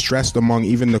necessarily stressed among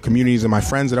even the communities and my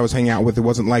friends that I was hanging out with. It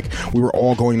wasn't like we were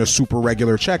all going to super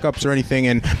regular checkups or anything.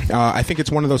 And I think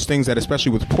it's one of those things that,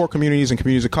 especially with poor communities and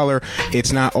communities of color,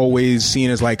 it's not always seen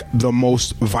as the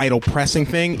most vital, pressing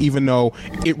thing, even though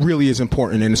it really is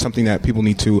important and it's something that people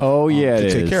need to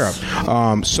take care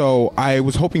of. So I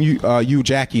was hoping you,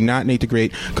 Jackie, not Nate the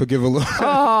Great, could give a little.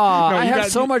 I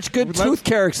have so much good tooth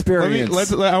care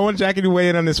experience. I want Jackie to weigh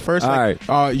in on this first. All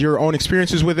right. Your own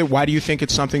experiences with it. Why do you think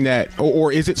it's something that,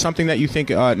 or is it something that you think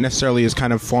necessarily has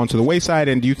kind of fallen to the wayside?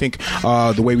 And do you think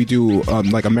the way we do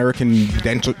American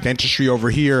dentistry over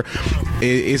here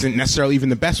isn't necessarily even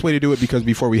the best way to do it? Because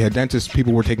before we had dentists,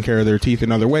 people were taking care of their teeth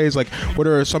in other ways. What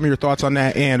are some of your thoughts on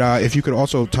that? And if you could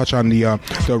also touch on the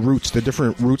roots, the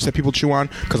different roots that people chew on,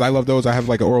 because I love those. I have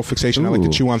an oral fixation. Ooh. I like to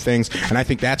chew on things, and I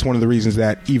think that's one of the reasons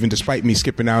that even despite me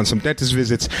skipping out on some dentist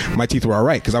visits, my teeth were all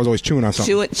right because I was always chewing on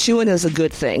something. Chewing is a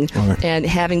good thing, and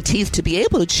having teeth to be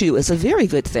able to chew is a very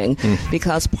good thing,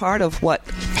 because part of what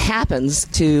happens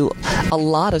to a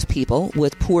lot of people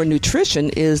with poor nutrition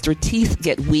is their teeth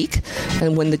get weak,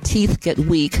 and when the teeth get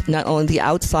weak, not only the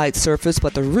outside surface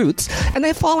but the roots, and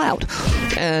they fall out.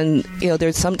 And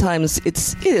there's sometimes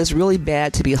it is really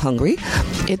bad to be hungry.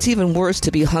 It's even worse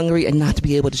to be hungry and not to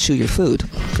be able to chew your food.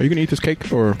 Are you gonna eat this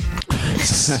cake or?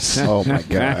 Oh my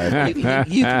God!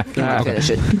 You can finish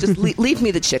it. Just leave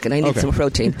me the chicken. I need some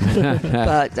protein,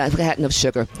 but I've had enough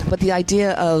sugar. But the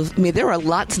idea of, there are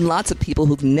lots and lots of people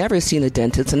who've never seen a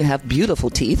dentist and have beautiful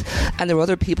teeth, and there are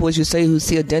other people, as you say, who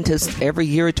see a dentist every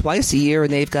year or twice a year,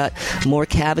 and they've got more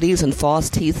cavities and false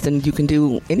teeth than you can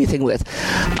do anything with.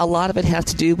 A lot of it has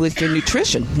to do with your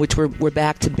nutrition, which we're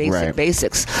back to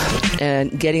basics,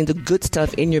 and getting the good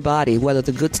stuff in your body. Whether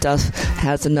the good stuff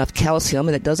has enough calcium,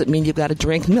 and it doesn't mean you've got to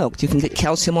drink milk. You can get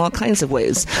calcium all kinds of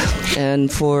ways,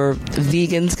 and for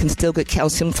vegans can still get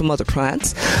calcium from other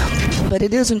plants. But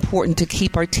it is important to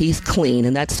keep our teeth clean,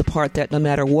 and that's the part that no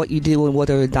matter what you do and what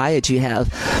other diet you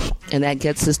have, and that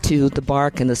gets us to the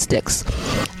bark and the sticks.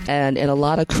 And in a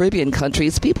lot of Caribbean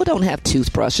countries, people don't have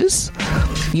toothbrushes.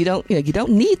 You don't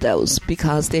need those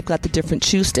because they've got the different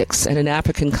chew sticks. And in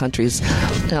African countries,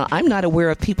 I'm not aware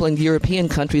of people in European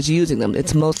countries using them.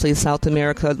 It's mostly South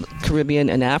America, Caribbean,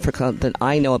 and Africa that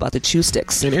I know about the chew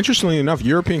sticks. And interestingly enough,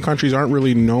 European countries aren't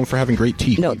really known for having great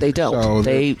teeth. No, they don't. So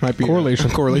they might be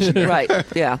correlation. Right?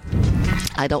 Yeah.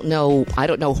 I don't know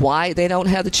why they don't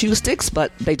have the chew sticks,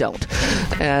 but they don't.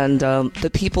 And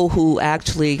the people who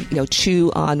actually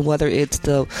chew on whether it's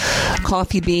the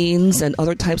coffee beans and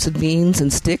other types of beans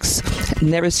and sticks,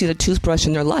 never seen a toothbrush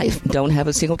in their life, don't have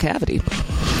a single cavity.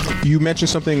 You mentioned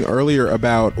something earlier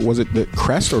about, was it the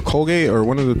Crest or Colgate or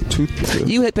one of the tooth?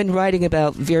 You had been writing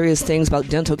about various things about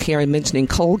dental care and mentioning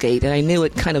Colgate, and I knew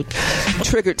it kind of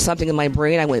triggered something in my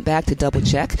brain. I went back to double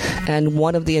check, and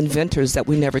one of the inventors that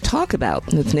we never talk about,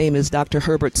 his name is Dr.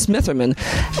 Herbert Smitherman,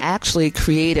 actually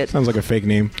created... Sounds like a fake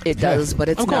name. It does, but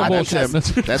it's not. That's Herb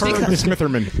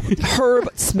Smitherman. Herb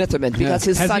Smitherman, because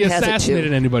his Has son he has it too.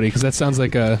 assassinated anybody? Because that sounds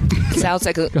like a... Sounds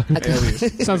like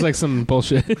sounds like some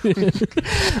bullshit.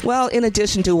 Well, in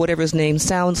addition to whatever his name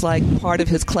sounds like, part of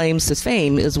his claims to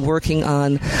fame is working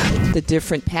on the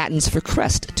different patents for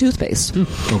Crest toothpaste.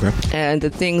 Okay. And the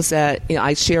things that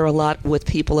I share a lot with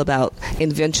people about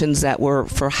inventions that were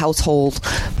for household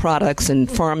products and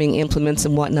farming implements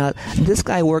and whatnot. This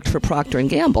guy worked for Procter &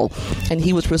 Gamble, and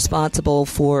he was responsible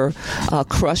for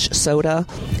Crush soda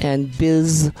and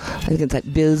Biz, I think it's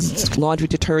that Biz laundry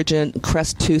detergent,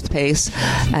 Crest toothpaste,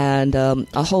 and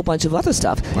a whole bunch of other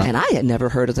stuff. Wow. And I had never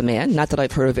heard of the man, not that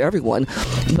I've heard of everyone,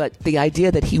 but the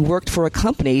idea that he worked for a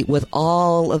company with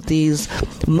all of these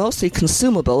mostly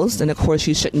consumables, and of course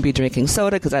you shouldn't be drinking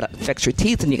soda because that affects your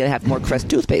teeth and you're going to have more Crest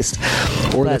toothpaste.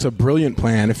 Or that's a brilliant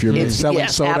plan if you're selling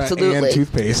soda absolutely. And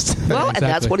toothpaste. Well, and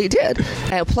that's what he did.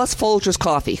 And plus Folgers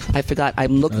coffee. I forgot,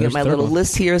 I'm looking at my little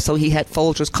list here, so he had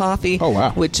Folgers coffee,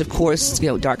 which of course,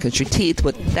 darkens your teeth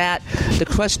with that, the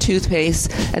Crush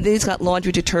toothpaste, and then he's got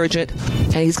laundry detergent,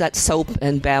 and he's got soap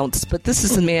and Bounce. But this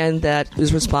is the man that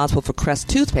is responsible for Crest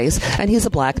toothpaste, and he's a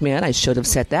black man. I should have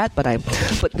said that, but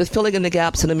the filling in the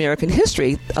gaps in American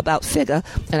history about Figa,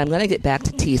 and I'm going to get back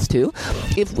to teeth too.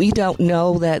 If we don't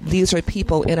know that these are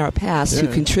people in our past who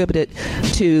contributed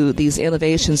to these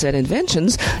innovations and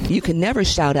inventions, you can never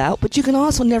shout out, but you can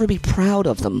also never be proud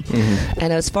of them. Mm-hmm.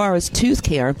 And as far as tooth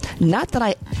care, not that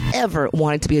I ever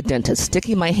wanted to be a dentist.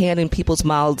 Sticking my hand in people's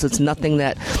mouths is nothing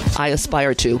that I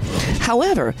aspire to.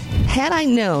 However, had I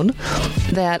known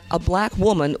that a black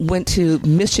woman went to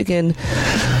Michigan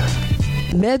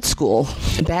med school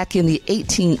back in the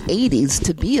 1880s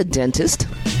to be a dentist,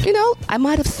 I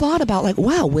might have thought about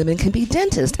wow, women can be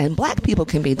dentists and black people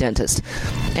can be dentists.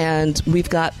 And we've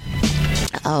got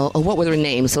what were their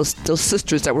names? Those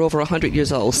sisters that were over 100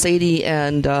 years old, Sadie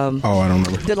and I don't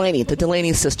remember. Delaney, the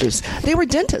Delaney sisters. They were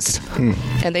dentists,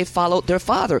 and they followed their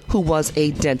father, who was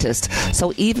a dentist.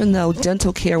 So even though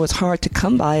dental care was hard to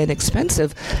come by and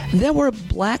expensive, there were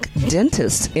black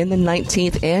dentists in the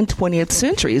 19th and 20th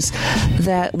centuries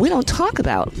that we don't talk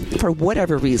about for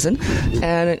whatever reason,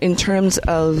 and in terms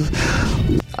of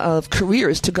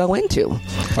careers to go into.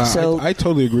 So I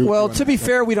totally agree with you. Well, to be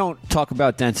fair, we don't talk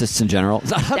about dentists in general.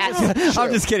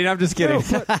 I'm just kidding.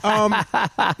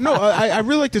 No, I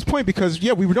really like this point because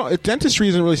dentistry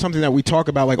isn't really something that we talk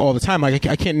about all the time. I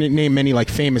can't name many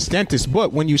famous dentists,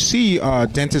 but when you see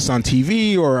dentists on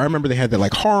TV, or I remember they had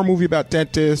that horror movie about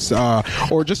dentists,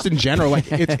 or just in general,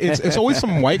 it's always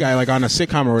some white guy on a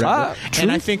sitcom or whatever.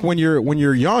 And I think when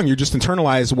you're young, you're just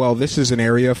internalized. Well, this is an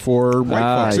area for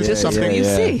white folks. This is something. You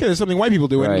see. Yeah, there's something white people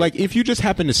do. And Right. like, if you just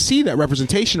happen to see that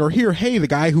representation or hear, hey, the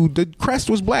guy who did crest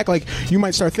was black, like, you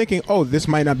might start thinking, oh, this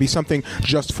might not be something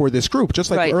just for this group.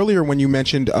 Just like Right. earlier when you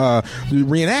mentioned the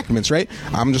reenactments, right?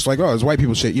 I'm just like, oh, it's white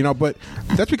people shit, you know. But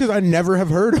that's because I never have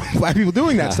heard of black people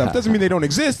doing that stuff. Doesn't mean they don't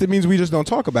exist. It means we just don't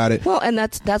talk about it. Well, and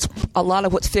that's a lot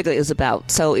of what Figure is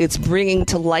about. So it's bringing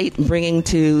to light, bringing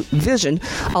to vision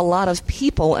a lot of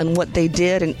people and what they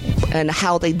did and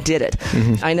how they did it.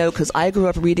 Mm-hmm. I know because I grew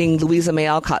up reading Louisa May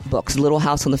Alcott books, Little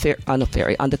House on the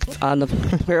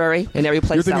Prairie, and every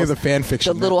place You're thinking else. of the fan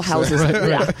fiction. The little houses.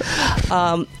 Yeah.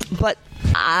 But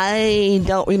I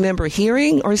don't remember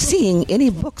hearing or seeing any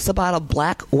books about a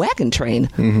black wagon train.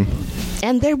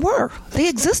 And they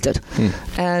existed.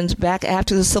 And back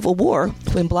after the Civil War,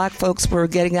 when black folks were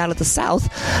getting out of the South,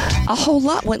 a whole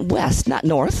lot went west, not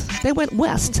north. They went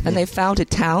west, and they founded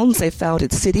towns, they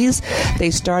founded cities, they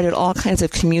started all kinds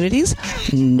of communities.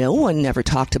 No one never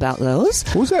talked about those.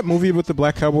 What was that movie with the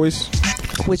black cowboys?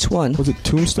 Which one? Was it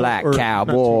Tombstone? Black Or-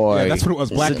 Cowboy. Yeah, that's what it was.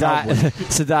 Black Cowboy.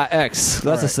 Sadat X.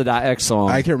 That's a Sadat X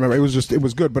song. I can't remember. It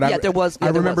was good, but Yeah, there was- yeah,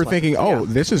 I there remember was one. thinking, oh, Yeah.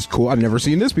 this is cool. I've never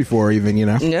seen this before, even, you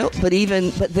know. No, but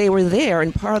they were there,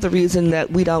 and part of the reason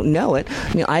that we don't know it,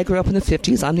 I mean, I grew up in the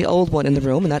 50s, I'm the old one in the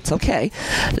room, and that's okay,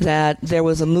 that there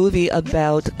was a movie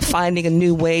about finding a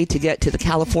new way to get to the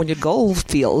California gold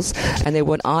fields, and they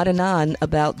went on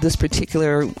about this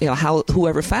particular, how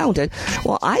whoever found it.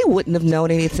 Well, I wouldn't have known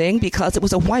anything because it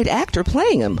was a white actor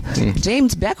playing him.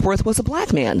 James Beckworth was a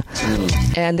black man,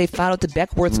 and they found out the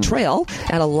Beckworth Trail,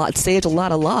 and saved a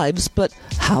lot of lives, but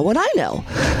how would I know?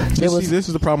 See, this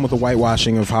is the problem with the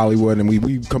whitewashing of Hollywood, and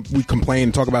we complain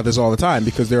and talk about this all the time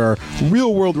because there are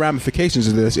real world ramifications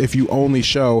of this if you only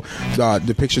show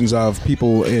depictions of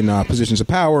people in positions of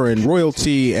power and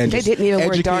royalty and They just didn't even wear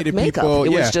educated dark makeup. people. It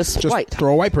was just white.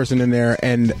 Throw a white person in there,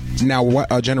 and now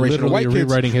a generation Literally of white kids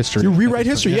rewriting history. You rewrite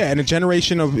history, yeah, and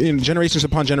generations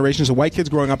upon generations of white kids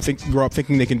grow up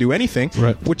thinking they can do anything,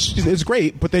 Right. which is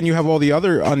great. But then you have on the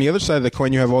other side of the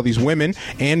coin, you have all these women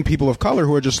and people of color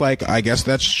who are just like, I guess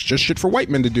that's just shit for white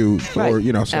men to do, Right.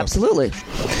 or so. Absolutely.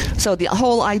 So the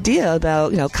whole idea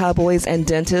about cowboys and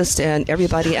dentists and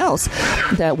everybody else,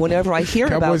 that whenever I hear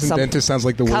about Cowboys and something, Dentists sounds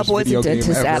like the worst Cowboys video and game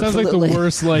Dentists, ever. Sounds like the absolutely.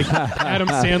 worst Adam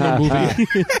Sandler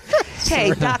movie.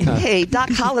 Doc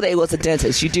Holliday was a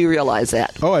dentist. You do realize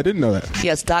that? Oh, I didn't know that.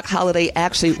 Yes, Doc Holliday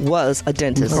actually was a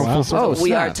dentist. Oh, wow. So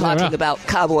we are snap. talking wow. about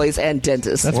cowboys and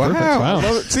dentists. That's Wow. perfect. Wow.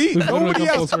 No, see, We've gone nobody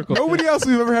full else circle. we've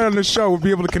ever had on the show would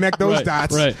be able to connect those Right,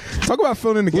 dots. right. Talk about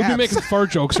filling in the We'll gaps. be making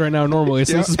fart jokes right now normally,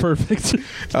 so Yeah. this is perfect.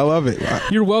 I love it.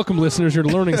 You're welcome, listeners. You're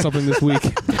learning something this week.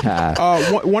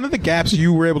 One of the gaps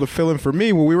you were able to fill in for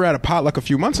me when we were at a potluck a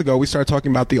few months ago, we started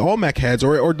talking about the Olmec heads,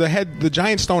 or the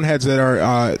giant stone heads that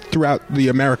are throughout the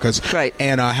Americas, Right.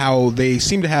 And how they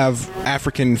seem to have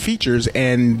African features,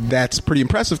 and that's pretty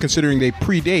impressive considering they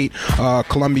predate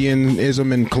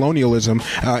Columbianism and colonialism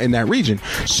in that region.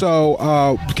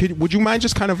 So, would you mind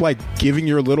just kind of like giving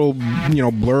your little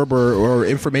blurb or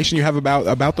information you have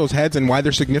about those heads and why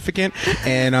they're significant?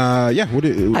 And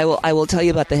I will tell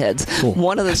you about the heads. Cool.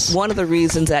 One of the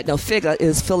reasons that Figa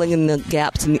is filling in the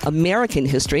gaps in American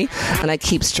history, and I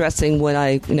keep stressing when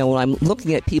I'm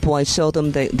looking at people, I show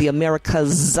them the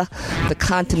Americas, the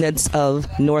continents of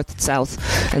North, South,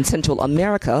 and Central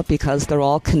America, because they're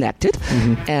all connected,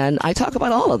 and I talk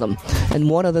about all of them. And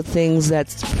one of the things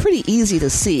that's pretty easy to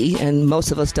see, and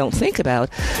most of us don't think about,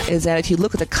 is that if you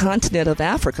look at the continent of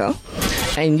Africa,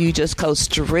 and you just go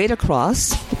straight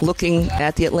across, looking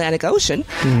at the Atlantic Ocean,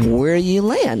 where you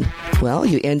land? Well,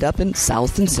 you end up in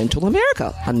South and Central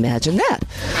America. Imagine that.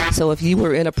 So if you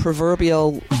were in a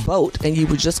proverbial boat and you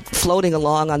were just floating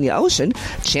along on the ocean,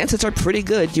 chances are pretty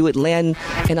good you would land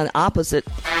in an opposite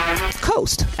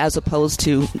coast as opposed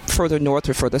to further north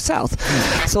or further south.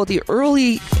 So the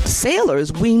early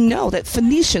sailors, we know that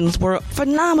Phoenicians were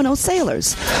phenomenal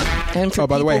sailors. And for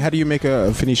by the way, people- how do you make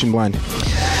a Phoenician blind?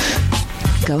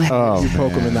 Go ahead. You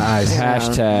poke them in the eyes.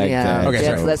 Hashtag. Yeah. Okay,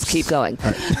 sorry. Let's keep going.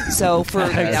 So for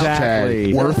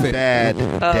Exactly. Worth it.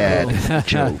 Dad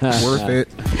joke. Worth it.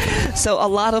 So a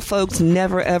lot of folks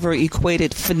never ever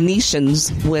equated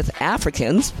Phoenicians with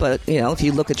Africans, but if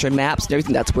you look at your maps and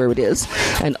everything, that's where it is,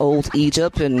 and old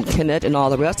Egypt and Kemet and all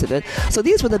the rest of it. So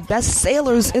these were the best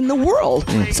sailors in the world.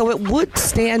 So it would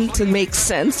stand to make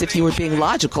sense, if you were being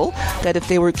logical, that if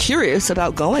they were curious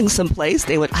about going someplace,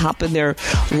 they would hop in their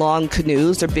long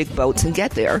canoes, their big boats, and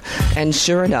get there. And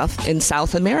sure enough, in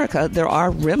South America, there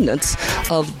are remnants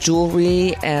of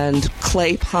jewelry and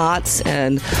clay pots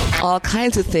and all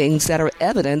kinds of things things that are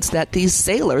evidence that these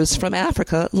sailors from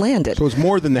Africa landed. So it's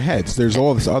more than the heads. There's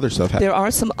all this other stuff happening. There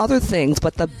are some other things,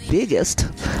 but the biggest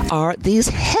are these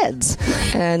heads.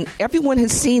 And everyone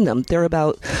has seen them. They're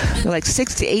like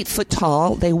 6 to 8 foot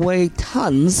tall. They weigh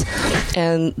tons.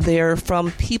 And they're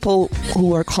from people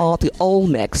who are called the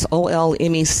Olmecs,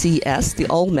 Olmecs, the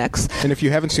Olmecs. And if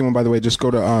you haven't seen one, by the way, just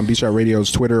go to Beach Shot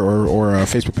Radio's Twitter or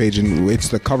Facebook page, and it's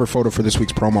the cover photo for this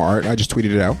week's promo art. I just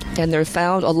tweeted it out. And they're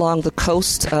found along the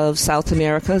coast of South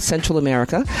America, Central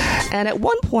America. And at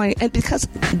one point, and because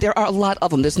there are a lot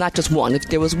of them, there's not just one. If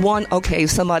there was one, okay,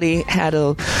 somebody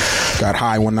got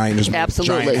high one night and just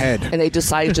absolutely, giant head. And they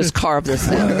decided to just carve this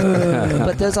thing.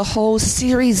 But there's a whole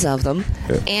series of them,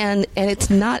 and it's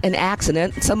not an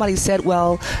accident. Somebody said,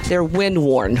 well, they're wind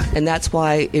worn, and that's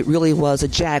why it really was a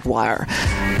jaguar.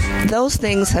 Those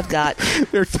things have got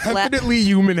they're definitely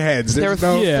human heads. They're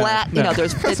flat. You know,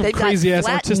 they've got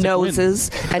flat noses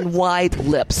and wide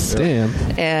lips. Damn.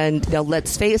 And now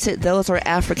let's face it, those are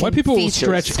African. Why people will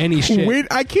features. stretch any shit? Wind?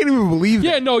 I can't even believe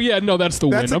that. No, that's the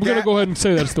wind. I'm going to go ahead and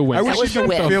say that's the wind. I wish you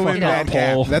could fill in that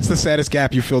gap. That's the saddest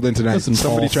gap you filled in tonight.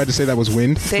 Somebody tried to say that was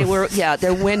wind.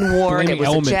 They're wind worn. It was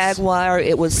elements. a jaguar.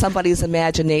 It was somebody's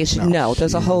imagination. No,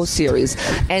 there's a whole series,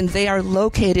 and they are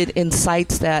located in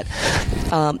sites that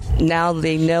now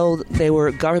they know they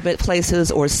were government places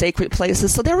or sacred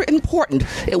places, so they were important.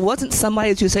 It wasn't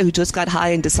somebody, as you say, who just got high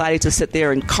and decided to sit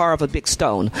there and carve a big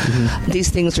stone. Mm-hmm. These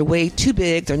things are way too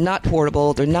big. They're not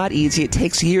portable. They're not easy. It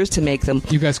takes years to make them.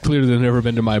 You guys clearly have never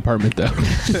been to my apartment, though.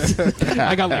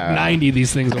 I got like 90 of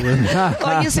these things over there.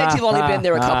 Well, you said you've only been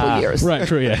there a couple years. Right,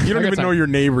 true, yeah. You don't even know your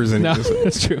neighbors anymore. No,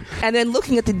 that's true. And then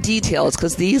looking at the details,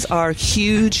 because these are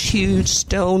huge, huge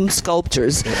stone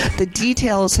sculptures. The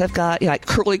details have got like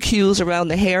curlicues around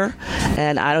the hair,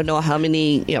 and I don't know how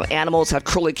many animals have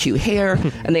curlicue hair,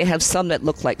 and they have some that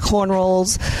look like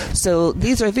cornrows. So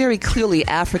these are very clearly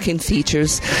African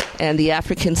features, and the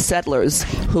African settlers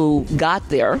who got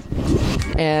there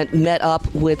and met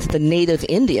up with the native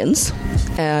Indians,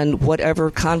 and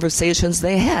whatever conversations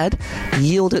they had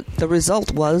yielded, the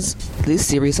result was this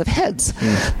series of heads.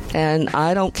 And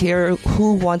I don't care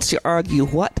who wants to argue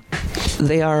what.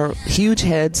 They are huge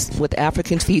heads with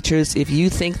African features. If you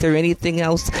think they're anything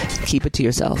else, keep it to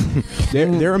yourself.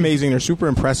 They're amazing. They're super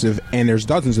impressive, and there's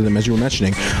dozens of them, as you were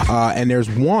mentioning. And there's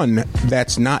one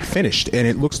that's not finished, and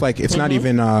it looks like it's not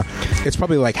even. It's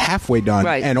probably like halfway done,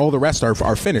 right. And all the rest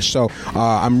are finished. So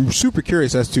I'm super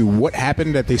curious as to what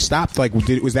happened that they stopped. Like,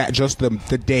 was that just the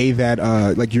day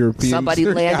that like Europeans somebody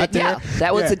landed? there? Yeah,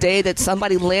 that was the day that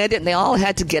somebody landed, and they all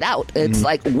had to get out. It's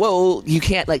like, whoa, you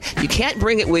can't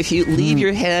bring it with you. Leave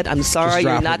your head. I'm sorry,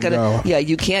 you're not gonna. Yeah,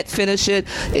 you can't finish it.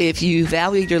 If you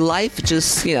value your life,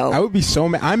 just I would be so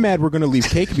mad. I'm mad we're gonna leave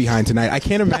cake behind tonight. I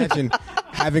can't imagine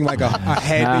having like a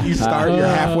head that you start. You're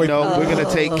halfway. No, we're gonna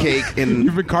take cake and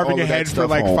you've been carving a head for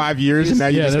like 5 years, and now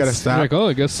you just gotta stop. Like,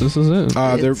 I guess this is it.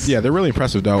 They're really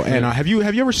impressive though. And have you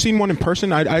ever seen one in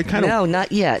person? I kind of no,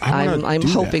 not yet. I'm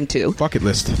hoping to. Bucket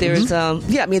list. There's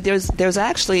there's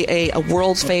actually a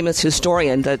world's famous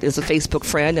historian that is a Facebook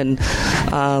friend, and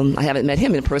I haven't met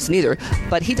him in person either,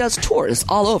 but he does tours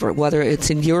all over, whether it's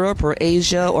in Europe or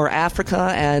Asia or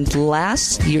Africa. And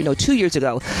 2 years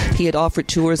ago, he had offered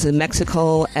tours in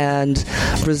Mexico and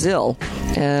Brazil,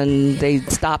 and they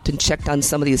stopped and checked on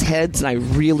some of these heads, and I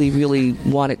really, really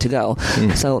wanted to go.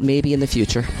 So maybe in the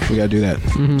future. We got to do that.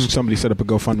 Somebody set up a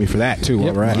GoFundMe for that too.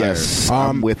 Yep. Right. Yes,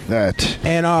 I'm with that.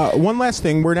 And one last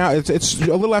thing, we're now it's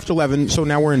a little after 11, so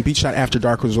now we're in Beach Shot After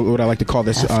Dark, is what I like to call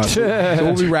this. So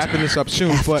we'll be wrapping this up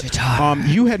soon. But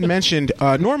you had mentioned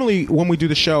normally when we do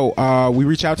the show, we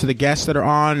reach out to the guests that are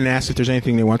on and ask if there's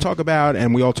anything they want to talk about,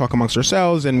 and we all talk amongst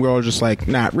ourselves, and we're all just like,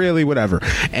 not really, whatever,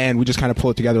 and we just kind of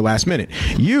pull it together last minute.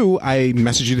 I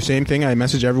messaged you the same thing. I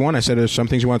messaged everyone. I said there's some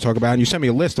things you want to talk about, and you sent me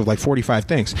a list of like 45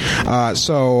 things.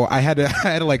 So I had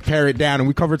to like pare it down, and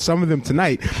we covered some of them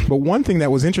tonight. But one thing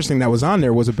that was interesting that was on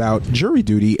there was about jury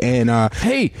duty. And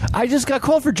hey, I just got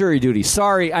called for jury duty.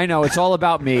 Sorry, I know it's all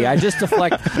about me. I just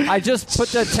deflect. I just put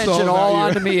the attention all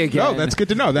onto me again. No, that's good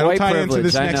to know. That'll White tie privilege, into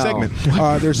this next segment.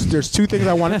 There's two things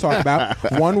I want to talk about.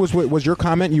 One was your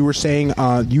comment. You were saying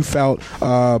you felt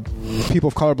people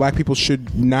of color, black people,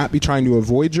 should not be trying to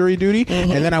avoid jury duty.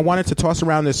 And then I wanted to toss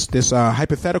around this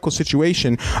hypothetical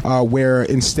situation where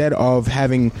instead of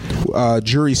having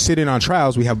juries sit in on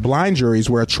trials, we have blind juries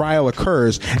where a trial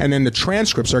occurs and then the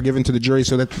transcripts are given to the jury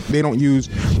so that they don't use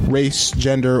race,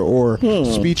 gender, or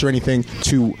speech or anything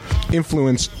to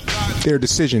influence their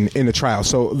decision in the trial.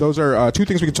 So those are two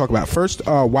things we can talk about. First,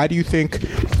 why do you think,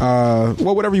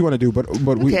 whatever you want to do, but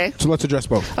let's address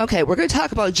both. Okay, we're going to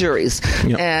talk about juries.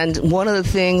 Yep. And one of the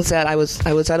things that I was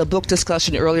at a book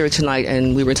discussion earlier tonight,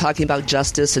 and we were talking about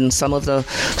justice and some of the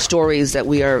stories that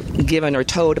we are given or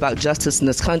told about justice in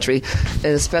this country, and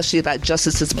especially about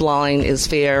justice is blind, is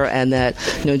fair, and that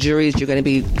juries you're going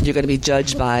to be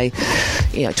judged by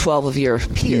 12 of your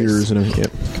peers.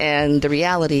 And the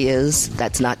reality is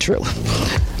that's not true.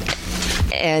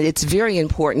 And it's very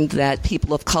important that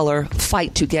people of color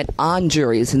fight to get on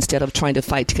juries instead of trying to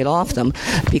fight to get off them,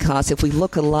 because if we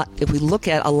look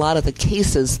at a lot of the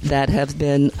cases that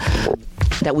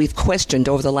we've questioned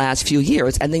over the last few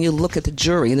years, and then you look at the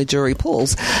jury and the jury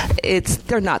pools,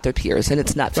 they're not their peers, and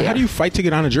it's not fair. But how do you fight to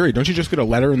get on a jury? Don't you just get a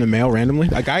letter in the mail randomly?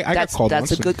 Like I got called once.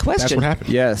 That's a good question. That's what happened.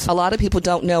 Yes. A lot of people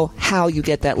don't know how you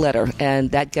get that letter, and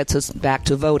that gets us back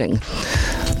to voting.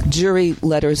 Jury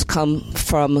letters come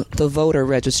from the voter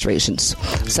registrations.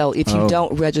 So if you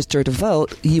don't register to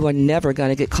vote, you are never going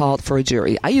to get called for a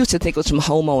jury. I used to think it was from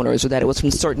homeowners, or that it was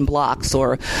from certain blocks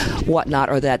or whatnot,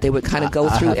 or that they would kind of go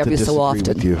through every so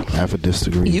often. I have to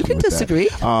disagree. You can disagree.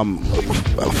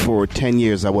 For 10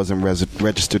 years, I wasn't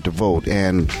registered to vote,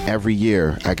 and every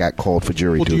year I got called for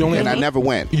jury duty, and I never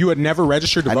went. You had never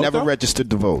registered to vote? I never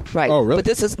registered to vote. Right. Oh, really?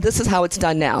 But this is how it's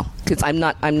done now, because I'm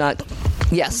not.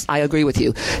 Yes, I agree with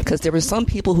you, because there were some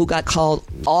people who got called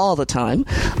all the time.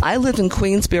 I lived in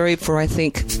Queensbury for, I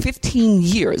think, 15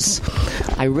 years.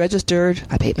 I registered,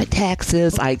 I paid my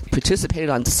taxes, I participated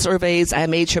on surveys, I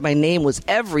made sure my name was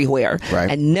everywhere,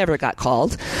 and never got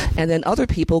called. And then other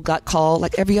people got called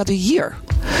like every other year.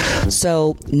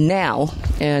 So now,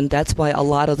 and that's why a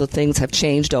lot of the things have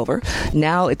changed over,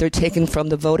 now they're taken from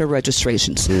the voter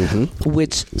registrations,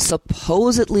 which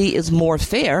supposedly is more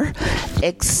fair,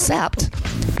 except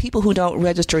people who don't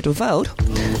register to vote,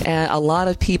 and a lot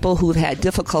of people who've had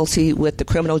difficulty with the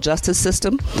criminal justice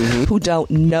system, who don't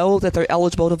know that they're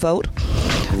eligible to vote.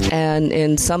 And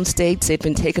in some states, they've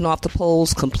been taken off the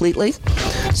polls completely.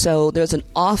 So there's an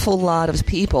awful lot of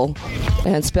people,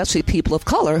 and especially people of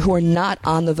color, who are not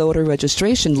on the voter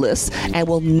registration list and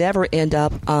will never end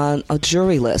up on a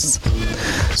jury list.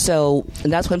 So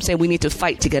and that's what I'm saying, we need to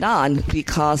fight to get on,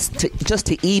 because just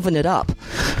to even it up.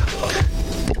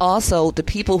 Also, the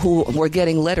people who were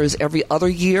getting letters every other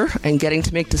year and getting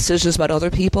to make decisions about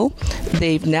other people,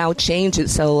 they've now changed it.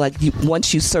 So, like,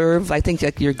 once you serve, I think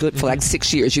that you're good for like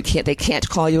 6 years. They can't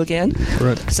call you again.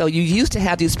 Right. So you used to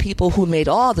have these people who made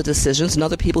all the decisions and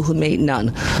other people who made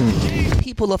none.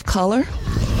 People of color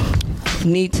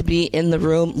need to be in the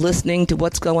room listening to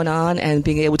what's going on and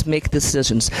being able to make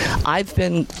decisions. I've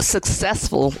been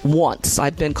successful once.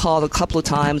 I've been called a couple of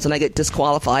times and I get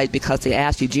disqualified because they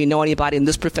ask you, do you know anybody in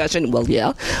this profession? Well,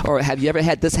 yeah. Or have you ever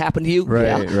had this happen to you?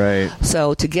 Right.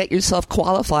 So to get yourself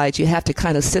qualified, you have to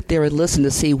kind of sit there and listen to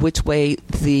see which way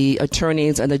the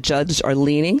attorneys and the judges are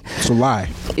leaning. So lie.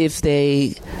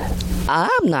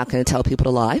 I'm not going to tell people to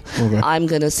lie. Okay. I'm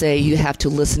going to say you have to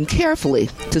listen carefully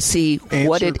to see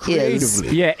what it is.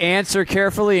 Yeah, answer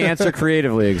carefully, answer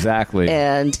creatively, exactly.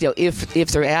 And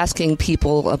if they're asking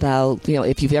people about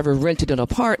if you've ever rented an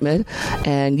apartment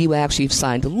and you actually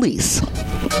signed a lease,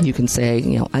 you can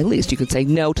say I leased. You can say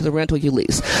no to the rental you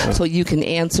lease. So you can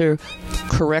answer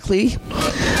correctly.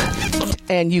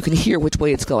 And you can hear which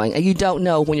way it's going. And you don't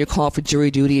know when you're called for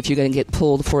jury duty if you're going to get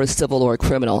pulled for a civil or a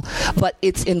criminal. But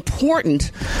it's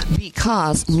important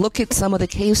because look at some of the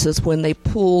cases when they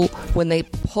poll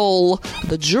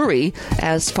the jury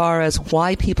as far as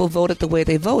why people voted the way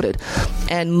they voted.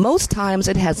 And most times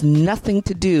it has nothing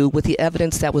to do with the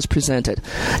evidence that was presented.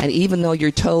 And even though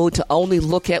you're told to only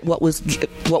look at what was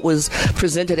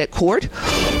presented at court,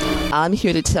 I'm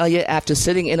here to tell you, after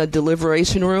sitting in a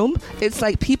deliberation room, it's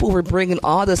like people were bringing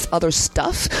all this other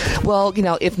stuff. Well,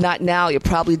 if not now, you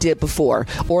probably did before.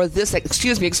 Or this,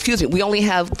 excuse me, we only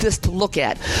have this to look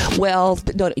at. Well,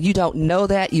 no, you don't know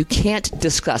that. You can't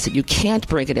discuss it. You can't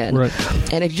bring it in.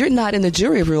 Right. And if you're not in the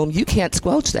jury room, you can't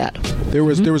squelch that. There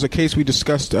was a case we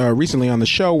discussed recently on the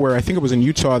show where I think it was in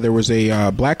Utah. There was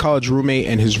a black college roommate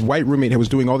and his white roommate who was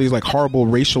doing all these like horrible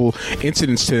racial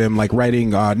incidents to him, like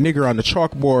writing nigger on the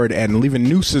chalkboard and leaving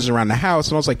nooses around the house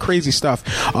and all this like crazy stuff.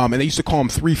 And they used to call him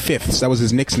 3/5. That was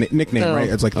his nickname, right?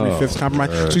 It's like 3/5 compromise.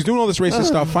 So he's doing all this racist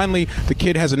stuff. Finally, the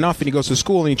kid has enough and he goes to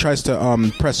school and he tries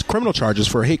to press criminal charges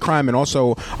for hate crime and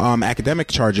also academic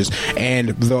charges. And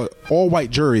the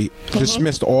all-white jury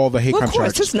dismissed all the hate crime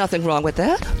charges. There's nothing wrong with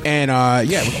that. And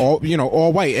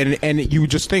all white. And you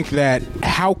just think that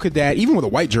how could that, even with a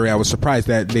white jury, I was surprised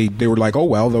that they were like, oh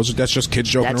well, that's just kids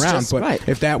joking That's around. just But right.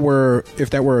 if that were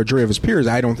a jury of his peers,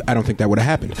 I don't think that would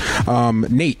have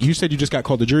happened. Nate, you said you just got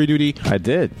called to jury duty. I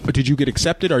did. But did you get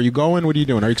accepted? Are you going? What are you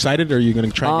doing? Are you excited? Are you going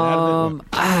to try and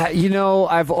get out of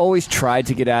it? I've always tried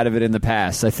to get out of it in the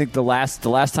past. I think the last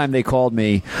time they called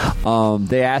me,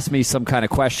 they asked me some kind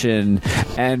of question,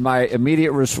 and my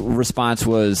immediate response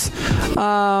was,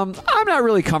 I'm not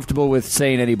really comfortable with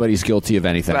saying anybody's guilty of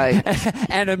anything. Right.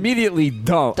 And immediately, I'm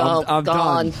gone.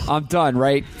 done. I'm done,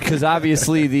 right? Because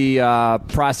obviously the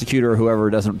prosecutor or whoever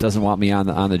doesn't want me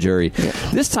on the jury. Yeah.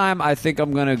 This time, I think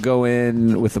I'm going to go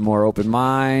in with a more open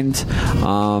mind,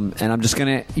 and I'm just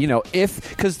going to,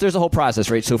 because there's a whole process,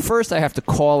 right? So first, I have to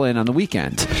call in on the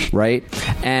weekend, right?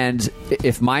 And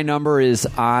if my number is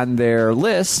on their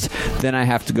list, then I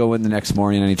have to go in the next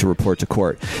morning. I need to report to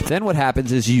court. Then what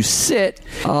happens is you sit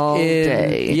all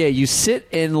day. Yeah, you sit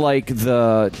in like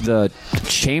the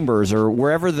chambers or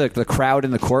wherever the crowd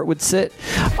in the court would sit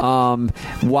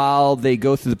while they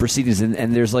go through the proceedings,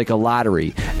 and there's like a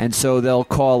lottery, and so they'll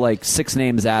call like 6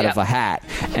 names out of a hat,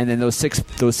 and then those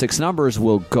six numbers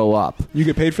will go up. You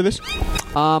get paid for this?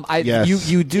 Yes.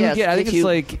 You do Yes, get. I think if it's you,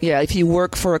 like if you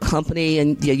work for a company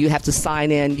and you have to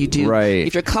sign in, you do. Right.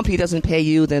 If your company doesn't pay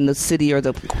you, then the city or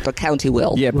the county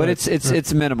will. Yeah, but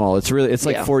it's minimal. It's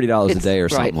like $40 a day or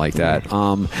something like that.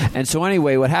 And so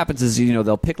anyway, what happens is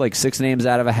they'll pick like 6 names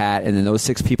out of a hat, and then those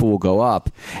 6 people will go up.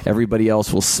 Everybody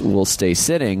else will stay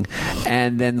sitting,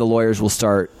 and then the lawyers will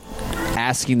start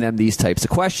asking them these types of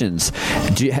questions.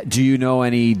 Do you know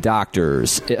any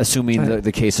doctors, assuming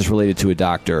the case is related to a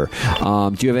doctor?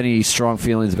 Do you have any strong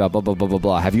feelings about blah, blah, blah, blah,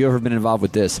 blah? Have you ever been involved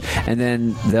with this? And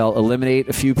then they'll eliminate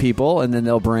a few people, and then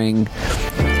they'll bring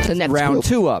The next round group.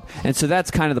 2 up. And so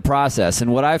that's kind of the process.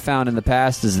 And what I've found in the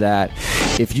past is that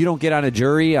if you don't get on a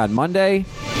jury on Monday,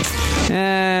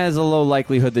 there's a low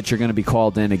likelihood that you're going to be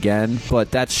called in again,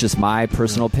 but that's just my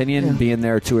personal opinion. Being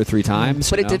there 2 or 3 times,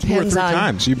 But it depends 2 or 3 on.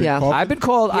 times. You've been called? I've been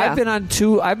called. Yeah. I've been on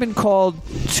 2. I've been called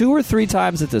 2 or 3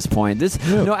 times at this point.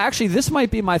 Actually, this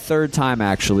might be my 3rd time.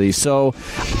 Actually, so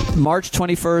March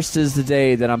 21st is the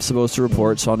day that I'm supposed to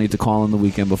report, so I'll need to call in the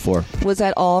weekend before. Was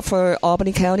that all for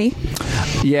Albany County?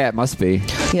 Yeah, it must be.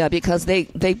 Yeah, because they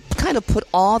kind of put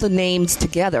all the names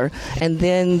together, and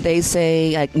then they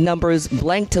say like numbers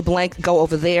blank to blank, go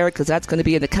over there because that's going to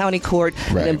be in the county court,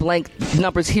 and then blank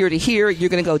numbers here to here, you're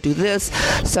going to go do this.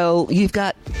 So you've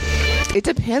got. It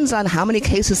depends on how many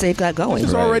cases they've got going.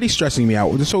 It's already stressing me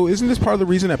out. So isn't this part of the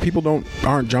reason that people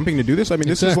aren't jumping to do this? I mean,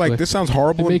 this is like, this sounds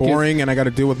horrible and boring, and I got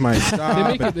to deal with my job.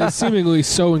 They make it seemingly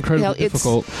so incredibly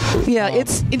difficult.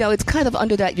 It's kind of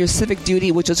under that your civic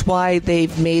duty, which is why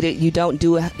they've made it. You don't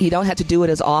have to do it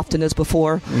as often as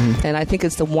before, and I think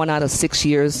it's the 1 out of 6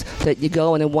 years that you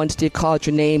go, and then once you call out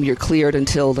your name, you're cleared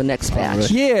until the next batch.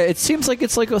 Yeah, it seems like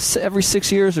it's like every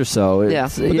 6 years or so.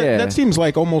 That seems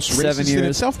like almost 7 racist years in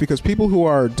itself, because people who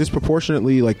are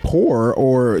disproportionately like poor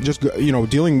or just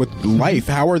dealing with life,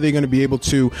 how are they going to be able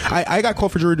to? I got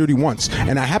called for jury duty once,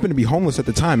 and I happened to be homeless at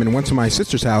the time, and went to my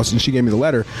sister's house, and she gave me the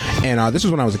letter, and this was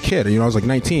when I was a kid. I was like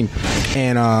 19,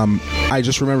 and I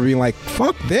just remember being like,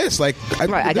 "Fuck this!" Like, I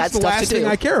this got is the stuff last to thing do.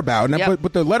 I care about. And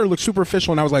but the letter looked super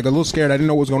official, and I was like a little scared. I didn't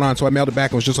know what was going on, so I mailed it back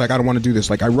and was just like, "I don't want to do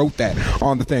this." Like, I wrote that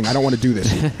on the thing. I don't want to do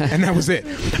this, and that was it.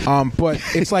 But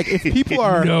it's like, if people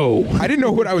are I didn't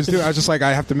know what I was doing. I was just like,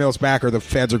 I have to mail this back, or the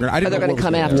feds are going. I didn't know they're what gonna was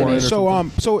come going after on.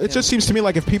 me. So it just seems to me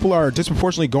like if people are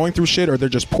disproportionately going through shit, or they're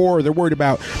just poor, or they're worried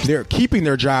about they're keeping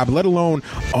their job, let alone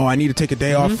I need to take a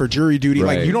day off for jury duty.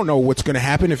 Right. Like, you don't know what's going to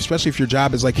happen, especially if your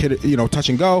job is like touch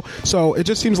and go. So it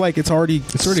just seems like it's already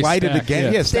slighted stacked,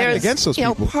 against yeah. stacked against those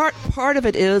people. Part of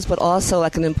it is, but also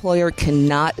like an employer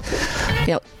cannot,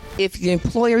 if the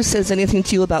employer says anything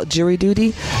to you about jury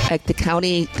duty, like the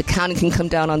county can come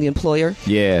down on the employer.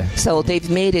 Yeah. So they've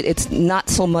made it's not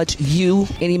so much you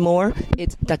anymore.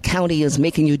 It's the county is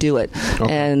making you do it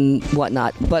and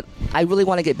whatnot. But I really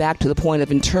want to get back to the point of,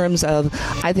 in terms of,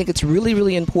 I think it's really,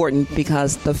 really important,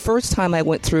 because the first time I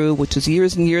went through, which was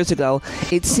years and years ago,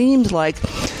 it seemed like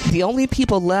the only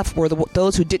people left were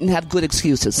those who didn't have good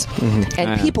excuses.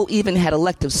 And people even had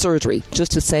elective surgery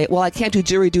just to say, well, I can't do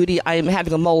jury duty. I am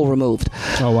having a mole removed.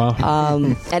 Oh, wow.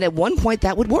 And at one point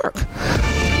that would work.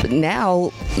 But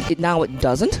now it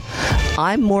doesn't.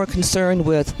 I'm more concerned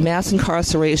with mass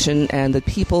incarceration and the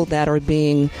people that are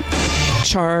being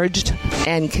charged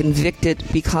and convicted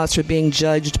because they're being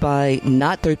judged by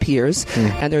not their peers,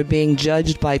 and they're being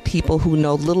judged by people who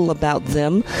know little about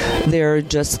them. They're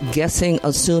just guessing,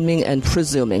 assuming, and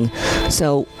presuming.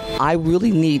 So I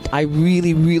really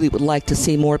would like to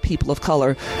see more people of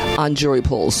color on jury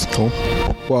pools. Cool.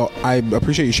 Well, I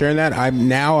appreciate you sharing that.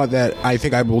 I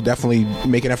think I will definitely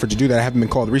make an effort to do that. I haven't been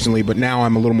called recently, but now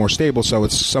I'm a little more stable, so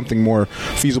it's something more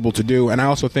feasible to do. And I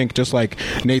also think, just like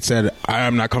Nate said,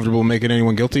 I'm not comfortable making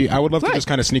anyone guilty. I would love to just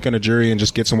kind of sneak on a jury and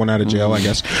just get someone out of jail, I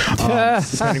guess,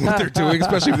 depending what they're doing,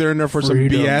 especially if they're in there for some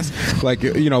BS, like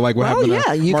what happened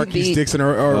to Marquise Dixon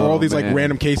or all these like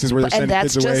random cases where they're sending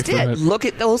kids away. And that's just it. Look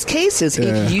at those cases.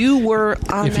 If you were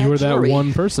on if you were jury, that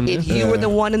one person, if you were the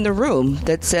one in the room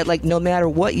that said, like, no matter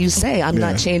what you say, I'm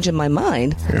not changing my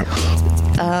mind.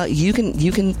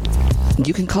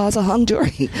 You can cause a hung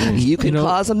jury. You can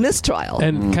cause a mistrial.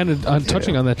 And kind of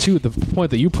touching on that too, the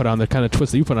point that you put on, the kind of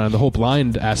twist that you put on, the whole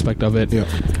blind aspect of it.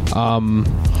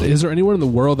 Is there anyone in the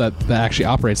world that actually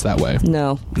operates that way?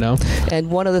 No. And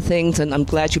one of the things, and I'm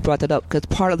glad you brought that up, because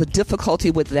part of the difficulty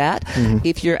with that,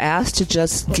 if you're asked to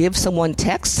just give someone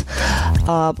text,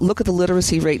 look at the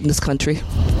literacy rate in this country.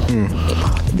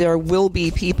 There will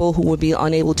be people who will be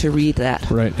unable to read that.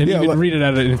 Right. And even read it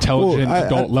at an intelligent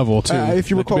adult level, too. If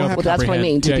you recall, that's what I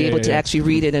mean, to be able to actually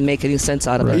read it and make any sense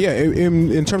out of it. Yeah,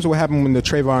 in terms of what happened in the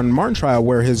Trayvon Martin trial,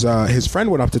 where his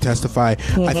friend went up to testify,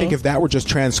 I think if that were just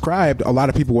transcribed, a lot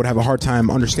of people would have a hard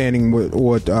time understanding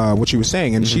what she was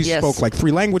saying. And she spoke like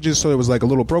 3 languages, so there was like a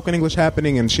little broken English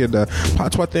happening, and she had the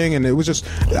patois thing, and it was just,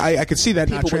 I could see that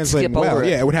people not translating well.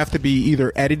 It would have to be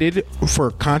either edited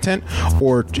for content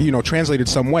or translated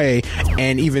some way,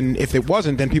 and even if it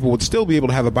wasn't, then people would still be able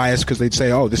to have a bias because they'd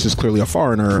say, oh, this is clearly a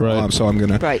foreigner, so I'm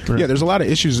gonna yeah, there's a lot of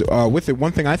issues with it.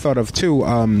 One thing I thought of too,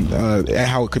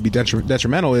 how it could be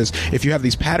detrimental, is if you have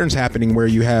these patterns happening where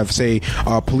you have, say,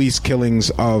 police killings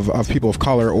of people of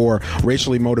color, or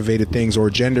racially motivated things,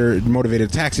 or gender motivated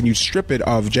attacks, and you strip it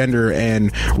of gender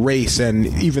and race and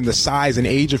even the size and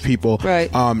age of people,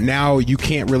 now you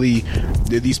can't really,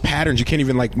 these patterns, you can't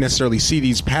even like necessarily see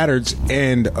these patterns,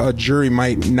 and a jury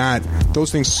might not,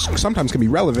 those things sometimes can be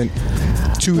relevant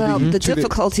to the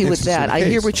difficulty with that. I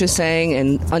hear what you're saying,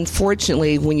 and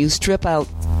unfortunately, when you strip out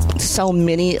so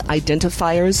many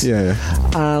identifiers,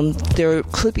 there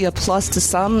could be a plus to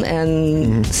some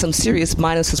and some serious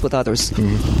minuses with others.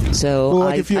 So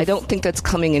I don't think that's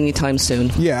coming anytime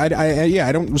soon.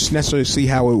 I don't necessarily see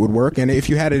how it would work. And if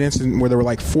you had an incident where there were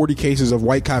like 40 cases of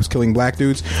white cops killing black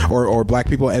dudes or black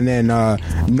people, and then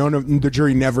none of the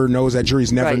jury never knows, that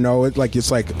juries never know it, like, it's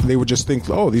like they would just think,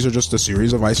 oh, these are just a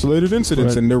series of isolated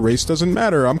incidents and their race doesn't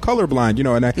matter, I'm colorblind,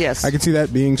 and I can see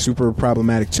that being super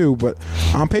problematic too. But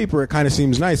on paper, it kind of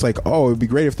seems nice, like, oh, it would be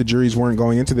great if the juries weren't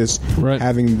going into this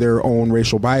having their own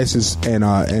racial biases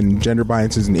and gender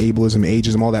biases and ableism,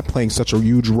 ageism, all that playing such a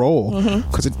huge role,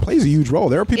 because it plays a huge role.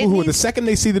 There are people who, the second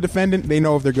they see the defendant, they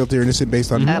know if they're guilty or innocent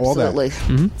based on all that.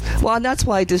 Well, and that's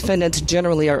why defendants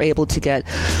generally are able to get,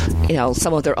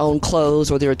 some of their own clothes,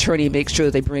 or their attorney makes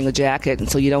sure they bring a jacket, and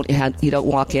so you don't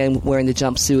walk in wearing the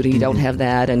jumpsuit, and you don't have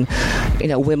that, and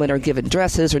women are given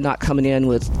dresses, or not coming in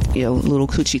with little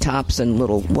coochie tops and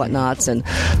little whatnots, and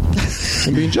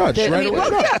being judged.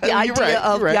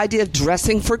 The idea of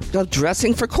dressing for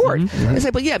court. They say,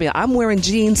 but I'm wearing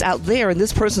jeans out there, and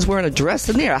this person's wearing a dress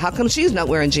in there. How come she's not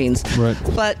wearing jeans?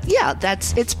 But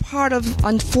it's part of.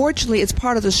 Unfortunately, it's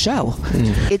part of the show.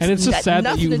 And it's just sad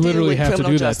that you literally have to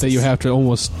do that. That you have to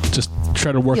almost just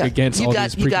try to work against all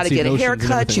these preconceived notions. You got to get a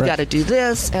haircut. You got to do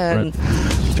this, and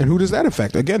who does that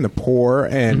affect? Again, the poor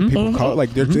and people of color.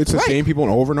 Like, it's the same people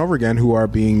over and over again who are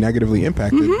being negatively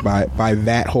impacted by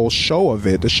that whole show of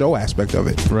it, the show aspect of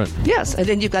it. Yes, and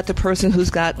then you've got the person who's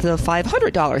got the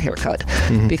 $500 haircut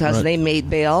because they made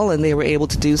bail and they were able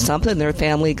to do something. Their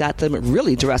family got them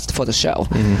really dressed for the show.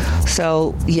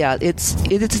 So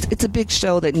it's a big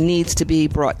show that needs to be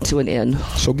brought to an end.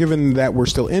 So given that we're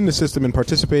still in the system and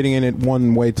participating in it,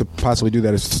 one way to possibly do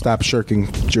that is to stop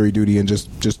shirking jury duty and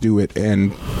just do it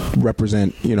and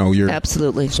represent your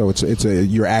absolutely. So it's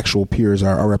your actual peers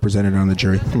are represented on the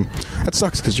jury. That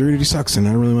sucks, because jury duty sucks and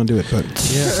I don't really want to do it, but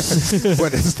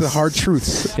but it's the hard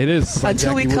truths. It is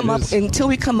until we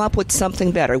come up with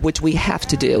something better, which we have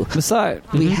to do. Messiah,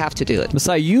 we have to do it.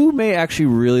 Messiah, you may actually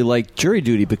really like jury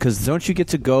duty, because don't you get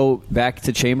to go back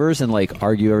to chambers and like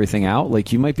argue everything out?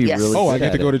 Like, you might be really. I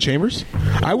get to go to chambers.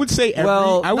 I would say every.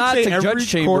 Not to judge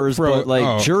chambers, but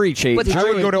like jury chambers. I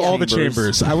would go to all the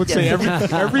chambers. I would say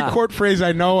every every court phrase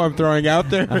I know I'm throwing out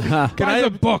there. Can I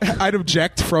book? I'd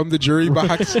object from the jury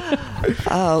box.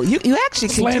 Oh, you actually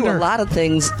can do Slander. a lot of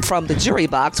things from the jury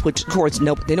box, which, of course,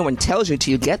 no one tells you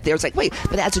till you get there. It's like, wait,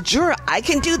 but as a juror, I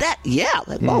can do that? Yeah.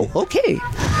 Like, oh, okay.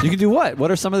 You can do what?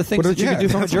 What are some of the things that you can do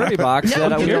from a jury box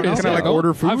that we don't know? Can I like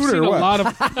order food I've seen or a what? lot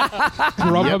of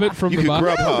grub it from You the could box.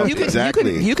 Grubhub. You can,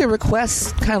 Exactly. you can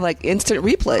request kind of like instant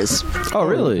replays. Oh,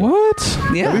 really? What?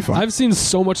 Yeah. I've seen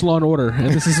so much Law and Order, and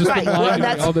this is just Right. been Well, lying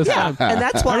that's, all this yeah. time. And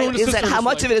that's why Everyone's is that sister how is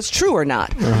much like- of it is true or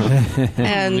not.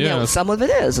 And you know, Yeah. some of it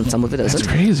is and some of it It's isn't.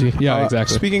 crazy. Yeah,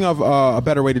 exactly. Speaking of a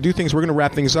better way to do things, we're going to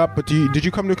wrap things up. But did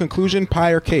you come to a conclusion,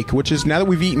 pie or cake? Which is now that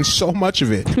we've eaten so much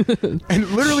of it, and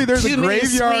literally there's Too a many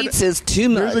graveyard. sweets is too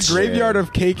much. There's a graveyard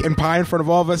of cake and pie in front of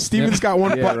all of us. Steven's got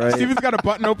one. right. Steven's got a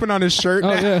button open on his shirt.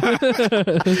 Oh, yeah.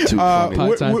 Too funny.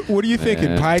 Pie time. What are you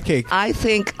thinking? Pie, cake? I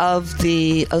think of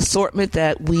the assortment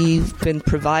that we've been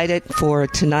provided for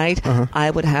tonight,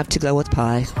 I would have to go with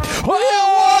pie.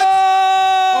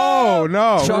 Oh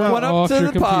no! Chuck one up Off to your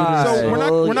the computer. pie. So we're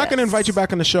not Oh, going to yes. invite you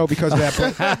back on the show because of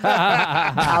that.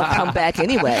 I'll come back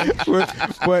anyway.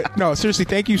 But no, seriously,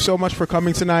 thank you so much for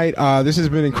coming tonight. This has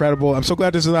been incredible. I'm so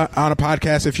glad this is on a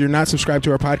podcast. If you're not subscribed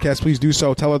to our podcast, please do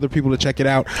so. Tell other people to check it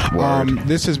out.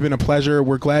 This has been a pleasure.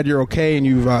 We're glad you're okay and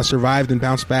you've survived and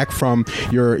bounced back from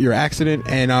your accident.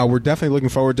 And we're definitely looking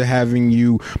forward to having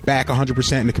you back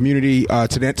 100% in the community.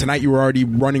 Tonight you were already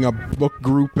running a book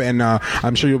group, and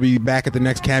I'm sure you'll be back at the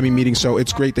next CAMI meeting. So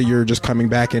it's great that you're just coming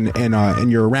back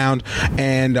and you're around.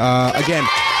 And again,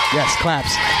 yes,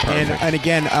 claps. And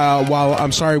again, while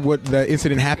I'm sorry what the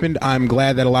incident happened, I'm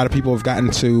glad that a lot of people have gotten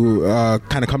to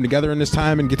kind of come together in this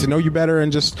time and get to know you better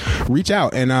and just reach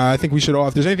out. And I think we should all,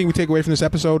 if there's anything we take away from this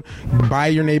episode, buy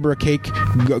your neighbor a cake.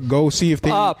 Go see if they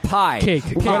Pie. Cake.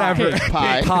 Whatever.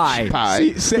 Pie. Pie. Pie.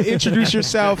 Introduce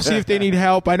yourself. See if they need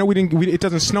help. I know it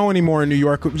doesn't snow anymore in New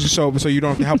York, so you don't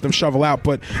have to help them shovel out.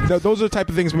 But those are the type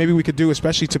of things maybe we could do,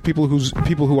 especially to people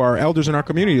who are elders in our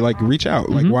community. Like reach out.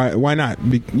 Like why not?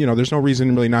 There's no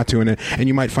reason really not to, and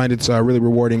you might find it's really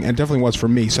rewarding, and definitely was for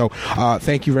me. So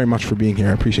thank you very much for being here.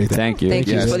 I appreciate that. Thank you. Thank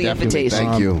you Yes, for the definitely. invitation.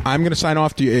 Thank you. I'm going to sign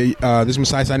off. This is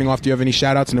Masai signing off. Do you have any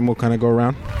shout outs, and then we'll kind of go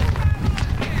around?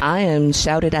 I am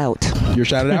shouted out. You're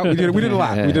shouted out. We did a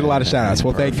lot. We did a lot of shout outs.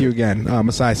 Well, thank you again,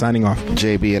 Masai signing off.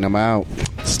 JB and I'm out.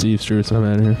 Steve Strutz, I'm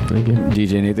out of here. Thank you.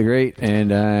 DJ Nate the Great,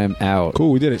 and I'm out.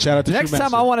 Cool, we did it. Shout out to Next True time,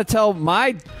 Master. I want to tell my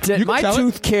You can tell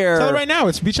tooth it. care. Tell it right now.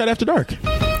 It's Beach Out After Dark.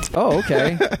 Oh,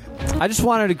 okay. I just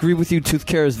wanted to agree with you. Tooth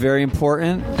care is very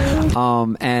important,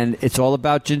 and it's all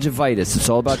about gingivitis. It's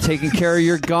all about taking care of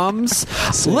your gums.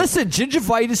 Listen,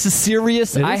 gingivitis is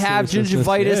serious. It is I have serious, isn't it?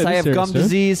 gingivitis. Yeah, it I is have serious, gum dude.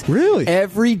 disease. Really?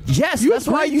 Yes. That's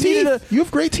why you needed a You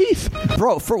have great teeth.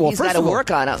 bro. He's First got to of all,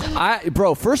 work on it.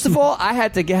 Bro, first of all, I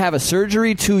had to have a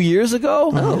surgery 2 years ago.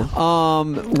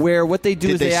 Where what they do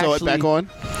Did is they sew actually it back on?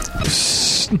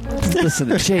 listen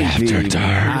to JB.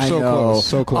 I So know. close,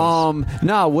 so close.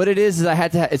 No, what it is I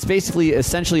had to. It's basically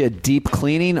essentially a deep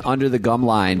cleaning under the gum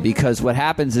line, because what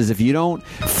happens is if you don't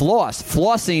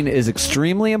flossing is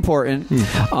extremely important.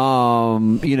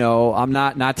 I'm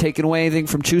not taking away anything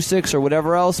from Chew Sticks or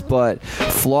whatever else, but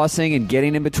flossing and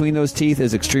getting in between those teeth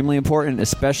is extremely important,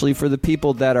 especially for the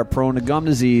people that are prone to gum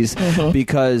disease,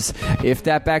 because if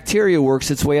that bacteria works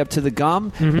its way up to the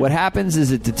gum, what happens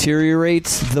is it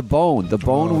deteriorates the bone. The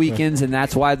bone weakens, and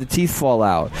that's why the teeth fall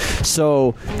out.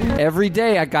 So every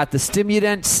day I got the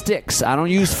Stimudent sticks. I don't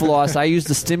use floss. I use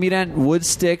the Stimudent wood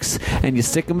sticks, and you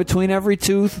stick them between every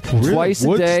tooth twice a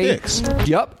Wood day. sticks?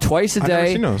 Yep, twice a I've never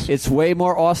day. seen those. It's way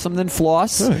more awesome than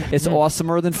floss. It's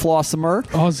awesomer than flossomer.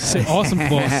 Oh, I was gonna say, awesome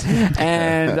floss.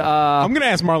 And I'm going to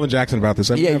ask Marlon Jackson about this.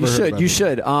 I've yeah, never you heard should. about You this.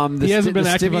 should. The He hasn't been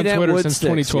active on Stimudent Twitter wood since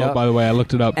sticks, 2012, yep. by the way. I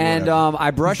looked it up. And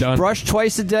I brush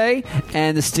twice a day,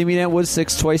 and the Stimudent wood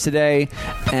sticks twice a day.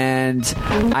 And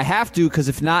I have to, because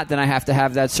if not, then I have to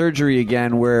have that surgery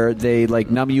again where they like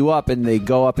numb you up and they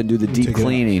go up and do the deep Take it out.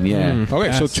 cleaning. Yeah.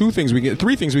 Okay, so three things we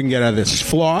can get out of this: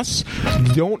 floss,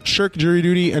 don't shirk jury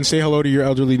duty, and say hello to your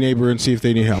elderly neighbor and see if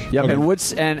they need help. Yep. Okay. And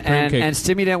woods and cake.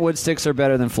 Stimudent wood sticks are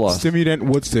better than floss. Stimudent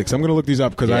wood sticks. I'm going to look these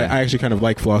up because Yeah. I actually kind of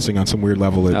like flossing on some weird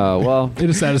level. Well. It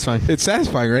is satisfying. It's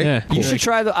satisfying, right? Yeah. You should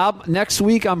try next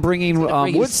week. I'm bringing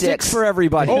bring you wood sticks sticks. for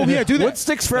everybody. Oh, yeah, do that. Wood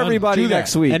sticks for everybody Do that.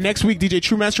 next week. And next week, DJ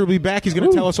True Master will be back. He's going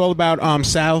to tell us all about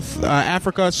South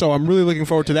Africa. So I'm really looking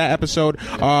forward to that episode.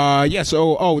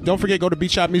 So don't forget, go to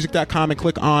beatshotmusic.com and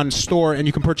click on store, and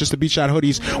you can purchase the Beat Shot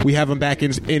hoodies. We have them back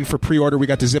in for pre-order. We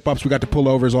got the zip ups, we got the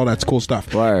pullovers, all that cool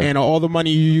stuff. Word. And all the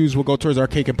money you use will go towards our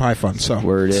cake and pie fund. So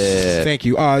Word it. thank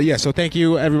you. So thank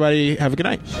you, everybody. Have a good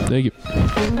night. Thank you.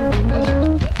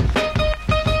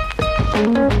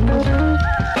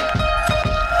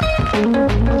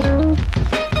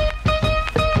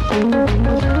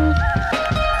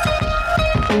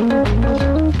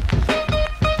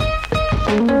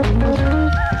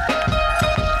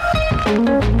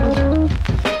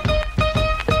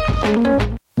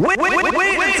 Wait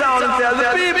the sound and tell the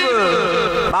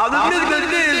people how the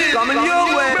musical is coming your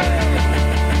way.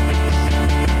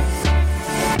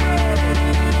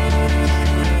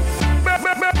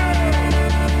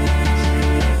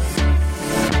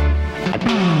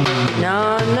 No,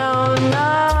 no, no.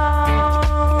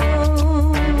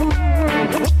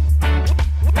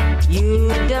 You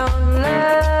don't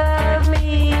love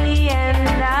me, and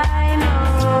I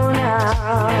know now.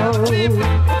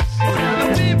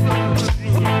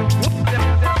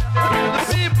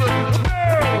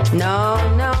 No,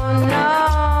 no, no.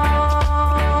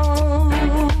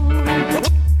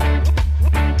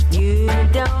 You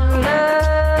don't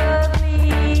love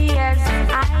me as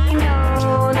I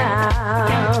know now.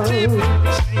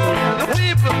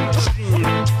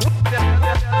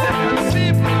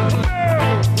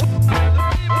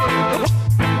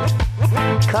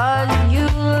 Cause you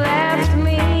left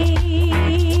me,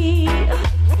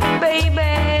 baby.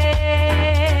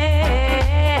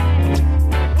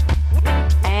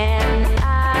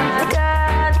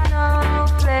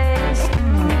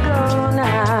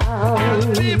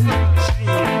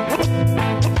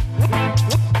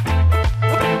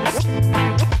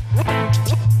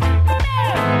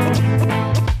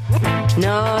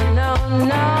 No, no,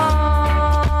 no.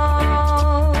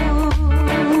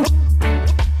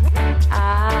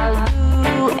 I'll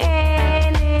do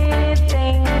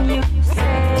anything you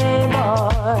say,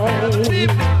 boy.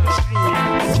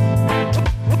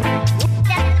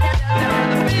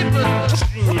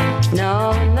 No,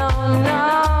 no, no.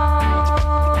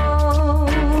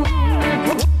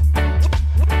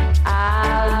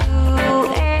 I'll do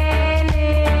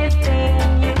anything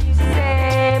you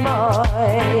say,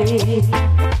 boy.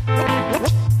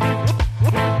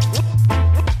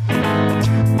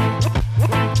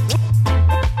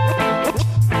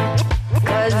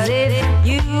 Cause if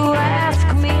you ask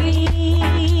me,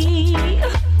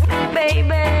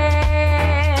 baby,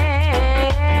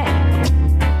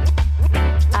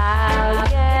 I'll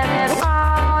get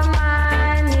on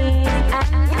my knees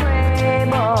and pray,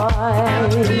 boy.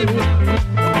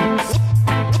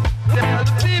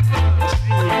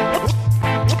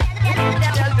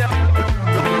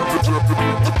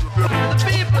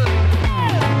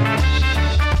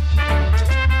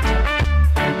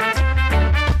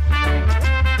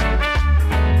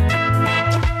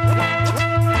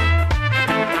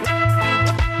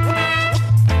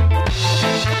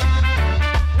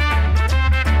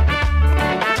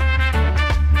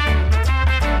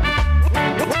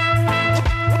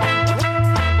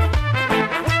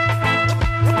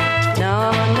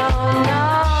 No, no, no.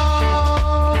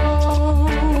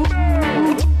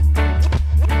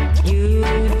 You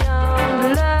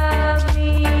don't love me,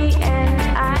 and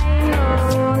I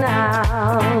know now.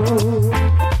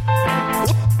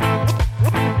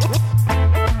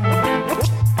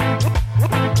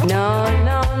 No,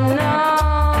 no, no.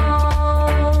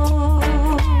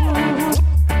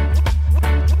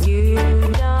 You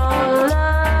don't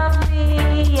love me,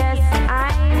 yes, I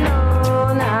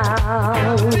know now.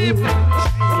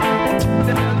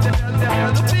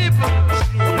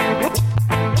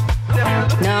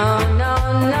 No, no,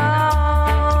 no.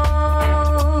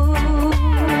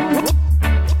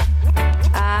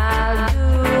 I'll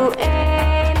do anything.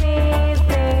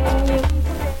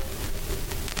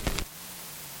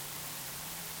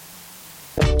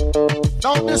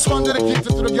 Now this one dedicated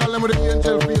to the girl with the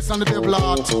angel face and the devil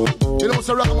heart. You know,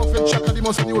 so Ragamuffin check and the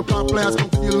most new plant players come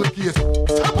to deal in the case.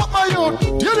 Step up my youth,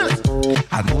 hear this.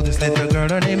 I know this little girl,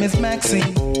 her name is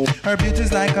Maxine. Her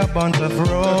beauty's like a bunch of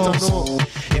roses.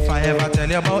 If I ever tell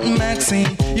you about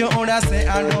Maxine, you older say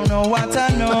I don't know what I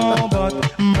know,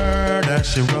 but murder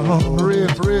she wrote.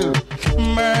 Real.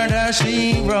 Murder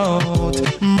she wrote.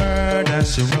 Murder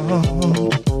she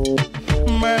wrote.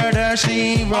 Murder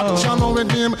she wrote. Action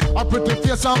with him, a pretty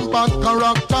face and bad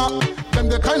character. Them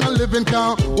the kind of living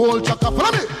can hold chaka.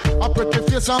 Follow me. A pretty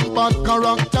face and bad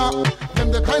character.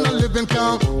 Them the kind of living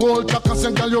can hold chaka.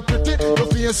 Say, girl, you pretty, your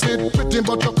face it pretty,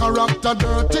 but your character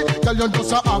dirty. Girl, you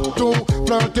just a act too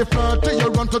flirty. You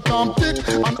run to Tom Dick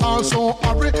and also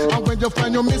hurry. And when you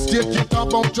find your mistake, you talk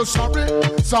about you sorry.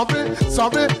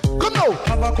 Come now.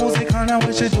 Have a cozy corner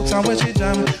where she jokes and where she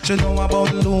jam. She know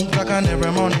about Luke, like an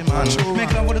every money man.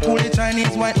 Make love with the coolie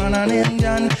Chinese, white man and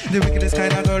Indian. The wickedest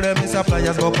kind of girl, them is a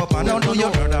flyers go up and down. Do you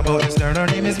heard about this girl? Her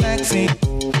name is Maxine.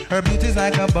 Her beauty's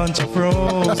like a bunch of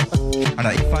roses. And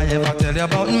if I ever tell you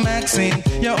about Maxine,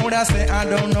 you would say I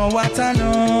don't know what I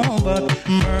know, but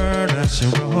murder she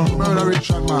wrote. Murder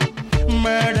Richard man.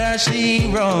 Murder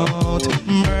she wrote.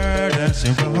 Murder she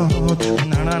wrote.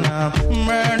 Na na na.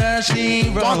 Murder she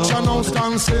wrote. Watch you now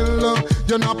stand still.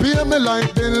 You not pay me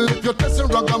like bill. If you test a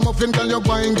ragamuffin, girl, you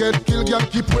going get killed. Girl,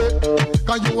 keep wait.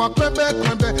 Cause you a crebe.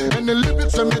 And the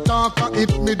lyrics when me talk,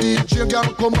 if me DJ,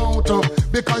 girl, come out.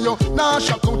 Because you nah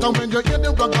shock out. And when you hear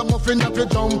the ragamuffin, if you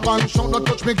jump and shout, not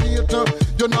touch me gate.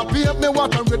 You not pay me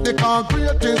what I'm ready. Cause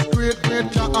great is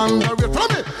great, can't underrate. From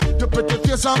me, you pretty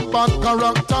face and bad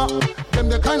character. Them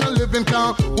the kind of living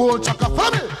can hold chaka.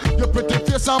 From me, you pretty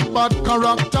face and bad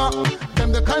character.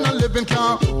 Them the kind of living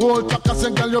can hold chaka.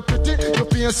 Say, girl, you pretty, you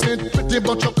face it pretty,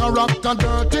 but your character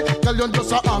dirty. Girl, you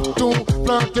just a act too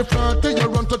flirty. You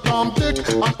run to Tom Dick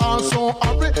and also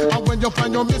hurry. And when you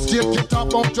find your mistake, you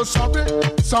talk about your sorry.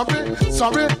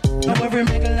 Now every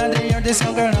middle of the year, this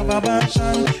young girl have a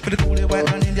passion for the coolie white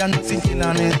man Indian mixing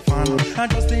killing it fun.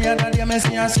 And just the other day, me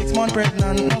see her 6 months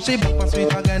pregnant. Now she back for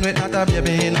sweet again with not a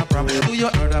baby in a prom. Do you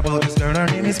heard about this girl? Her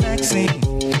name is Maxine.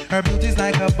 Her beauty's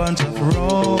like a bunch of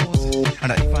roses.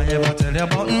 And if I ever tell you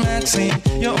about Maxine,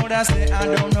 you would say I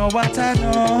don't know what I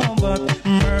know, but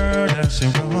murder she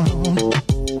wrote.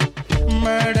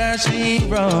 Murder she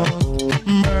wrote.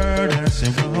 Murder she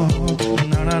wrote.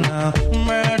 Na na na.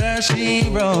 Murder she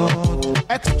wrote.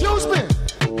 Excuse me.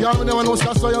 Y'all never know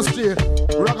so you stay.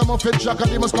 Ragamuffin Jack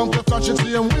and they must come to flash it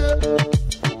same way.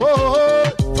 Oh,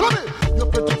 follow me. You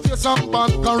pretty face and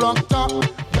bad character.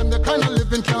 Them the kind of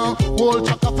living can hold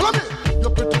chaka. Follow me. You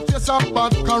pretty face and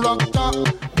bad character.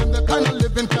 Them the kind of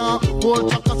living can hold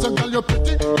chaka. So girl, you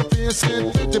pretty. You face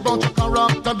it pretty, but your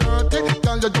character dirty.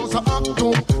 Girl, you just a act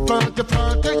too flirty.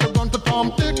 You run to Tom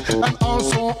Dick and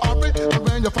also hurry. And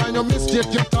when you find your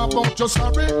mistake, you talk about your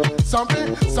sorry.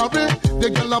 The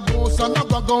girl a boss and a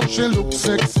brag out, she look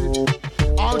sexy.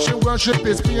 All she worship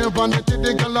is pure vanity.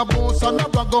 The girl a boss and a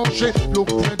brag out, she look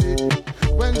ready.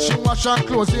 When she wash her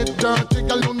clothes, it dirty,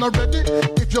 girl, you not ready.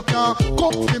 If you can't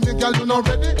cook for me, girl, you not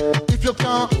ready. If you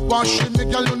can't wash for me,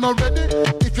 girl, you not ready.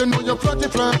 If you know you're flirty,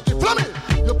 from me.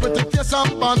 You pretty face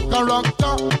and bad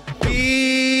character.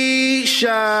 Isha.